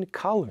and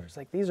colors.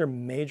 Like, these are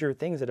major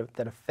things that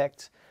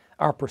affect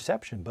our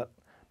perception.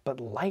 But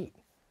light,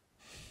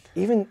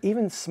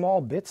 even small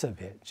bits of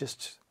it,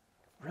 just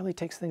really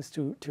takes things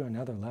to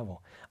another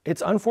level.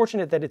 It's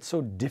unfortunate that it's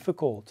so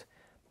difficult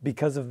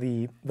because of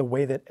the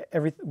way that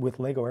with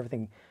Lego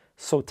everything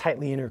so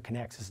tightly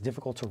interconnects. It's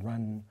difficult to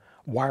run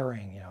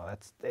wiring. You know,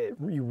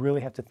 you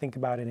really have to think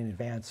about it in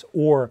advance.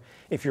 Or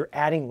if you're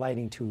adding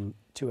lighting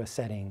to a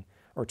setting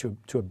or to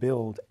a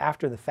build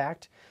after the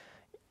fact,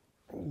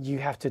 you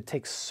have to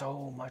take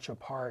so much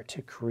apart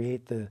to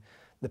create the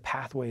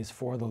pathways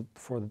for the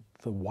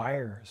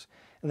wires,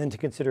 and then to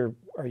consider,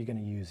 are you going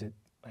to use it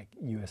like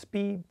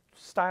USB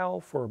style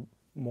for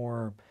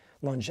more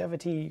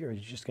longevity, or are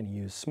you just going to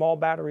use small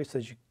batteries so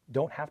that you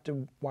don't have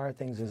to wire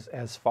things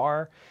as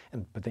far?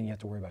 But then you have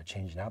to worry about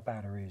changing out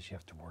batteries. You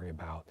have to worry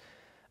about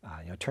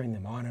you know, turning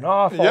them on and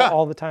off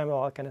all the time,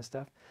 all that kind of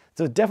stuff.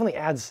 So it definitely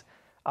adds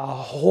a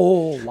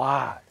whole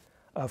lot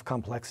of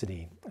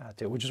complexity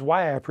to it, which is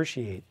why I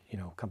appreciate, you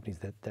know, companies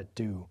that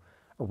do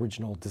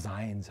original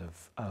designs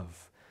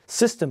of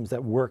systems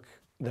that work,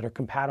 that are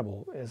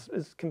compatible, as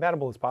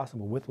compatible as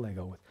possible with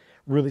Lego, with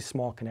really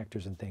small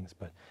connectors and things.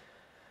 But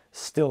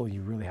still,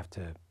 you really have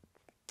to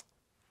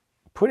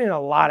put in a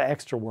lot of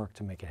extra work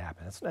to make it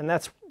happen. And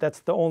that's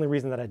the only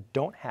reason that I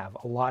don't have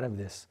a lot of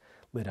this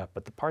lit up.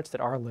 But the parts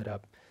that are lit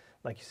up,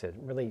 like you said,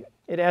 really,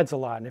 it adds a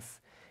lot. And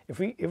if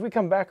we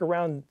come back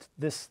around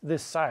this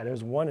side,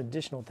 there's one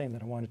additional thing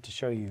that I wanted to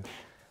show you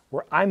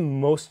where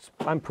I'm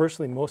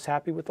personally most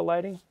happy with the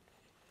lighting.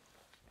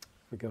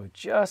 We go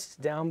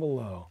just down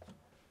below.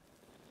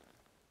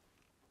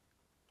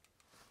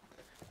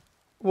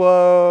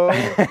 Whoa.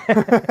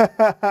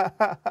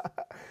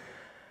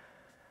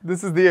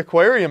 This is the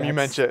aquarium you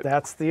mentioned.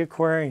 That's the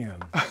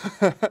aquarium.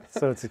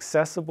 So it's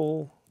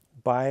accessible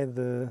by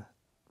the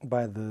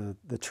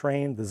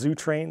train, the zoo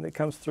train that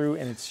comes through,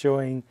 and it's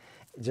showing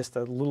just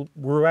a little,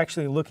 we're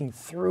actually looking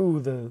through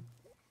the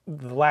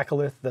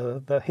laccolith,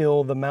 the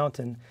hill, the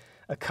mountain,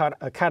 a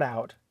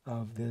cutout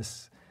of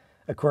this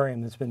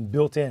aquarium that's been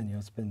built in. You know,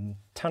 it's been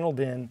tunneled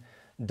in,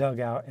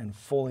 dug out, and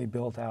fully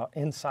built out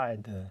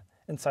inside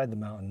the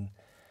mountain.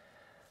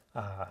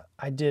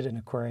 I did an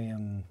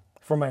aquarium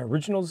for my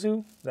original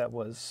zoo that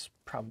was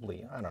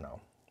probably, I don't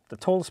know, the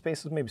total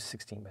space was maybe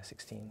 16 by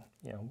 16,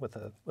 you know, with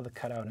a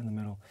cutout in the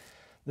middle.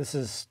 This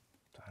is,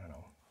 I don't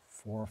know,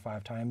 4 or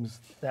 5 times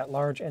that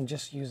large, and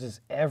just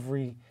uses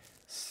every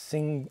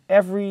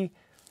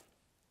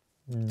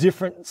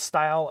different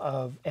style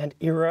of and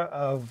era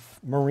of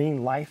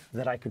marine life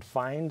that I could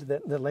find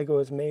that Lego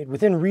has made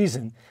within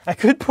reason. I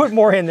could put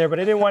more in there, but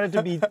I didn't want it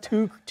to be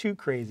too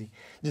crazy.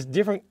 Just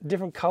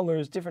different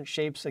colors, different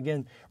shapes.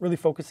 Again, really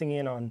focusing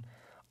in on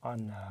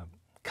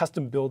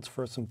custom builds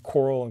for some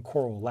coral and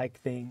coral-like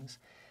things.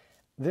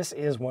 This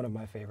is one of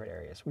my favorite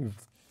areas. We've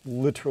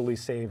literally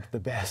saved the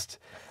best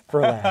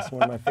for last.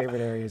 One of my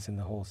favorite areas in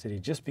the whole city,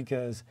 just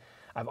because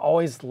I've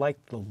always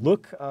liked the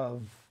look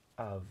of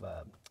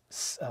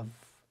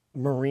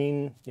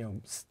marine,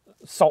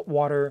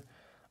 saltwater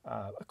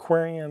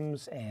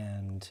aquariums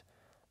and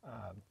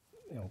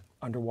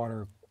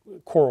underwater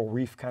coral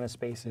reef kind of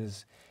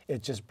spaces.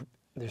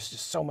 There's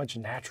just so much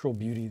natural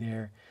beauty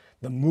there.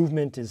 The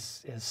movement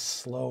is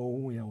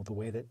slow, the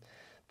way that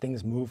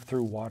things move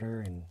through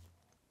water, and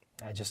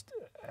I just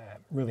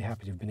really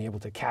happy to have been able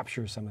to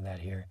capture some of that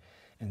here.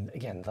 And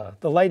again,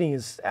 the lighting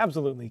is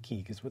absolutely key,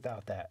 because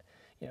without that,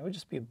 it would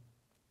just be a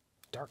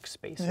dark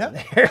space in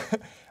there.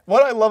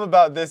 What I love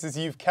about this is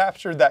you've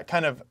captured that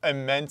kind of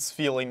immense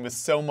feeling with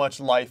so much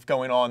life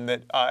going on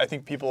that I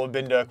think people have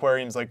been to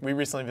aquariums. Like, we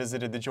recently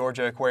visited the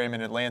Georgia Aquarium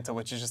in Atlanta,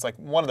 which is just like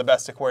one of the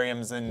best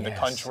aquariums in the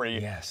country.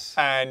 Yes.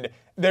 And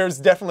there's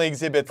definitely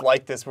exhibits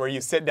like this where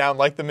you sit down,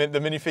 like the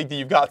minifig that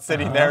you've got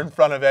sitting there in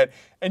front of it,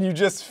 and you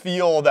just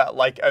feel that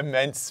like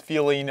immense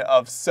feeling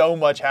of so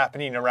much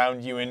happening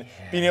around you, and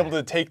being able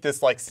to take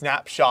this like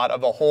snapshot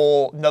of a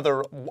whole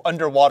another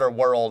underwater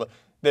world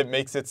that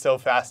makes it so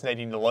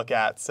fascinating to look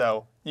at.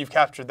 So you've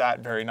captured that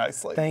very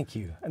nicely. Thank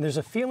you. And there's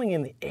a feeling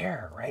in the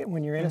air, right,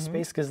 when you're in a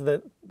space, because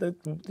the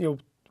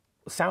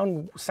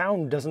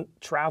sound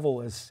doesn't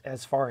travel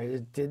as far.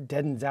 It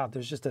deadens out.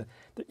 There's just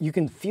you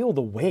can feel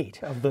the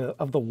weight of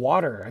the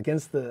water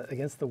against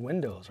the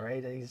windows,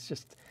 right? It's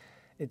just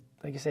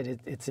like you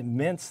said, it's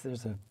immense.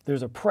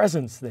 There's a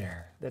presence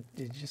there that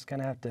you just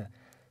kind of have to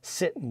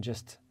sit and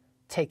just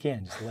take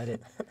in. Just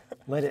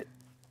let it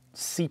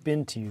seep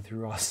into you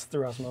through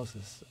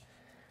osmosis.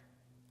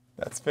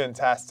 That's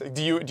fantastic.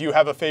 Do you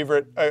have a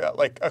favorite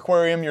like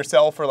aquarium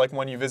yourself, or like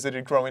one you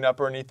visited growing up,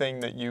 or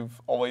anything that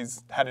you've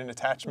always had an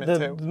attachment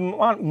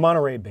to?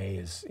 Monterey Bay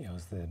is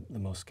the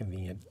most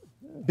convenient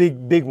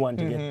big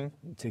one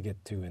to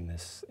get to in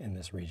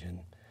this region.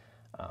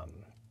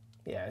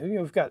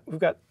 We've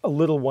got a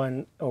little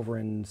one over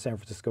in San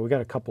Francisco. We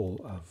got a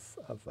couple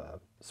of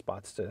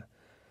spots to.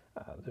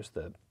 There's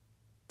the.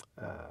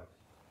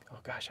 Oh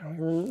gosh, I don't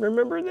even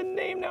remember the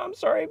name now. I'm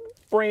sorry,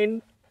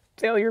 brain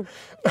failure.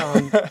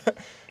 But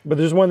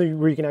there's one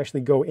where you can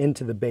actually go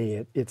into the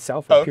bay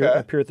itself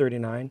at Pier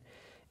 39,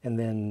 and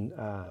then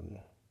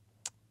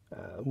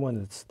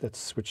one that's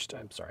switched.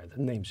 I'm sorry,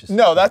 the name's just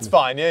that's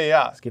fine.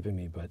 Yeah, skipping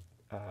me. But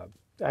I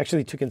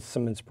actually took in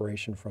some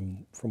inspiration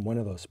from one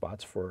of those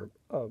spots for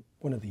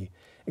one of the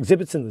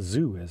exhibits in the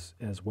zoo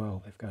as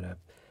well. They've got a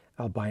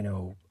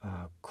albino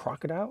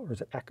crocodile, or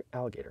is it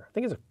alligator? I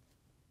think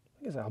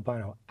it's an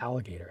albino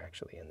alligator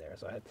actually in there.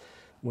 So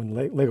when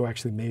Lego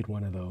actually made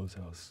one of those,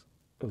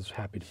 I was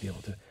happy to be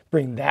able to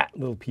bring that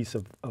little piece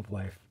of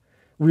life,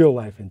 real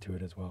life, into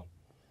it as well.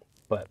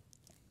 But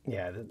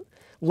yeah, the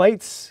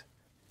lights,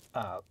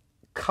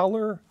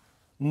 color,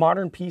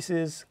 modern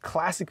pieces,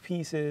 classic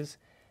pieces,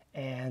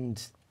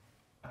 and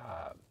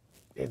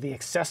the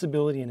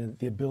accessibility and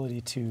the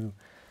ability to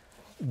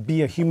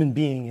be a human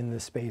being in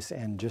this space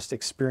and just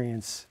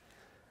experience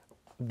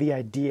the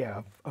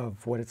idea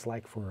of what it's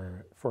like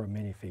for a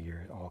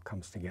minifigure. It all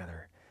comes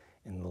together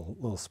in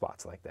little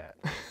spots like that.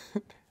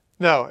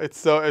 No, it's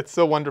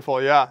so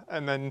wonderful, yeah.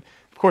 And then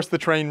of course the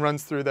train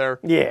runs through there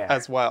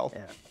as well.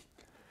 Yeah.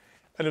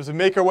 And as we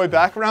make our way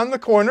back around the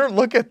corner,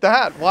 look at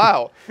that!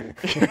 Wow,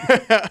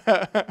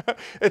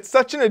 it's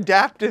such an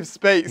adaptive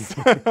space.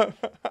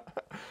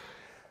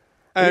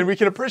 And we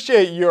can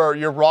appreciate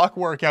your rock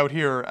work out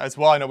here as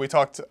well. I know we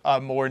talked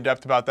more in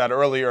depth about that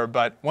earlier,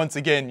 but once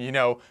again,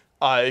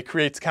 it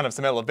creates kind of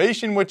some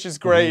elevation, which is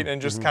great,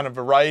 and just kind of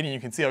variety. You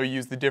can see how you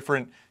use the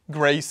different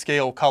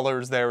grayscale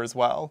colors there as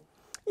well.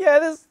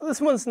 Yeah,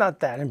 this one's not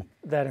that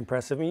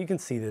impressive. I mean, you can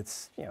see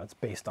that it's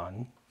based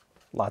on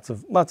lots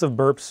of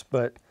burps,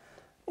 but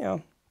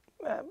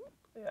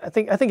I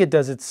think it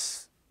does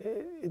its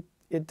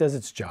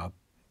job.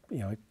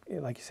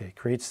 Like you say, it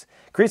creates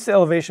the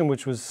elevation,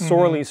 which was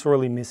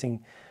sorely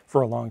missing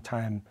for a long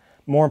time.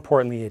 More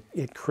importantly,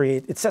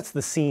 it sets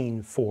the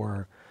scene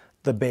for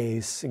the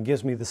base and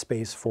gives me the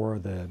space for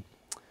the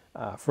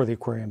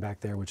aquarium back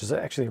there, which is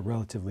actually a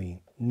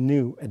relatively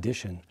new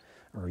addition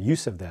or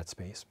use of that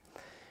space.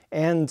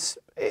 And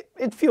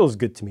it feels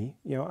good to me.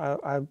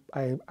 I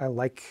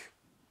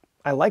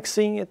like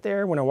seeing it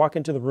there when I walk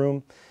into the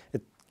room.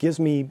 It gives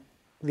me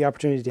the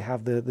opportunity to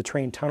have the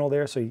train tunnel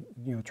there, so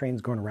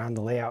trains going around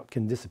the layout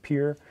can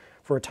disappear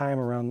for a time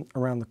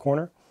around the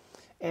corner,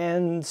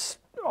 and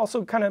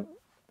also kind of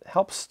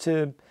helps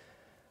to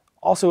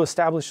also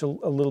establish a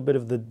little bit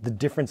of the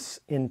difference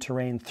in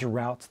terrain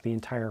throughout the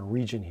entire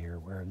region here,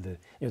 where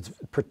it's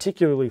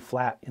particularly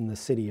flat in the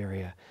city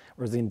area,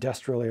 whereas the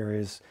industrial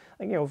areas,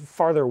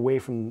 farther away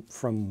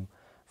from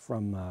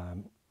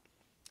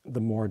the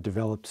more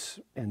developed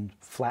and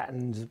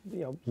flattened,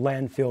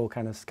 landfill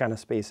kind of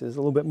spaces, a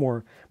little bit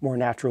more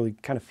naturally,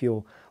 kind of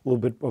feel a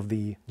little bit of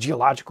the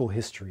geological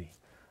history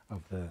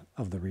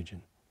of the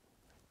region.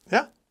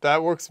 Yeah,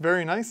 that works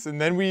very nice.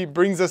 And then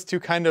brings us to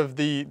kind of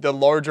the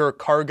larger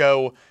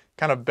cargo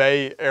kind of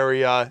bay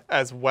area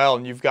as well.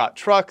 And you've got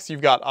trucks,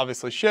 you've got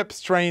obviously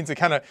ships, trains. It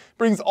kind of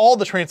brings all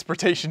the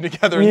transportation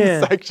together in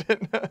this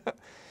section.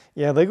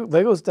 Yeah,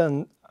 Lego's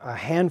done a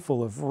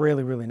handful of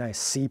really, really nice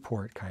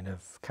seaport kind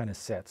of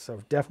sets. So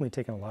I've definitely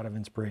taken a lot of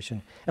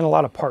inspiration and a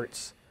lot of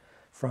parts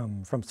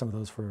from some of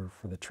those for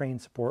the train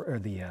support or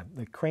the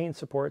crane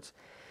supports.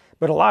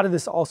 But a lot of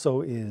this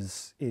also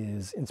is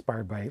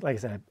inspired by, like I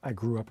said, I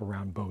grew up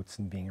around boats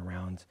and being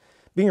around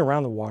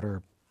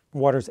the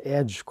water's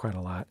edge quite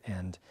a lot.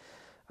 And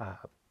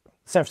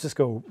San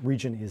Francisco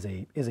region is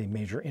a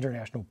major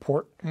international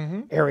port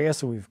area.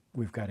 So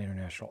we've got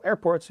international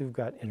airports, we've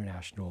got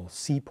international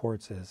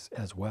seaports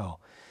as well.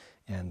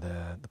 And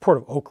the Port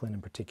of Oakland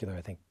in particular,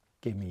 I think,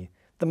 gave me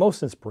the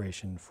most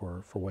inspiration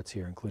for what's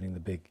here, including the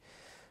big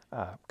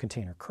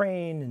container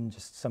crane and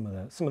just some of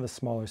the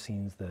smaller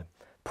scenes, the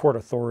Port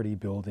Authority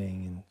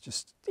building, and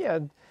just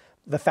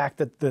the fact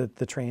that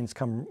the trains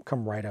come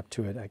right up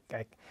to it.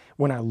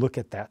 When I look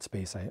at that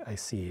space, I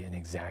see an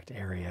exact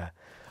area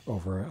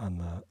over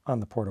on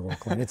the Port of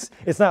Oakland.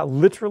 It's not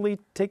literally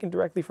taken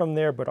directly from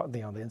there, but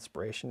the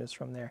inspiration is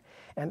from there.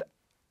 And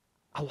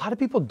a lot of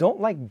people don't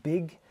like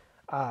big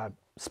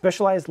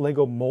specialized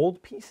Lego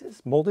molded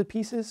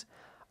pieces.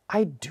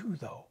 I do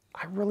though.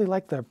 I really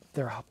like their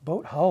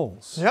boat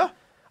hulls. Yeah.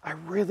 I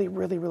really,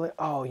 really, really.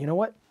 Oh, you know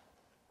what?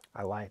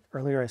 I lied.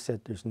 Earlier I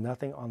said there's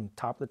nothing on the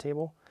top of the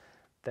table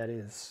that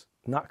is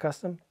not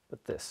custom,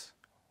 but this.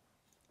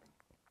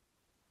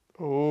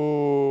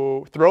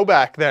 Oh,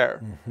 throwback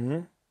there. Mm-hmm.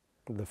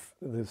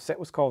 The set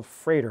was called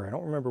Freighter. I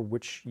don't remember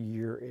which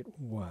year it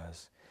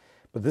was,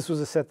 but this was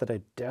a set that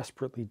I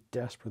desperately,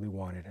 desperately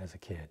wanted as a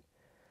kid,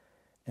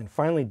 and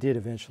finally did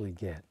eventually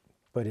get.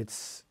 But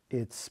it's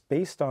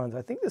based on,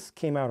 I think this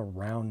came out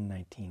around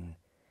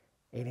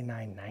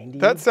 1989, 90.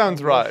 That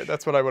sounds right.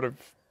 That's what I would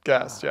have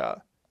guessed. Yeah.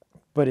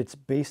 But it's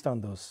based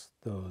on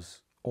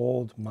those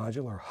old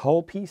modular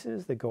hull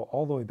pieces that go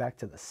all the way back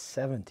to the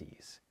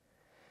 70s.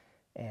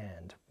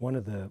 And one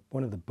of the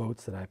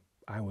boats that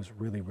I was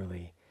really,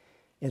 really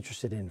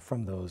interested in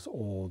from those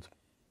old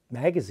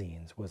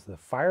magazines was the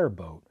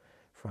Fireboat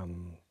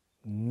from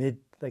mid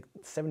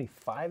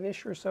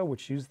 75-ish or so,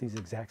 which used these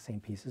exact same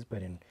pieces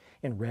but in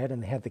red,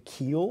 and they had the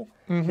keel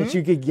that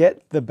you could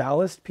get the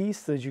ballast piece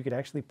so that you could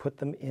actually put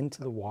them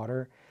into the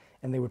water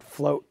and they would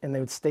float and they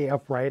would stay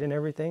upright and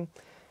everything.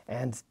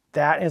 And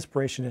that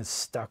inspiration has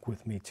stuck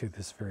with me to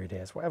this very day.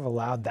 That's why I've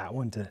allowed that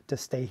one to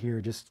stay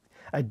here.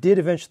 I did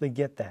eventually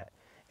get that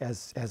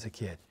as a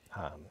kid.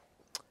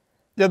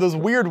 Yeah, those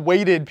weird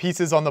weighted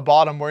pieces on the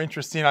bottom were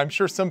interesting. I'm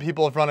sure some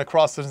people have run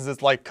across this.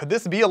 It's like, could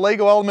this be a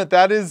Lego element?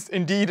 That is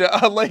indeed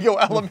a Lego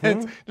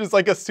element, just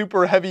like a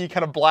super heavy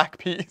kind of black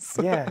piece.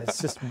 Yeah,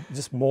 it's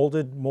just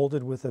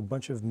molded with a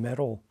bunch of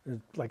metal,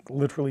 like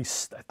literally.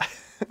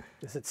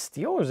 Is it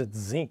steel or is it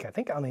zinc? I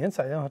think on the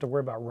inside I don't have to worry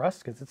about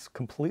rust because it's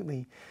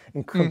completely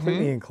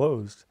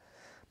enclosed.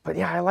 But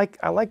yeah, I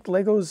like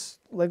Lego's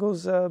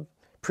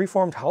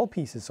preformed hull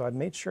pieces, so I've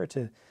made sure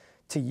to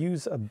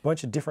use a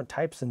bunch of different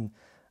types, and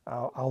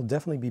I'll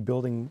definitely be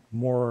building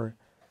more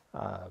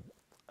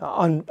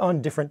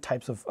on different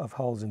types of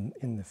hulls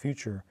in the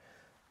future,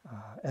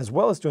 as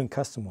well as doing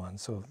custom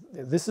ones. So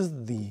this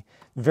is the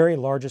very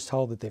largest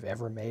hull that they've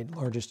ever made,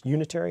 largest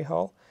unitary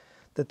hull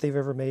that they've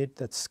ever made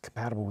that's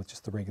compatible with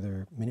just the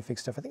regular minifig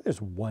stuff. I think there's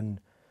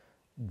one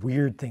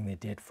weird thing they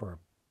did for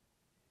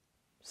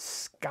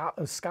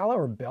Scala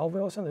or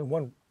Belleville or something,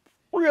 one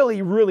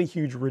really, really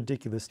huge,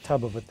 ridiculous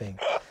tub of a thing.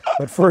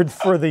 But for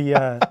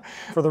the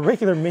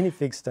regular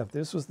minifig stuff,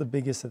 this was the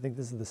biggest. I think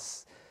this is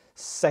the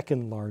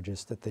second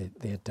largest that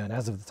they had done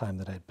as of the time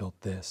that I had built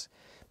this.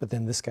 But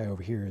then this guy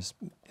over here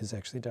is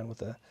actually done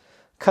with a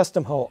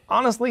custom hull.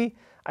 Honestly,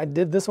 I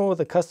did this one with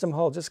a custom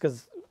hull just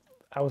because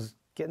I was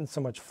getting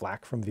so much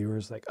flack from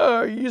viewers like,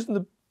 oh, you're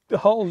using the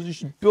hulls, you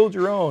should build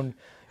your own.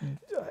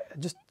 I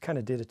just kind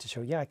of did it to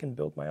show, yeah, I can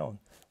build my own.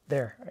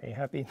 There, are you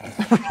happy?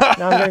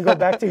 Now I'm going to go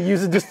back to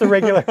using just the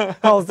regular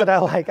hulls that I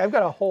like. I've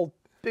got a whole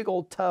big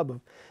old tub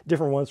of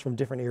different ones from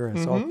different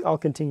eras. So I'll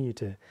continue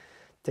to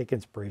take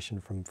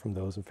inspiration from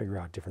those and figure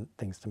out different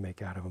things to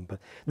make out of them. But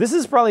this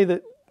is probably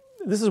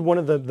this is one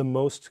of the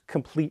most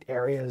complete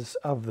areas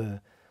of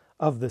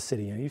the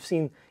city. You know, you've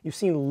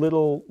seen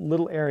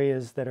little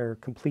areas that are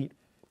complete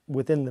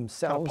within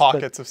themselves. Kind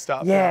of pockets of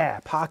stuff. Yeah,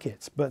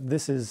 pockets. But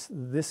this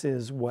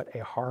is what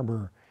a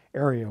harbor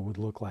area would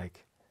look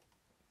like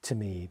to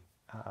me,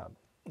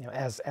 you know,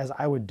 as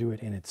I would do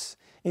it in its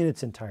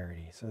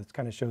entirety. So it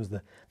kind of shows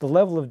the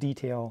level of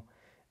detail,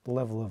 the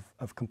level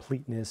of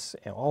completeness,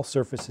 and all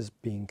surfaces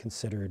being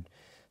considered,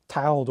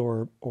 tiled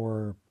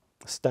or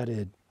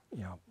studded.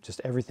 You know,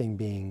 just everything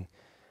being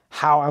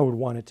how I would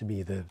want it to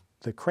be. The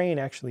crane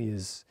actually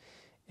is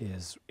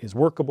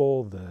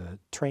workable. The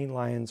train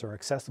lines are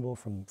accessible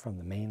from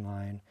the main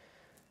line.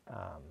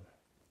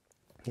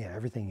 Yeah,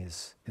 everything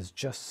is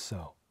just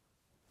so.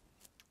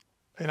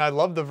 And I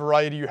love the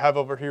variety you have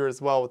over here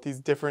as well with these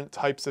different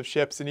types of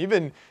ships. And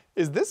even,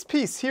 is this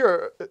piece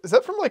here, is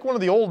that from like one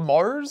of the old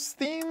Mars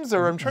themes?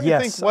 Or I'm trying to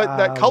think what,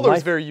 that color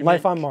is very unique.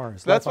 Life on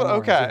Mars. That's Life what, on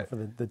okay.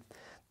 Mars,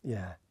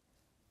 yeah,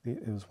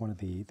 it was one of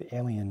the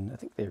alien, I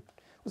think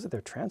was it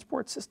their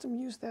transport system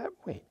used that?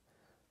 Wait,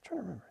 I'm trying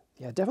to remember.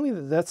 Yeah,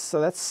 definitely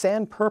that's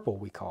sand purple,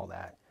 we call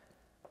that.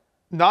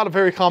 Not a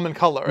very common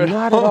color.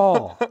 Not at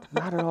all.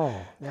 Not at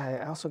all.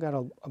 Yeah, I also got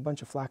a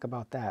bunch of flack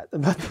about that.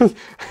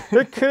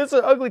 It's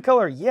an ugly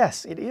color.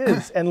 Yes, it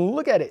is. And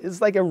look at it.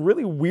 It's like a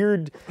really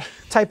weird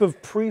type of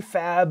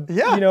prefab,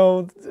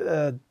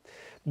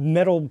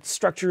 metal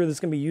structure that's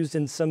going to be used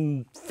in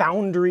some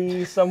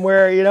foundry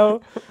somewhere,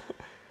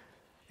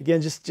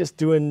 Again, just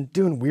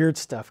doing weird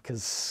stuff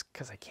because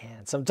I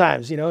can.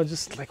 Sometimes,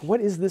 just like,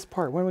 what is this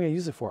part? What am I going to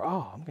use it for?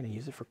 Oh, I'm going to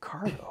use it for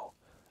cargo.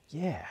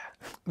 Yeah.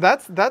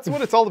 That's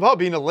what it's all about,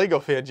 being a Lego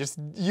fan. Just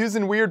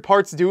using weird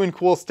parts, doing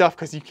cool stuff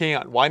because you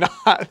can. Why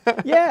not?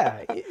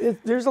 Yeah,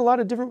 there's a lot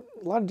of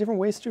different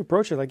ways to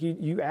approach it. Like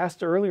you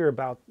asked earlier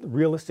about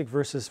realistic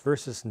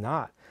versus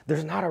not.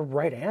 There's not a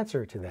right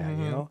answer to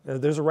that.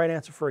 There's a right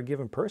answer for a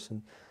given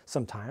person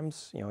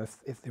sometimes.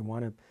 If they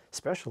want to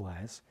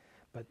specialize,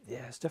 but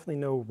yeah, it's definitely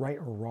no right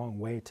or wrong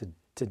way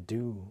to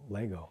do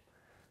Lego.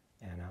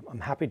 And I'm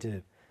happy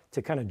to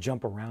kind of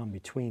jump around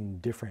between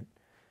different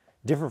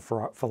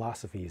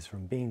philosophies,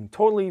 from being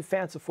totally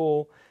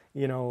fanciful,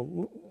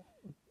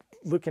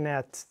 looking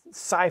at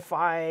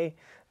sci-fi,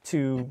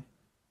 to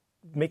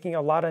making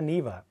a lot of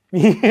Neva.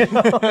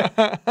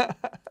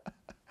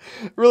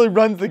 Really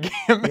runs the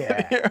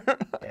gamut here.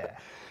 Yeah.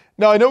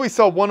 Now, I know we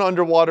saw one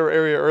underwater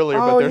area earlier,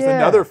 but there's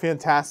another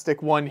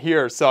fantastic one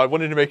here. So I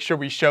wanted to make sure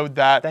we showed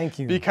that. Thank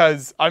you.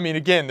 Because, I mean,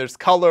 again, there's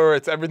color.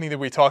 It's everything that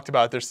we talked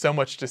about. There's so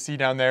much to see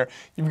down there.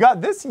 You've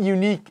got this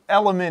unique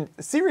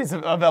series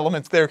of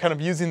elements there, kind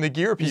of using the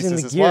gear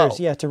pieces as well.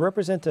 Yeah, to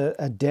represent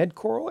a dead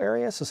coral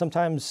area. So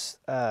sometimes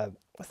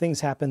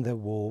things happen that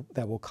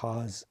will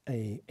cause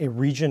a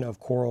region of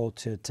coral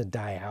to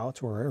die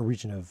out, or a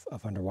region of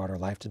underwater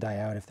life to die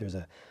out if there's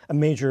a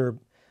major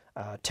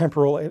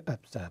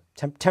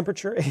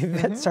temperature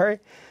event, sorry.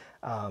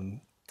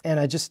 And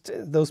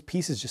those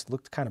pieces just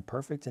looked kind of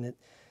perfect, and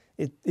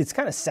it's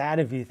kind of sad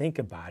if you think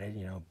about it,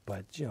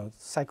 but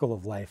cycle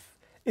of life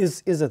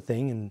is a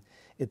thing, and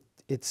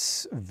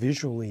it's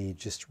visually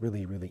just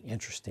really, really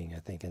interesting, I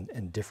think,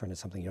 and different.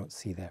 It's something you don't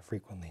see that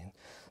frequently. And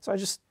so I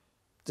just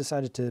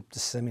decided to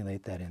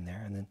simulate that in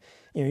there, and then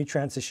you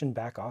transition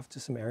back off to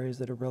some areas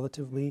that are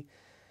relatively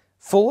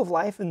full of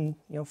life and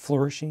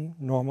flourishing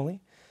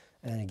normally.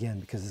 And again,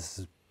 because this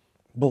is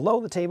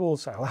below the table,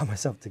 so I allow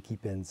myself to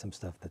keep in some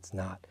stuff that's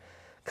not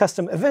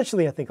custom.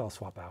 Eventually, I think I'll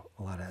swap out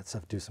a lot of that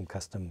stuff, do some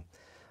custom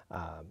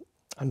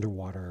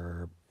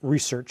underwater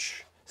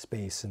research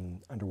space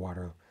and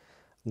underwater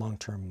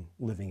long-term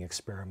living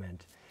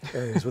experiment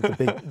areas with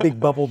the big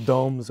bubble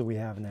domes that we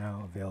have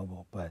now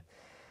available. But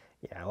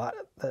yeah, a lot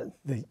of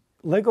the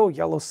Lego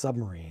yellow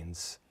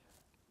submarines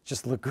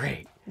just look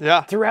great.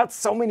 Yeah. Throughout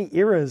so many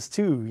eras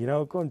too,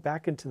 going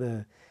back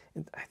into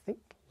I think,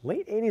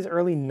 late 80s,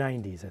 early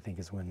 90s, I think,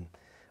 is when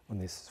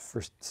they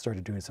first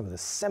started doing some of the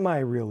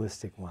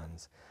semi-realistic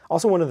ones.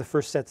 Also, one of the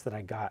first sets that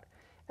I got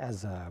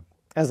as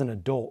an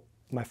adult,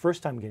 my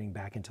first time getting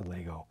back into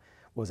Lego,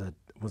 was a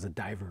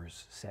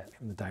divers set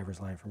from the divers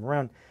line from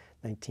around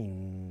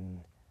 90s,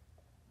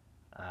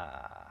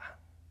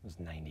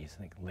 I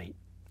think,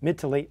 mid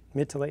to late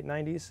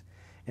 90s,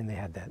 and they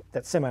had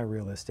that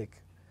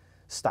semi-realistic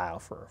style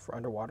for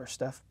underwater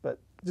stuff, but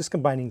just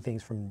combining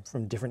things from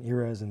different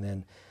eras, and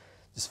then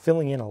just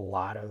filling in a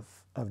lot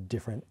of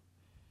different,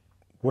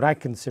 what I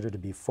consider to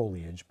be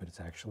foliage, but it's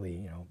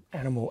actually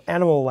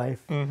animal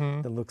life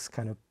that looks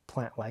kind of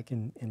plant-like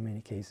in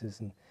many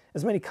cases, and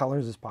as many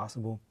colors as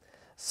possible.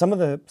 Some of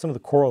the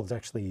coral is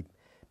actually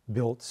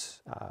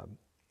built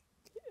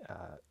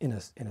in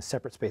a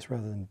separate space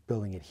rather than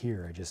building it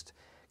here. I just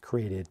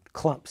created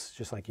clumps,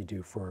 just like you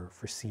do for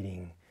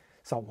seeding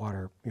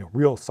saltwater,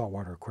 real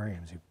saltwater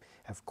aquariums. You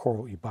have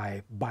coral, you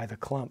buy the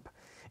clump,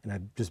 and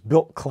I just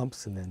built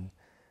clumps and then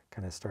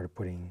kind of started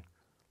putting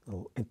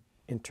little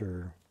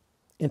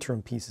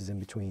interim pieces in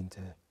between to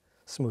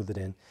smooth it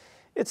in.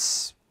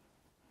 It's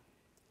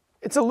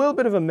a little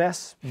bit of a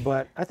mess,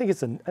 but I think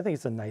it's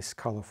a nice,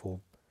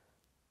 colorful,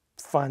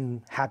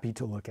 fun, happy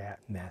to look at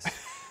mess.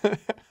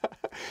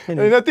 And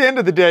at the end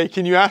of the day,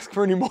 can you ask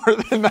for any more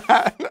than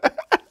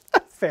that?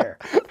 Fair.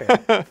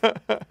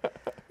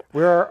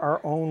 We're our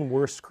own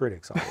worst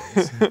critics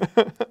always.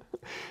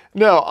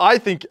 No, I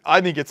think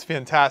it's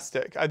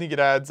fantastic. I think it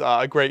adds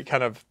a great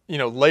kind of,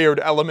 layered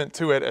element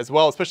to it as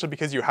well, especially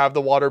because you have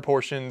the water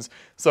portions.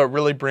 So it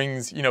really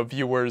brings,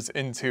 viewers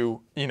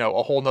into,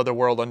 a whole nother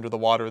world under the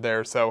water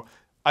there. So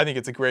I think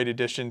it's a great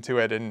addition to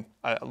it, and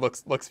it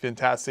looks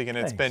fantastic. And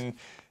it's been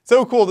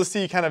so cool to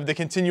see kind of the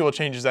continual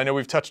changes. I know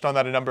we've touched on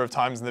that a number of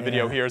times in the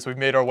video here as we've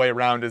made our way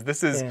around.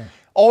 This is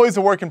always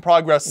a work in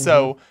progress.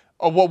 So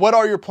what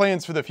are your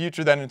plans for the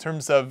future then, in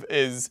terms of,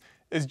 is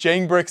is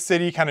JANGBRiCKS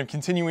City kind of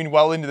continuing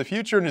well into the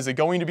future, and is it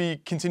going to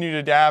be continue to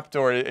adapt,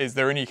 or is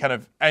there any kind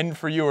of end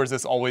for you, or is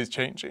this always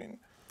changing?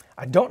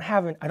 I don't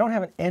have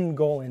an end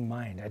goal in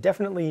mind. I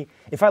definitely,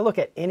 if I look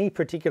at any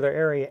particular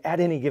area at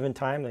any given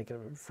time, like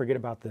forget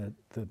about the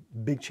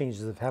big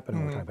changes that have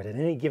happened over time, but at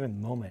any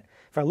given moment,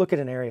 if I look at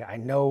an area, I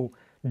know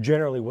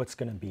generally what's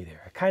going to be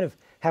there. I kind of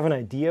have an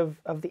idea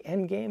of the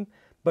end game,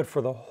 but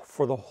for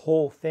the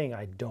whole thing,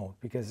 I don't,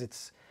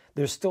 because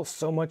there's still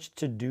so much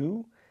to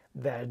do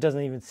that it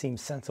doesn't even seem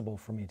sensible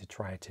for me to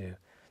try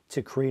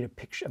to create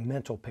a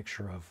mental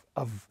picture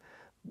of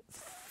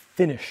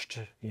finished,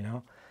 you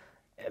know.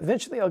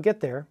 Eventually I'll get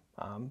there,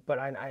 but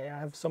I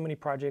have so many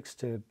projects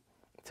to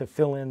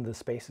fill in the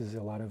spaces.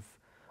 A lot of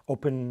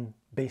open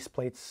base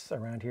plates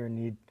around here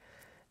need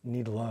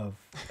love,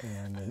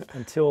 and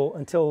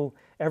until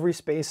every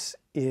space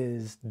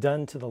is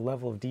done to the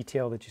level of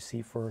detail that you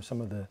see for some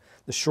of the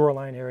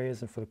shoreline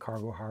areas and for the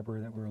cargo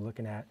harbor that we were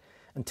looking at,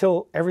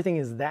 until everything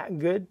is that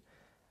good,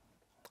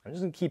 I'm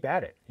just gonna keep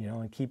at it, you know,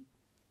 and keep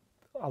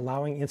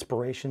allowing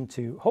inspiration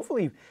to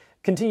hopefully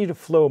continue to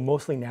flow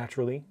mostly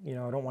naturally. You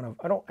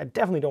know, I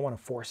definitely don't want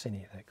to force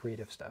any of that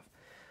creative stuff.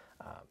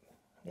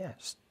 Yeah,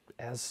 just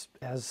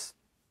as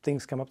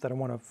things come up that I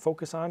want to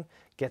focus on,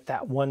 get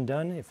that one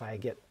done. If I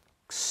get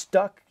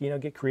stuck, you know,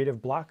 get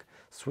creative block,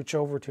 switch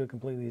over to a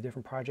completely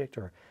different project,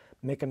 or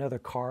make another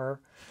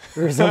car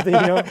or something,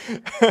 you know,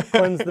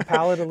 cleanse the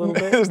palate a little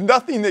bit. There's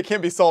nothing that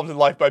can't be solved in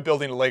life by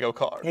building a Lego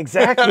car.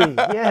 Exactly,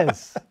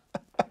 yes.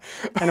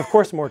 And of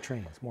course, more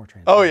trains.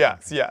 Oh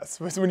yes, yes.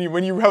 When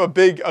you have a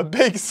big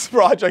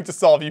project to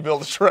solve, you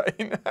build a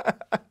train.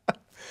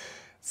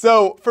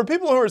 So for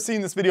people who are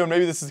seeing this video,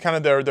 maybe this is kind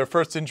of their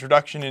first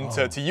introduction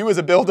into to you as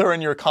a builder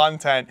and your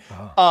content.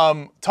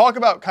 Talk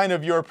about kind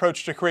of your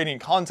approach to creating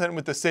content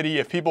with the city.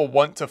 If people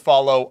want to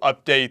follow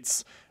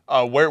updates,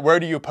 where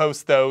do you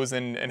post those,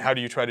 and how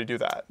do you try to do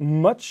that?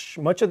 Much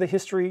of the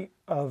history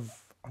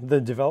of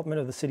the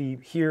development of the city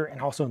here, and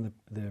also in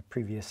the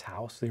previous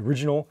house, the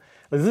original.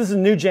 This is a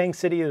new Jang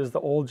City. There's the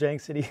old Jang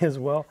City as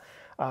well.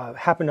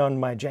 Happened on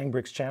my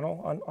JANGBRiCKS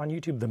channel on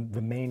YouTube,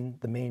 the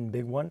main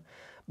big one.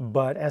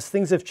 But as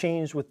things have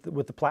changed with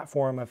the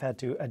platform, I've had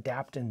to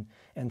adapt and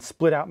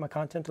split out my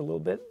content a little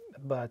bit.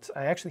 But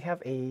I actually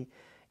have a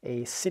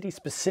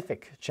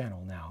city-specific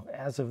channel now.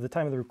 As of the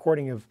time of the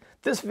recording of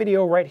this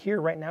video right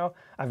here, right now,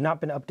 I've not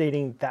been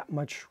updating that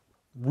much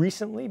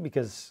recently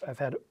because I've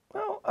had,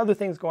 well, other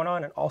things going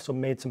on and also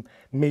made some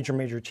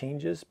major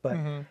changes. But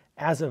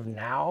as of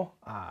now,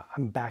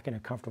 I'm back in a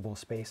comfortable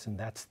space, and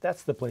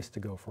that's the place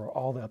to go for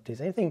all the updates,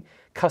 anything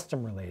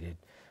custom related.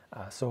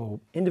 So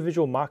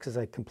individual mocks, as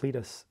I complete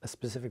a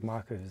specific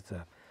mock, if it's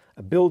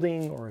a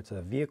building or it's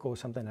a vehicle or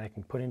something that I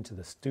can put into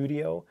the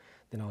studio,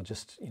 then I'll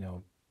just, you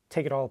know,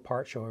 take it all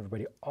apart, show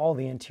everybody all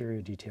the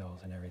interior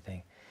details and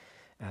everything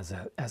as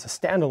a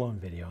standalone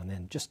video. And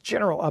then just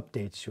general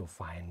updates you'll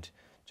find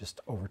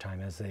just over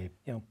time as they,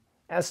 you know,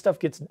 as stuff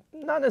gets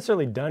not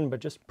necessarily done, but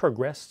just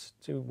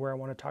progressed to where I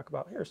want to talk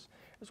about. Here's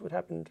what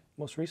happened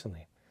most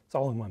recently. It's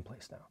all in one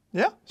place now.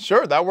 Yeah,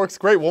 sure, that works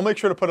great. We'll make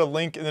sure to put a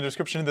link in the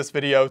description of this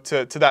video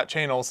to that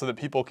channel so that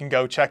people can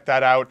go check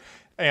that out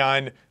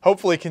and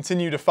hopefully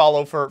continue to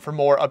follow for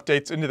more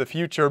updates into the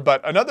future.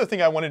 But another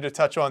thing I wanted to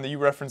touch on that you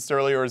referenced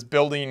earlier is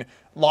building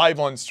live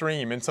on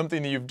stream, and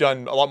something that you've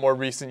done a lot more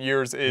recent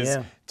years is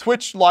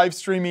Twitch live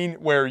streaming,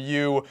 where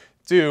you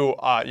do,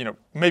 you know,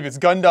 maybe it's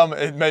Gundam,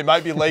 it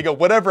might be Lego,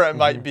 whatever it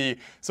might be.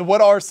 So what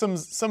are some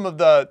of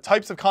the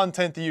types of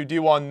content that you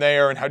do on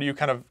there, and how do you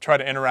kind of try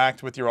to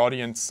interact with your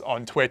audience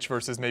on Twitch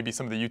versus maybe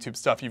some of the YouTube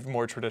stuff you've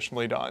more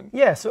traditionally done?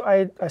 Yeah, so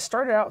I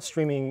started out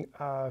streaming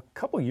a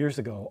couple years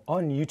ago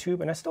on YouTube,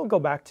 and I still go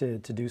back to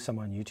do some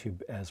on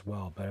YouTube as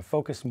well, but I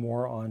focus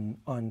more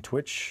on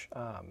Twitch.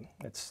 I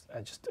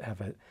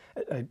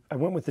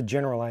went with the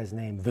generalized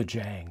name, The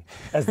Jang,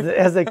 as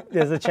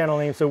the channel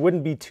name, so it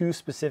wouldn't be too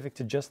specific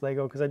to just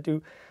Lego, because I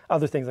do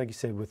other things, like you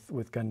said,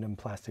 with Gundam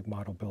plastic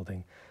model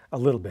building a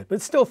little bit, but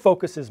it still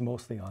focuses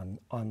mostly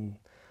on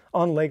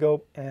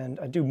Lego, and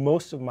I do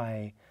most of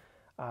my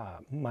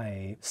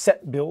my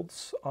set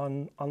builds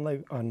on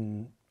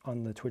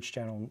the Twitch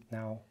channel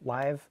now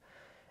live,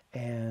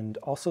 and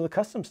also the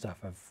custom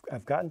stuff.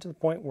 I've gotten to the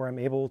point where I'm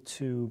able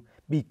to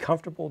be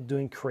comfortable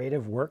doing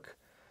creative work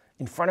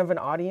in front of an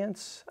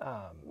audience,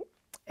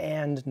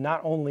 and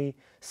not only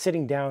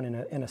sitting down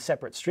in a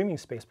separate streaming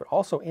space, but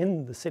also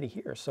in the city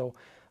here. So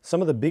some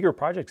of the bigger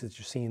projects that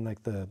you're seeing,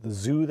 like the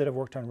zoo that I've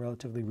worked on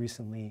relatively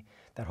recently,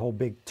 that whole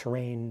big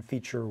terrain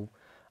feature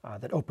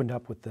that opened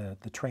up with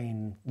the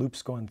train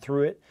loops going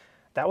through it,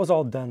 that was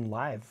all done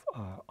live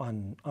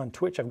on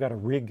Twitch. I've got a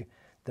rig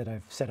that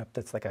I've set up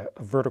that's like a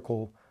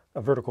vertical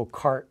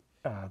cart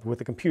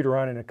with a computer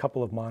on and a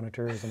couple of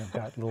monitors, and I've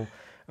got a little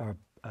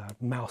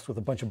mouse with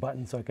a bunch of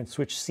buttons so I can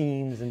switch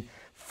scenes, and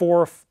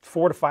four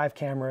to five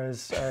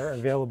cameras are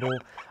available.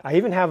 I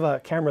even have a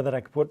camera that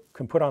I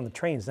can put on the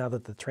trains now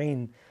that the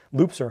train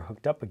loops are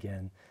hooked up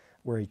again,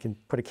 where you can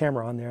put a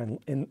camera on there,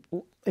 and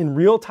in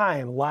real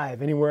time,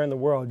 live, anywhere in the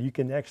world, you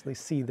can actually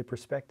see the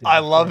perspective. I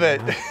love it.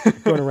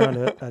 Going around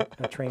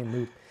a train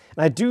loop.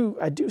 And I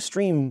do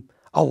stream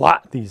a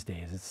lot these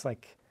days. It's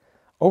like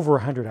over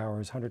 100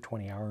 hours,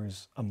 120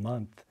 hours a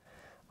month.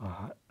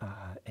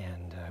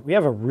 And we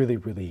have a really,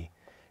 really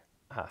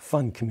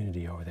fun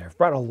community over there. I've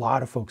brought a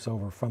lot of folks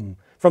over from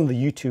the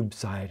YouTube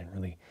side and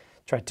really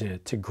tried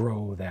to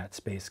grow that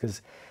space.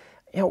 Because,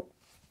 you know,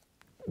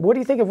 what do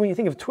you think of when you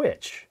think of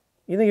Twitch?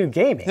 You think of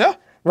gaming, yeah,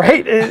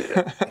 right?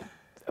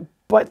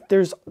 But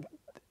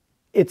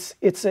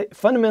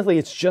fundamentally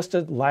it's just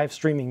a live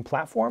streaming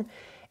platform,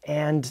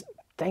 and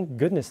thank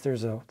goodness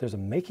there's a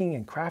making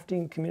and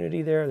crafting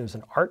community there. There's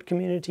an art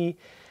community.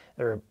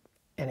 There are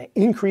an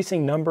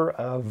increasing number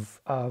of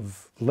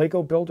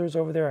Lego builders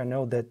over there. I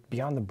know that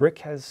Beyond the Brick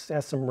has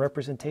some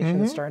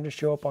representation starting to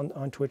show up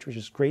on Twitch, which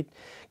is great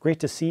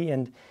to see.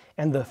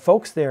 And the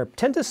folks there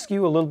tend to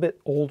skew a little bit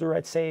older,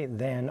 I'd say,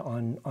 than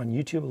on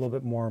YouTube, a little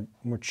bit more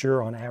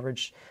mature on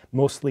average,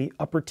 mostly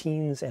upper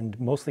teens and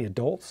mostly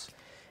adults,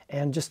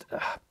 and just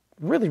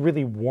really,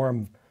 really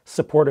warm,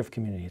 supportive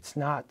community. It's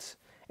not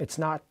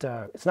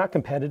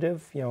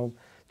competitive. You know,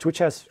 Twitch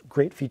has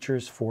great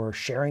features for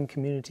sharing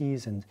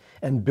communities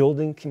and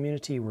building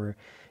community, where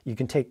you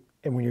can take,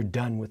 and when you're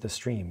done with the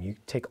stream, you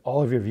take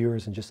all of your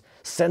viewers and just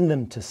send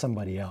them to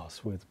somebody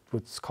else with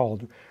what's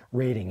called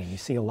rating. And you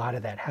see a lot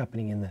of that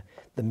happening in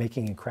the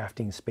making and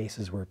crafting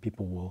spaces, where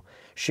people will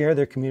share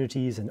their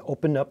communities and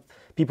open up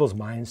people's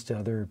minds to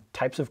other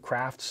types of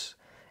crafts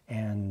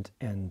and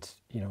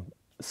you know,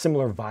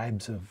 similar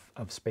vibes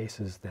of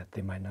spaces that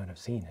they might not have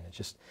seen. And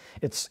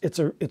it's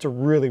a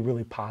really,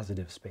 really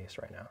positive space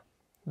right now.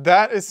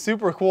 That is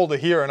super cool to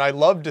hear, and I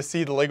love to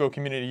see the Lego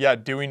community,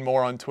 doing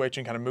more on Twitch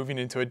and kind of moving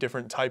into a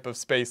different type of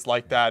space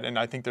like that. And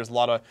I think there's a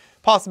lot of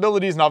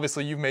possibilities, and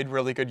obviously you've made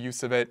really good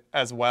use of it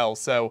as well.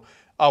 So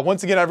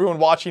once again, everyone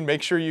watching,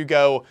 make sure you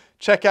go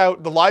check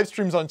out the live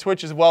streams on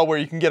Twitch as well, where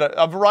you can get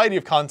a variety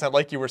of content,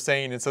 like you were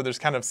saying. And so there's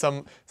kind of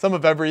some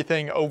of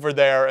everything over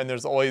there, and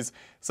there's always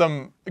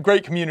some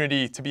great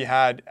community to be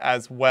had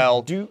as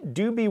well. Do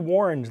be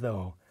warned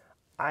though.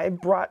 I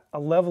brought a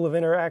level of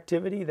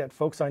interactivity that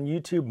folks on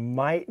YouTube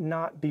might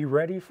not be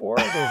ready for.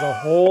 There's a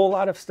whole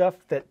lot of stuff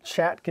that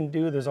chat can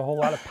do. There's a whole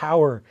lot of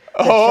power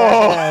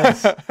that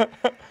chat has.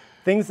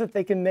 Things that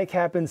they can make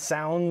happen,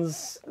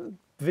 sounds,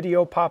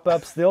 video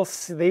pop-ups.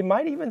 They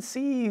might even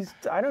see,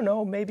 I don't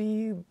know,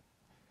 maybe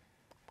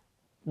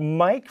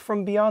Mike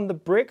from Beyond the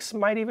Bricks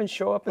might even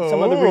show up in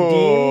some of the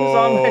redeems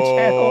on my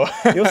channel.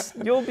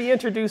 You'll be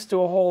introduced to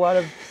a whole lot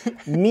of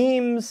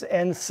memes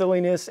and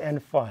silliness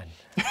and fun.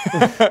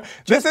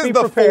 This is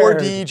the prepared.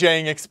 4D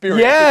Jang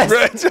experience.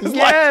 Yes,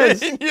 yes,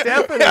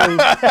 definitely.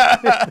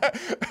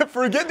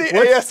 Forget the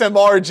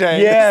ASMR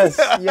Jang. Yes,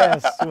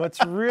 yes.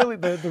 What's really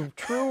the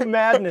true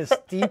madness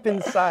deep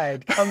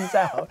inside comes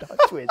out on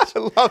Twitch. I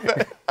love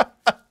it.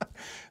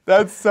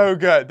 That's so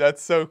good.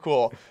 That's so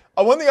cool.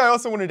 One thing I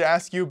also wanted to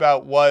ask you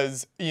about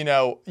was, you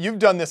know, you've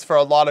done this for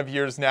a lot of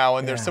years now,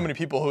 and there's so many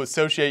people who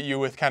associate you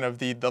with kind of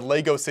the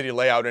Lego City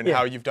layout and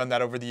how you've done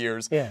that over the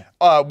years. Yeah.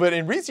 But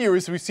in recent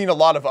years, we've seen a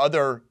lot of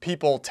other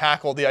people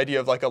tackle the idea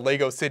of like a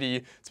Lego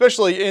City,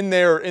 especially in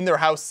their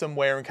house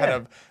somewhere, and kind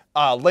of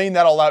laying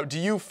that all out. Do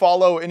you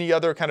follow any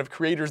other kind of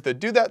creators that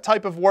do that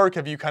type of work?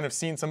 Have you kind of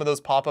seen some of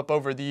those pop up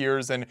over the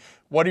years? And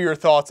what are your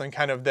thoughts on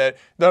kind of the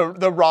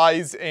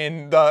rise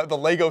in the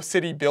Lego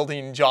City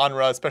building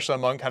genre, especially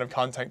among kind of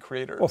content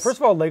creators? Well, first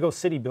of all, Lego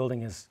City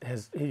building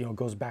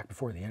goes back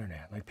before the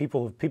internet. Like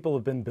people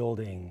have been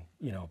building,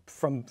 you know,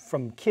 from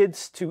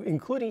kids to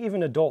including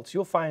even adults.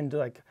 You'll find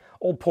like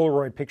old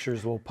Polaroid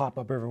pictures will pop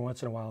up every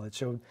once in a while that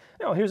showed,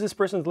 you know, here's this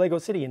person's Lego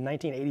City in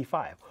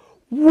 1985.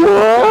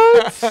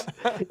 What?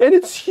 And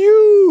it's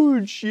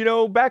huge, you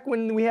know, back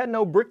when we had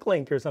no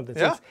Bricklink or something.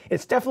 So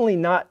it's definitely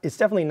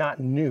not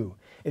new.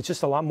 It's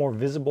just a lot more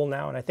visible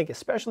now, and I think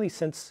especially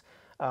since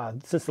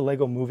the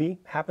Lego movie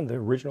happened, the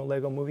original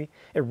Lego movie,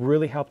 it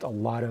really helped a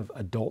lot of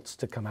adults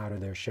to come out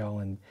of their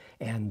shell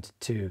and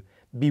to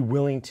be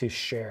willing to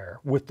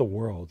share with the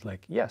world.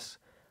 Like, yes,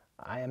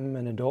 I am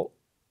an adult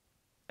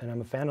and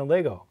I'm a fan of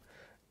Lego.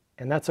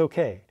 And that's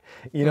okay,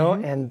 you know.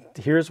 And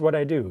here's what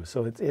I do.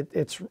 So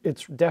it's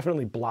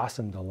definitely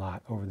blossomed a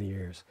lot over the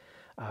years,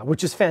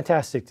 which is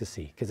fantastic to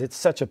see, because it's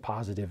such a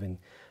positive and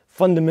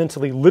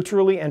fundamentally,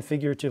 literally and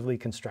figuratively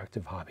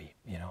constructive hobby.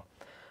 You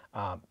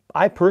know,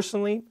 I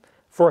personally,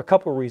 for a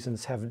couple of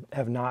reasons,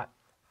 have not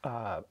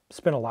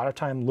spent a lot of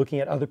time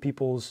looking at other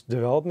people's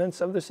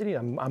developments of the city.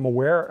 I'm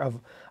aware of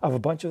a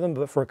bunch of them,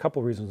 but for a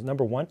couple of reasons.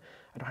 Number one,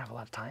 I don't have a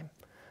lot of time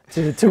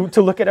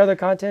to look at other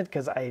content,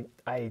 because I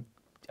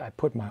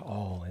put my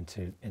all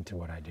into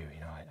what I do.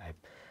 You know,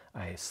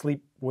 I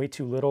sleep way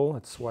too little.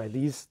 That's why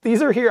these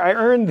are here. I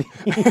earned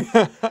these.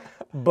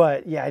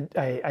 But yeah,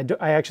 I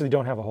actually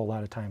don't have a whole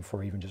lot of time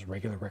for even just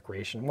regular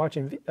recreation.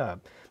 Watching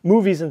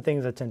movies and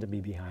things, I tend to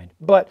be behind.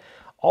 But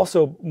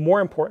also, more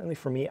importantly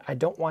for me, I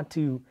don't want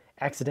to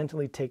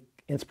accidentally take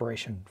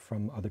inspiration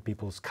from other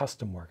people's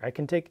custom work. I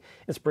can take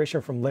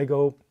inspiration from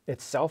Lego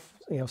itself,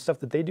 you know,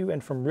 stuff that they do,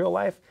 and from real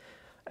life.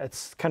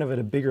 It's kind of at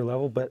a bigger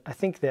level, but I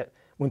think that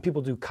when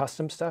people do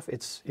custom stuff,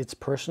 it's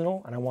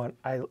personal, and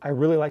I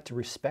really like to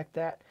respect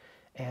that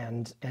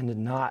and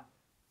not,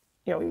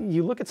 you know,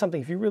 you look at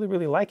something, if you really,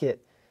 really like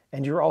it,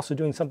 and you're also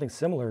doing something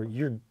similar,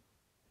 you're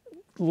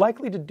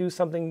likely to do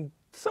something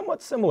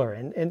somewhat similar,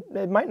 and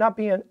it might not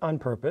be on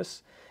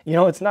purpose. You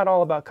know, it's not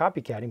all about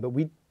copycatting, but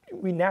we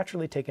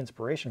naturally take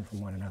inspiration from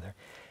one another.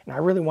 And I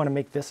really want to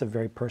make this a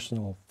very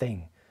personal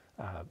thing,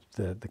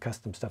 the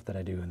custom stuff that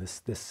I do in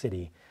this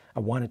city. I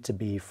want it to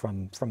be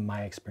from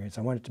my experience.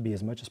 I want it to be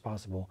as much as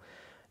possible,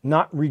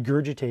 not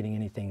regurgitating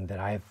anything that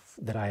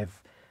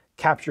I've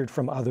captured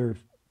from other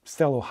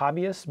fellow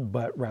hobbyists,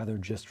 but rather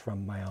just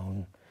from my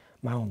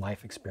own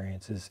life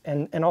experiences,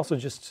 and also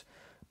just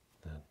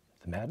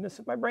the madness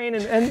of my brain,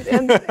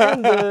 and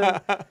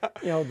the,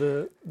 you know,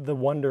 the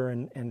wonder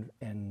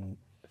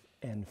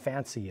and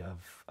fancy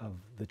of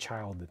the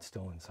child that's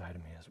still inside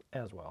of me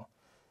as well.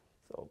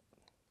 So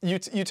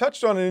you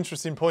touched on an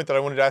interesting point that I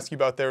wanted to ask you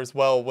about there as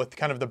well, with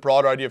kind of the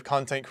broader idea of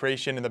content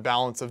creation and the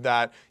balance of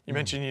that. You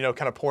mentioned, you know,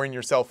 kind of pouring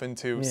yourself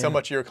into so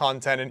much of your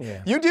content,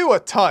 and you do a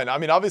ton. I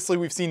mean, obviously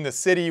we've seen the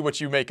city, which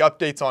you make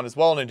updates on as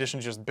well, in addition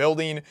to just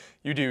building.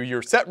 You do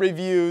your set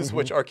reviews,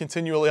 which are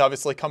continually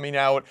obviously coming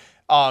out.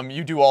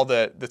 You do all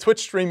the Twitch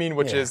streaming,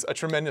 which is a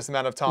tremendous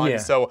amount of time.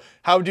 So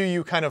how do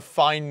you kind of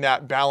find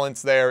that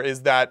balance there?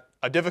 Is that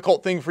a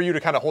difficult thing for you to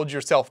kind of hold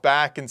yourself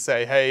back and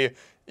say, hey,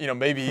 you know,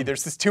 maybe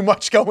there's just too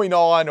much going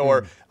on,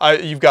 or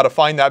you've got to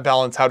find that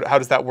balance? How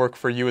does that work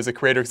for you as a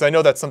creator? Because I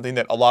know that's something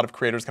that a lot of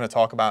creators kind of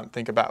talk about and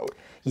think about.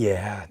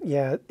 Yeah,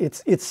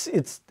 it's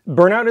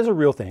burnout is a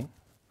real thing.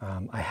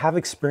 I have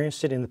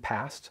experienced it in the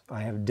past.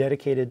 I have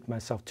dedicated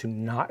myself to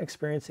not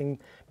experiencing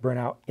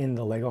burnout in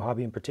the Lego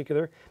hobby in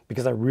particular,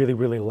 because I really,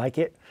 really like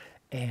it,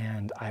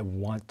 and I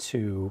want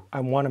to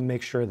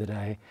make sure that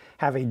I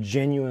have a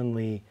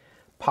genuinely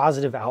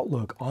positive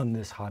outlook on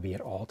this hobby at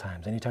all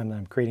times. Anytime that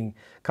I'm creating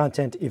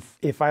content,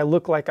 if I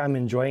look like I'm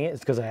enjoying it,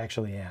 it's because I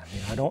actually am.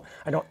 You know,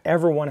 I don't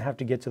ever want to have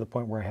to get to the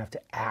point where I have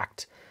to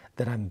act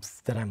that I'm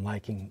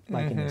liking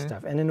this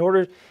stuff. And in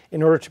order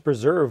to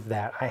preserve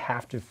that, I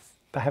have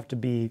to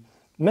be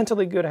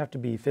mentally good. I have to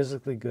be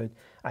physically good.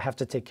 I have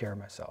to take care of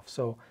myself.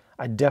 So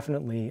I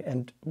definitely,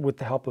 and with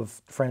the help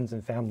of friends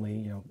and family,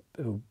 you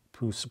know,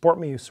 who support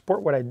me, who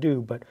support what I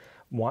do, but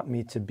want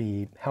me to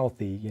be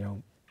healthy, you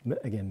know,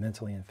 again,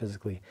 mentally and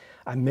physically,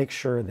 I make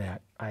sure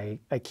that I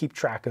keep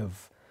track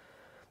of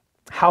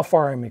how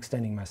far I'm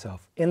extending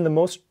myself. In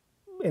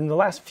the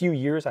last few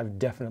years, I've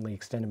definitely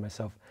extended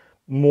myself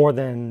more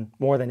than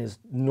is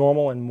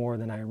normal, and more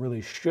than I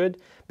really should,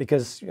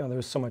 because, you know, there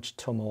was so much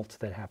tumult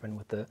that happened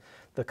with the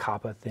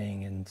COPPA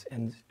thing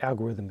and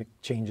algorithmic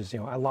changes.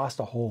 You know, I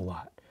lost a whole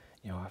lot.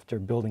 You know, after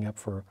building up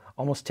for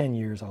almost 10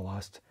 years, I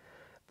lost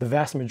the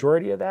vast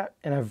majority of that,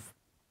 and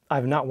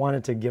I've not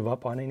wanted to give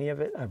up on any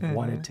of it. I've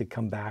wanted to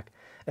come back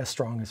as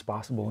strong as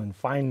possible and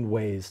find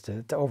ways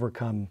to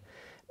overcome,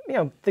 you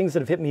know, things that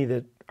have hit me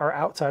that are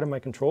outside of my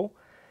control.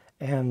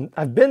 And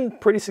I've been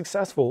pretty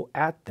successful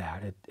at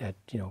that, at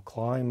you know,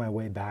 clawing my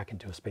way back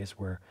into a space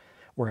where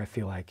I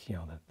feel like, you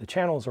know, the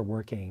channels are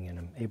working, and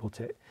I'm able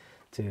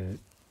to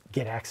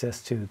get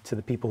access to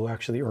the people who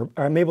actually, or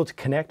I'm able to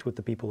connect with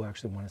the people who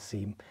actually want to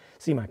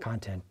see my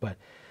content. But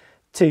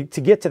to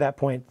get to that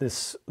point,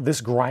 this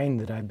grind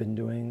that I've been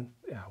doing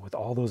with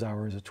all those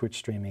hours of Twitch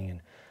streaming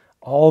and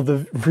all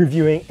the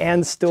reviewing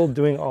and still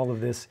doing all of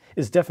this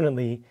is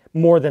definitely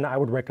more than I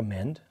would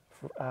recommend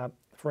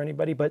for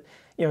anybody. But,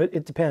 you know,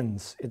 it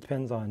depends. It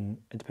depends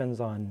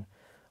on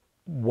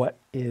what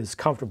is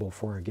comfortable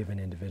for a given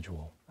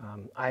individual.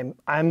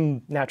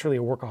 I'm naturally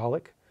a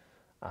workaholic.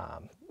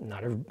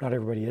 Not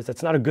everybody is.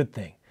 That's not a good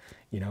thing,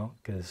 you know,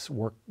 because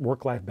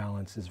work-life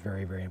balance is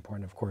very, very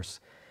important. Of course,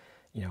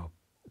 you know,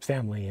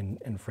 family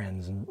and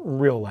friends and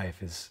real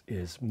life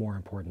is more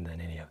important than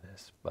any of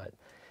this. But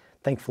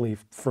thankfully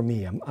for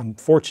me, I'm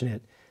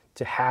fortunate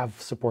to have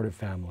supportive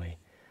family,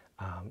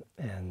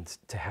 and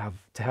to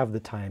have the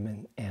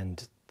time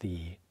and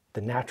the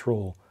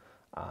natural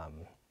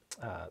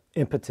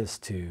impetus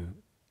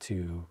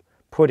to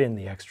put in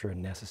the extra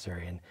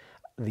necessary. And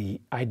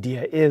the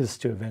idea is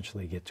to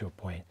eventually get to a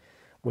point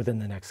within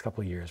the next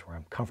couple of years where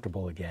I'm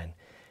comfortable again,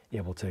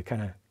 able to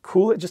kind of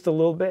cool it just a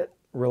little bit,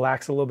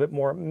 relax a little bit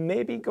more,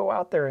 maybe go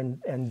out there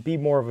and be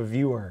more of a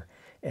viewer,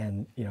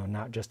 and, you know,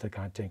 not just a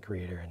content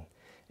creator,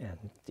 and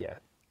yeah,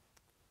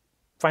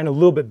 find a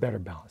little bit better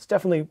balance.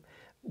 Definitely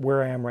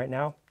where I am right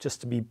now,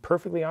 just to be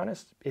perfectly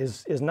honest,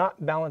 is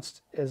not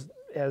balanced as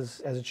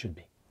it should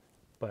be.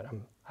 But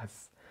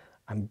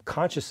I'm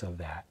conscious of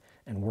that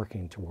and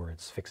working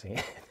towards fixing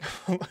it.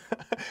 Well,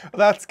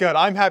 that's good.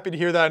 I'm happy to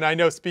hear that, and I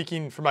know,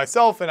 speaking for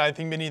myself, and I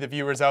think many of the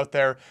viewers out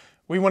there,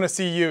 we want to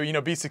see you, you know,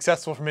 be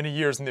successful for many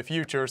years in the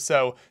future.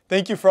 So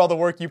thank you for all the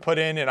work you put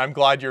in, and I'm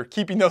glad you're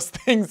keeping those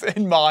things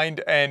in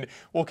mind, and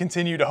we'll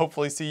continue to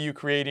hopefully see you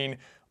creating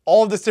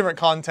all of this different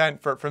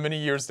content for many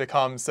years to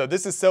come. So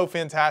this is so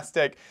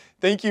fantastic.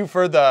 Thank you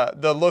for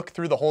the look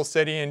through the whole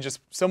city and just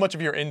so much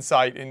of your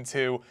insight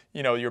into,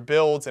 you know, your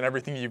builds and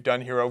everything you've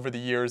done here over the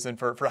years, and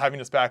for having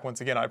us back once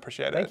again. I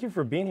appreciate it. Thank you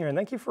for being here, and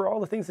thank you for all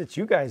the things that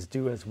you guys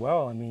do as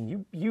well. I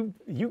mean,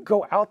 you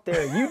go out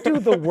there, you do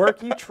the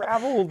work, you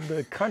travel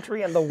the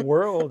country and the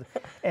world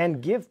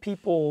and give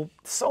people,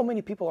 so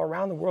many people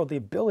around the world, the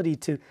ability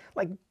to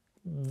like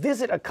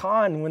visit a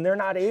con when they're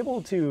not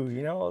able to.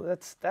 You know,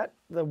 that's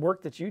the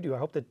work that you do. I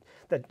hope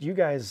that you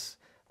guys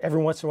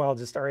every once in a while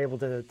just are able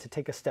to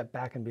take a step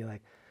back and be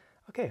like,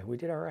 okay, we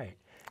did all right.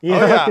 You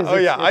know, oh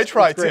yeah, I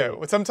try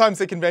too. Sometimes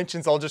at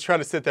conventions, I'll just try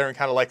to sit there and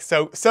kind of like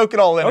soak it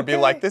all in and be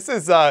like, this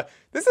is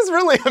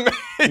really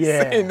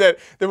amazing that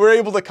we're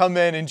able to come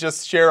in and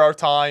just share our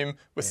time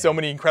with so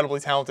many incredibly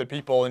talented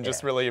people, and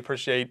just really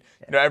appreciate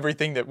you know,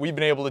 everything that we've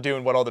been able to do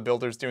and what all the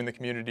builders do in the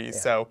community.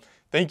 So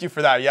thank you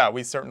for that. Yeah,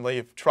 we certainly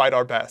have tried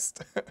our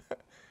best.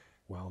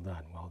 Well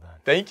done, well done.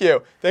 Thank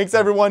you. Thanks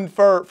everyone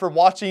for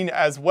watching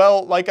as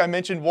well. Like I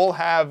mentioned, we'll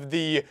have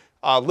the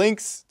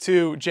links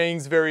to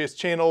Jang's various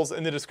channels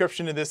in the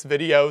description of this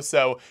video.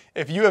 So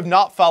if you have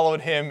not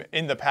followed him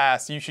in the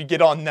past, you should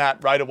get on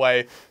that right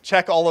away.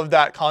 Check all of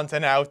that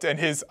content out and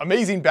his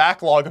amazing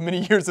backlog of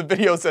many years of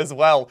videos as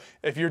well,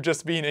 if you're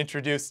just being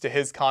introduced to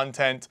his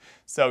content.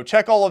 So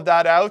check all of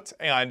that out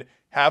and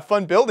have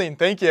fun building.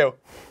 Thank you.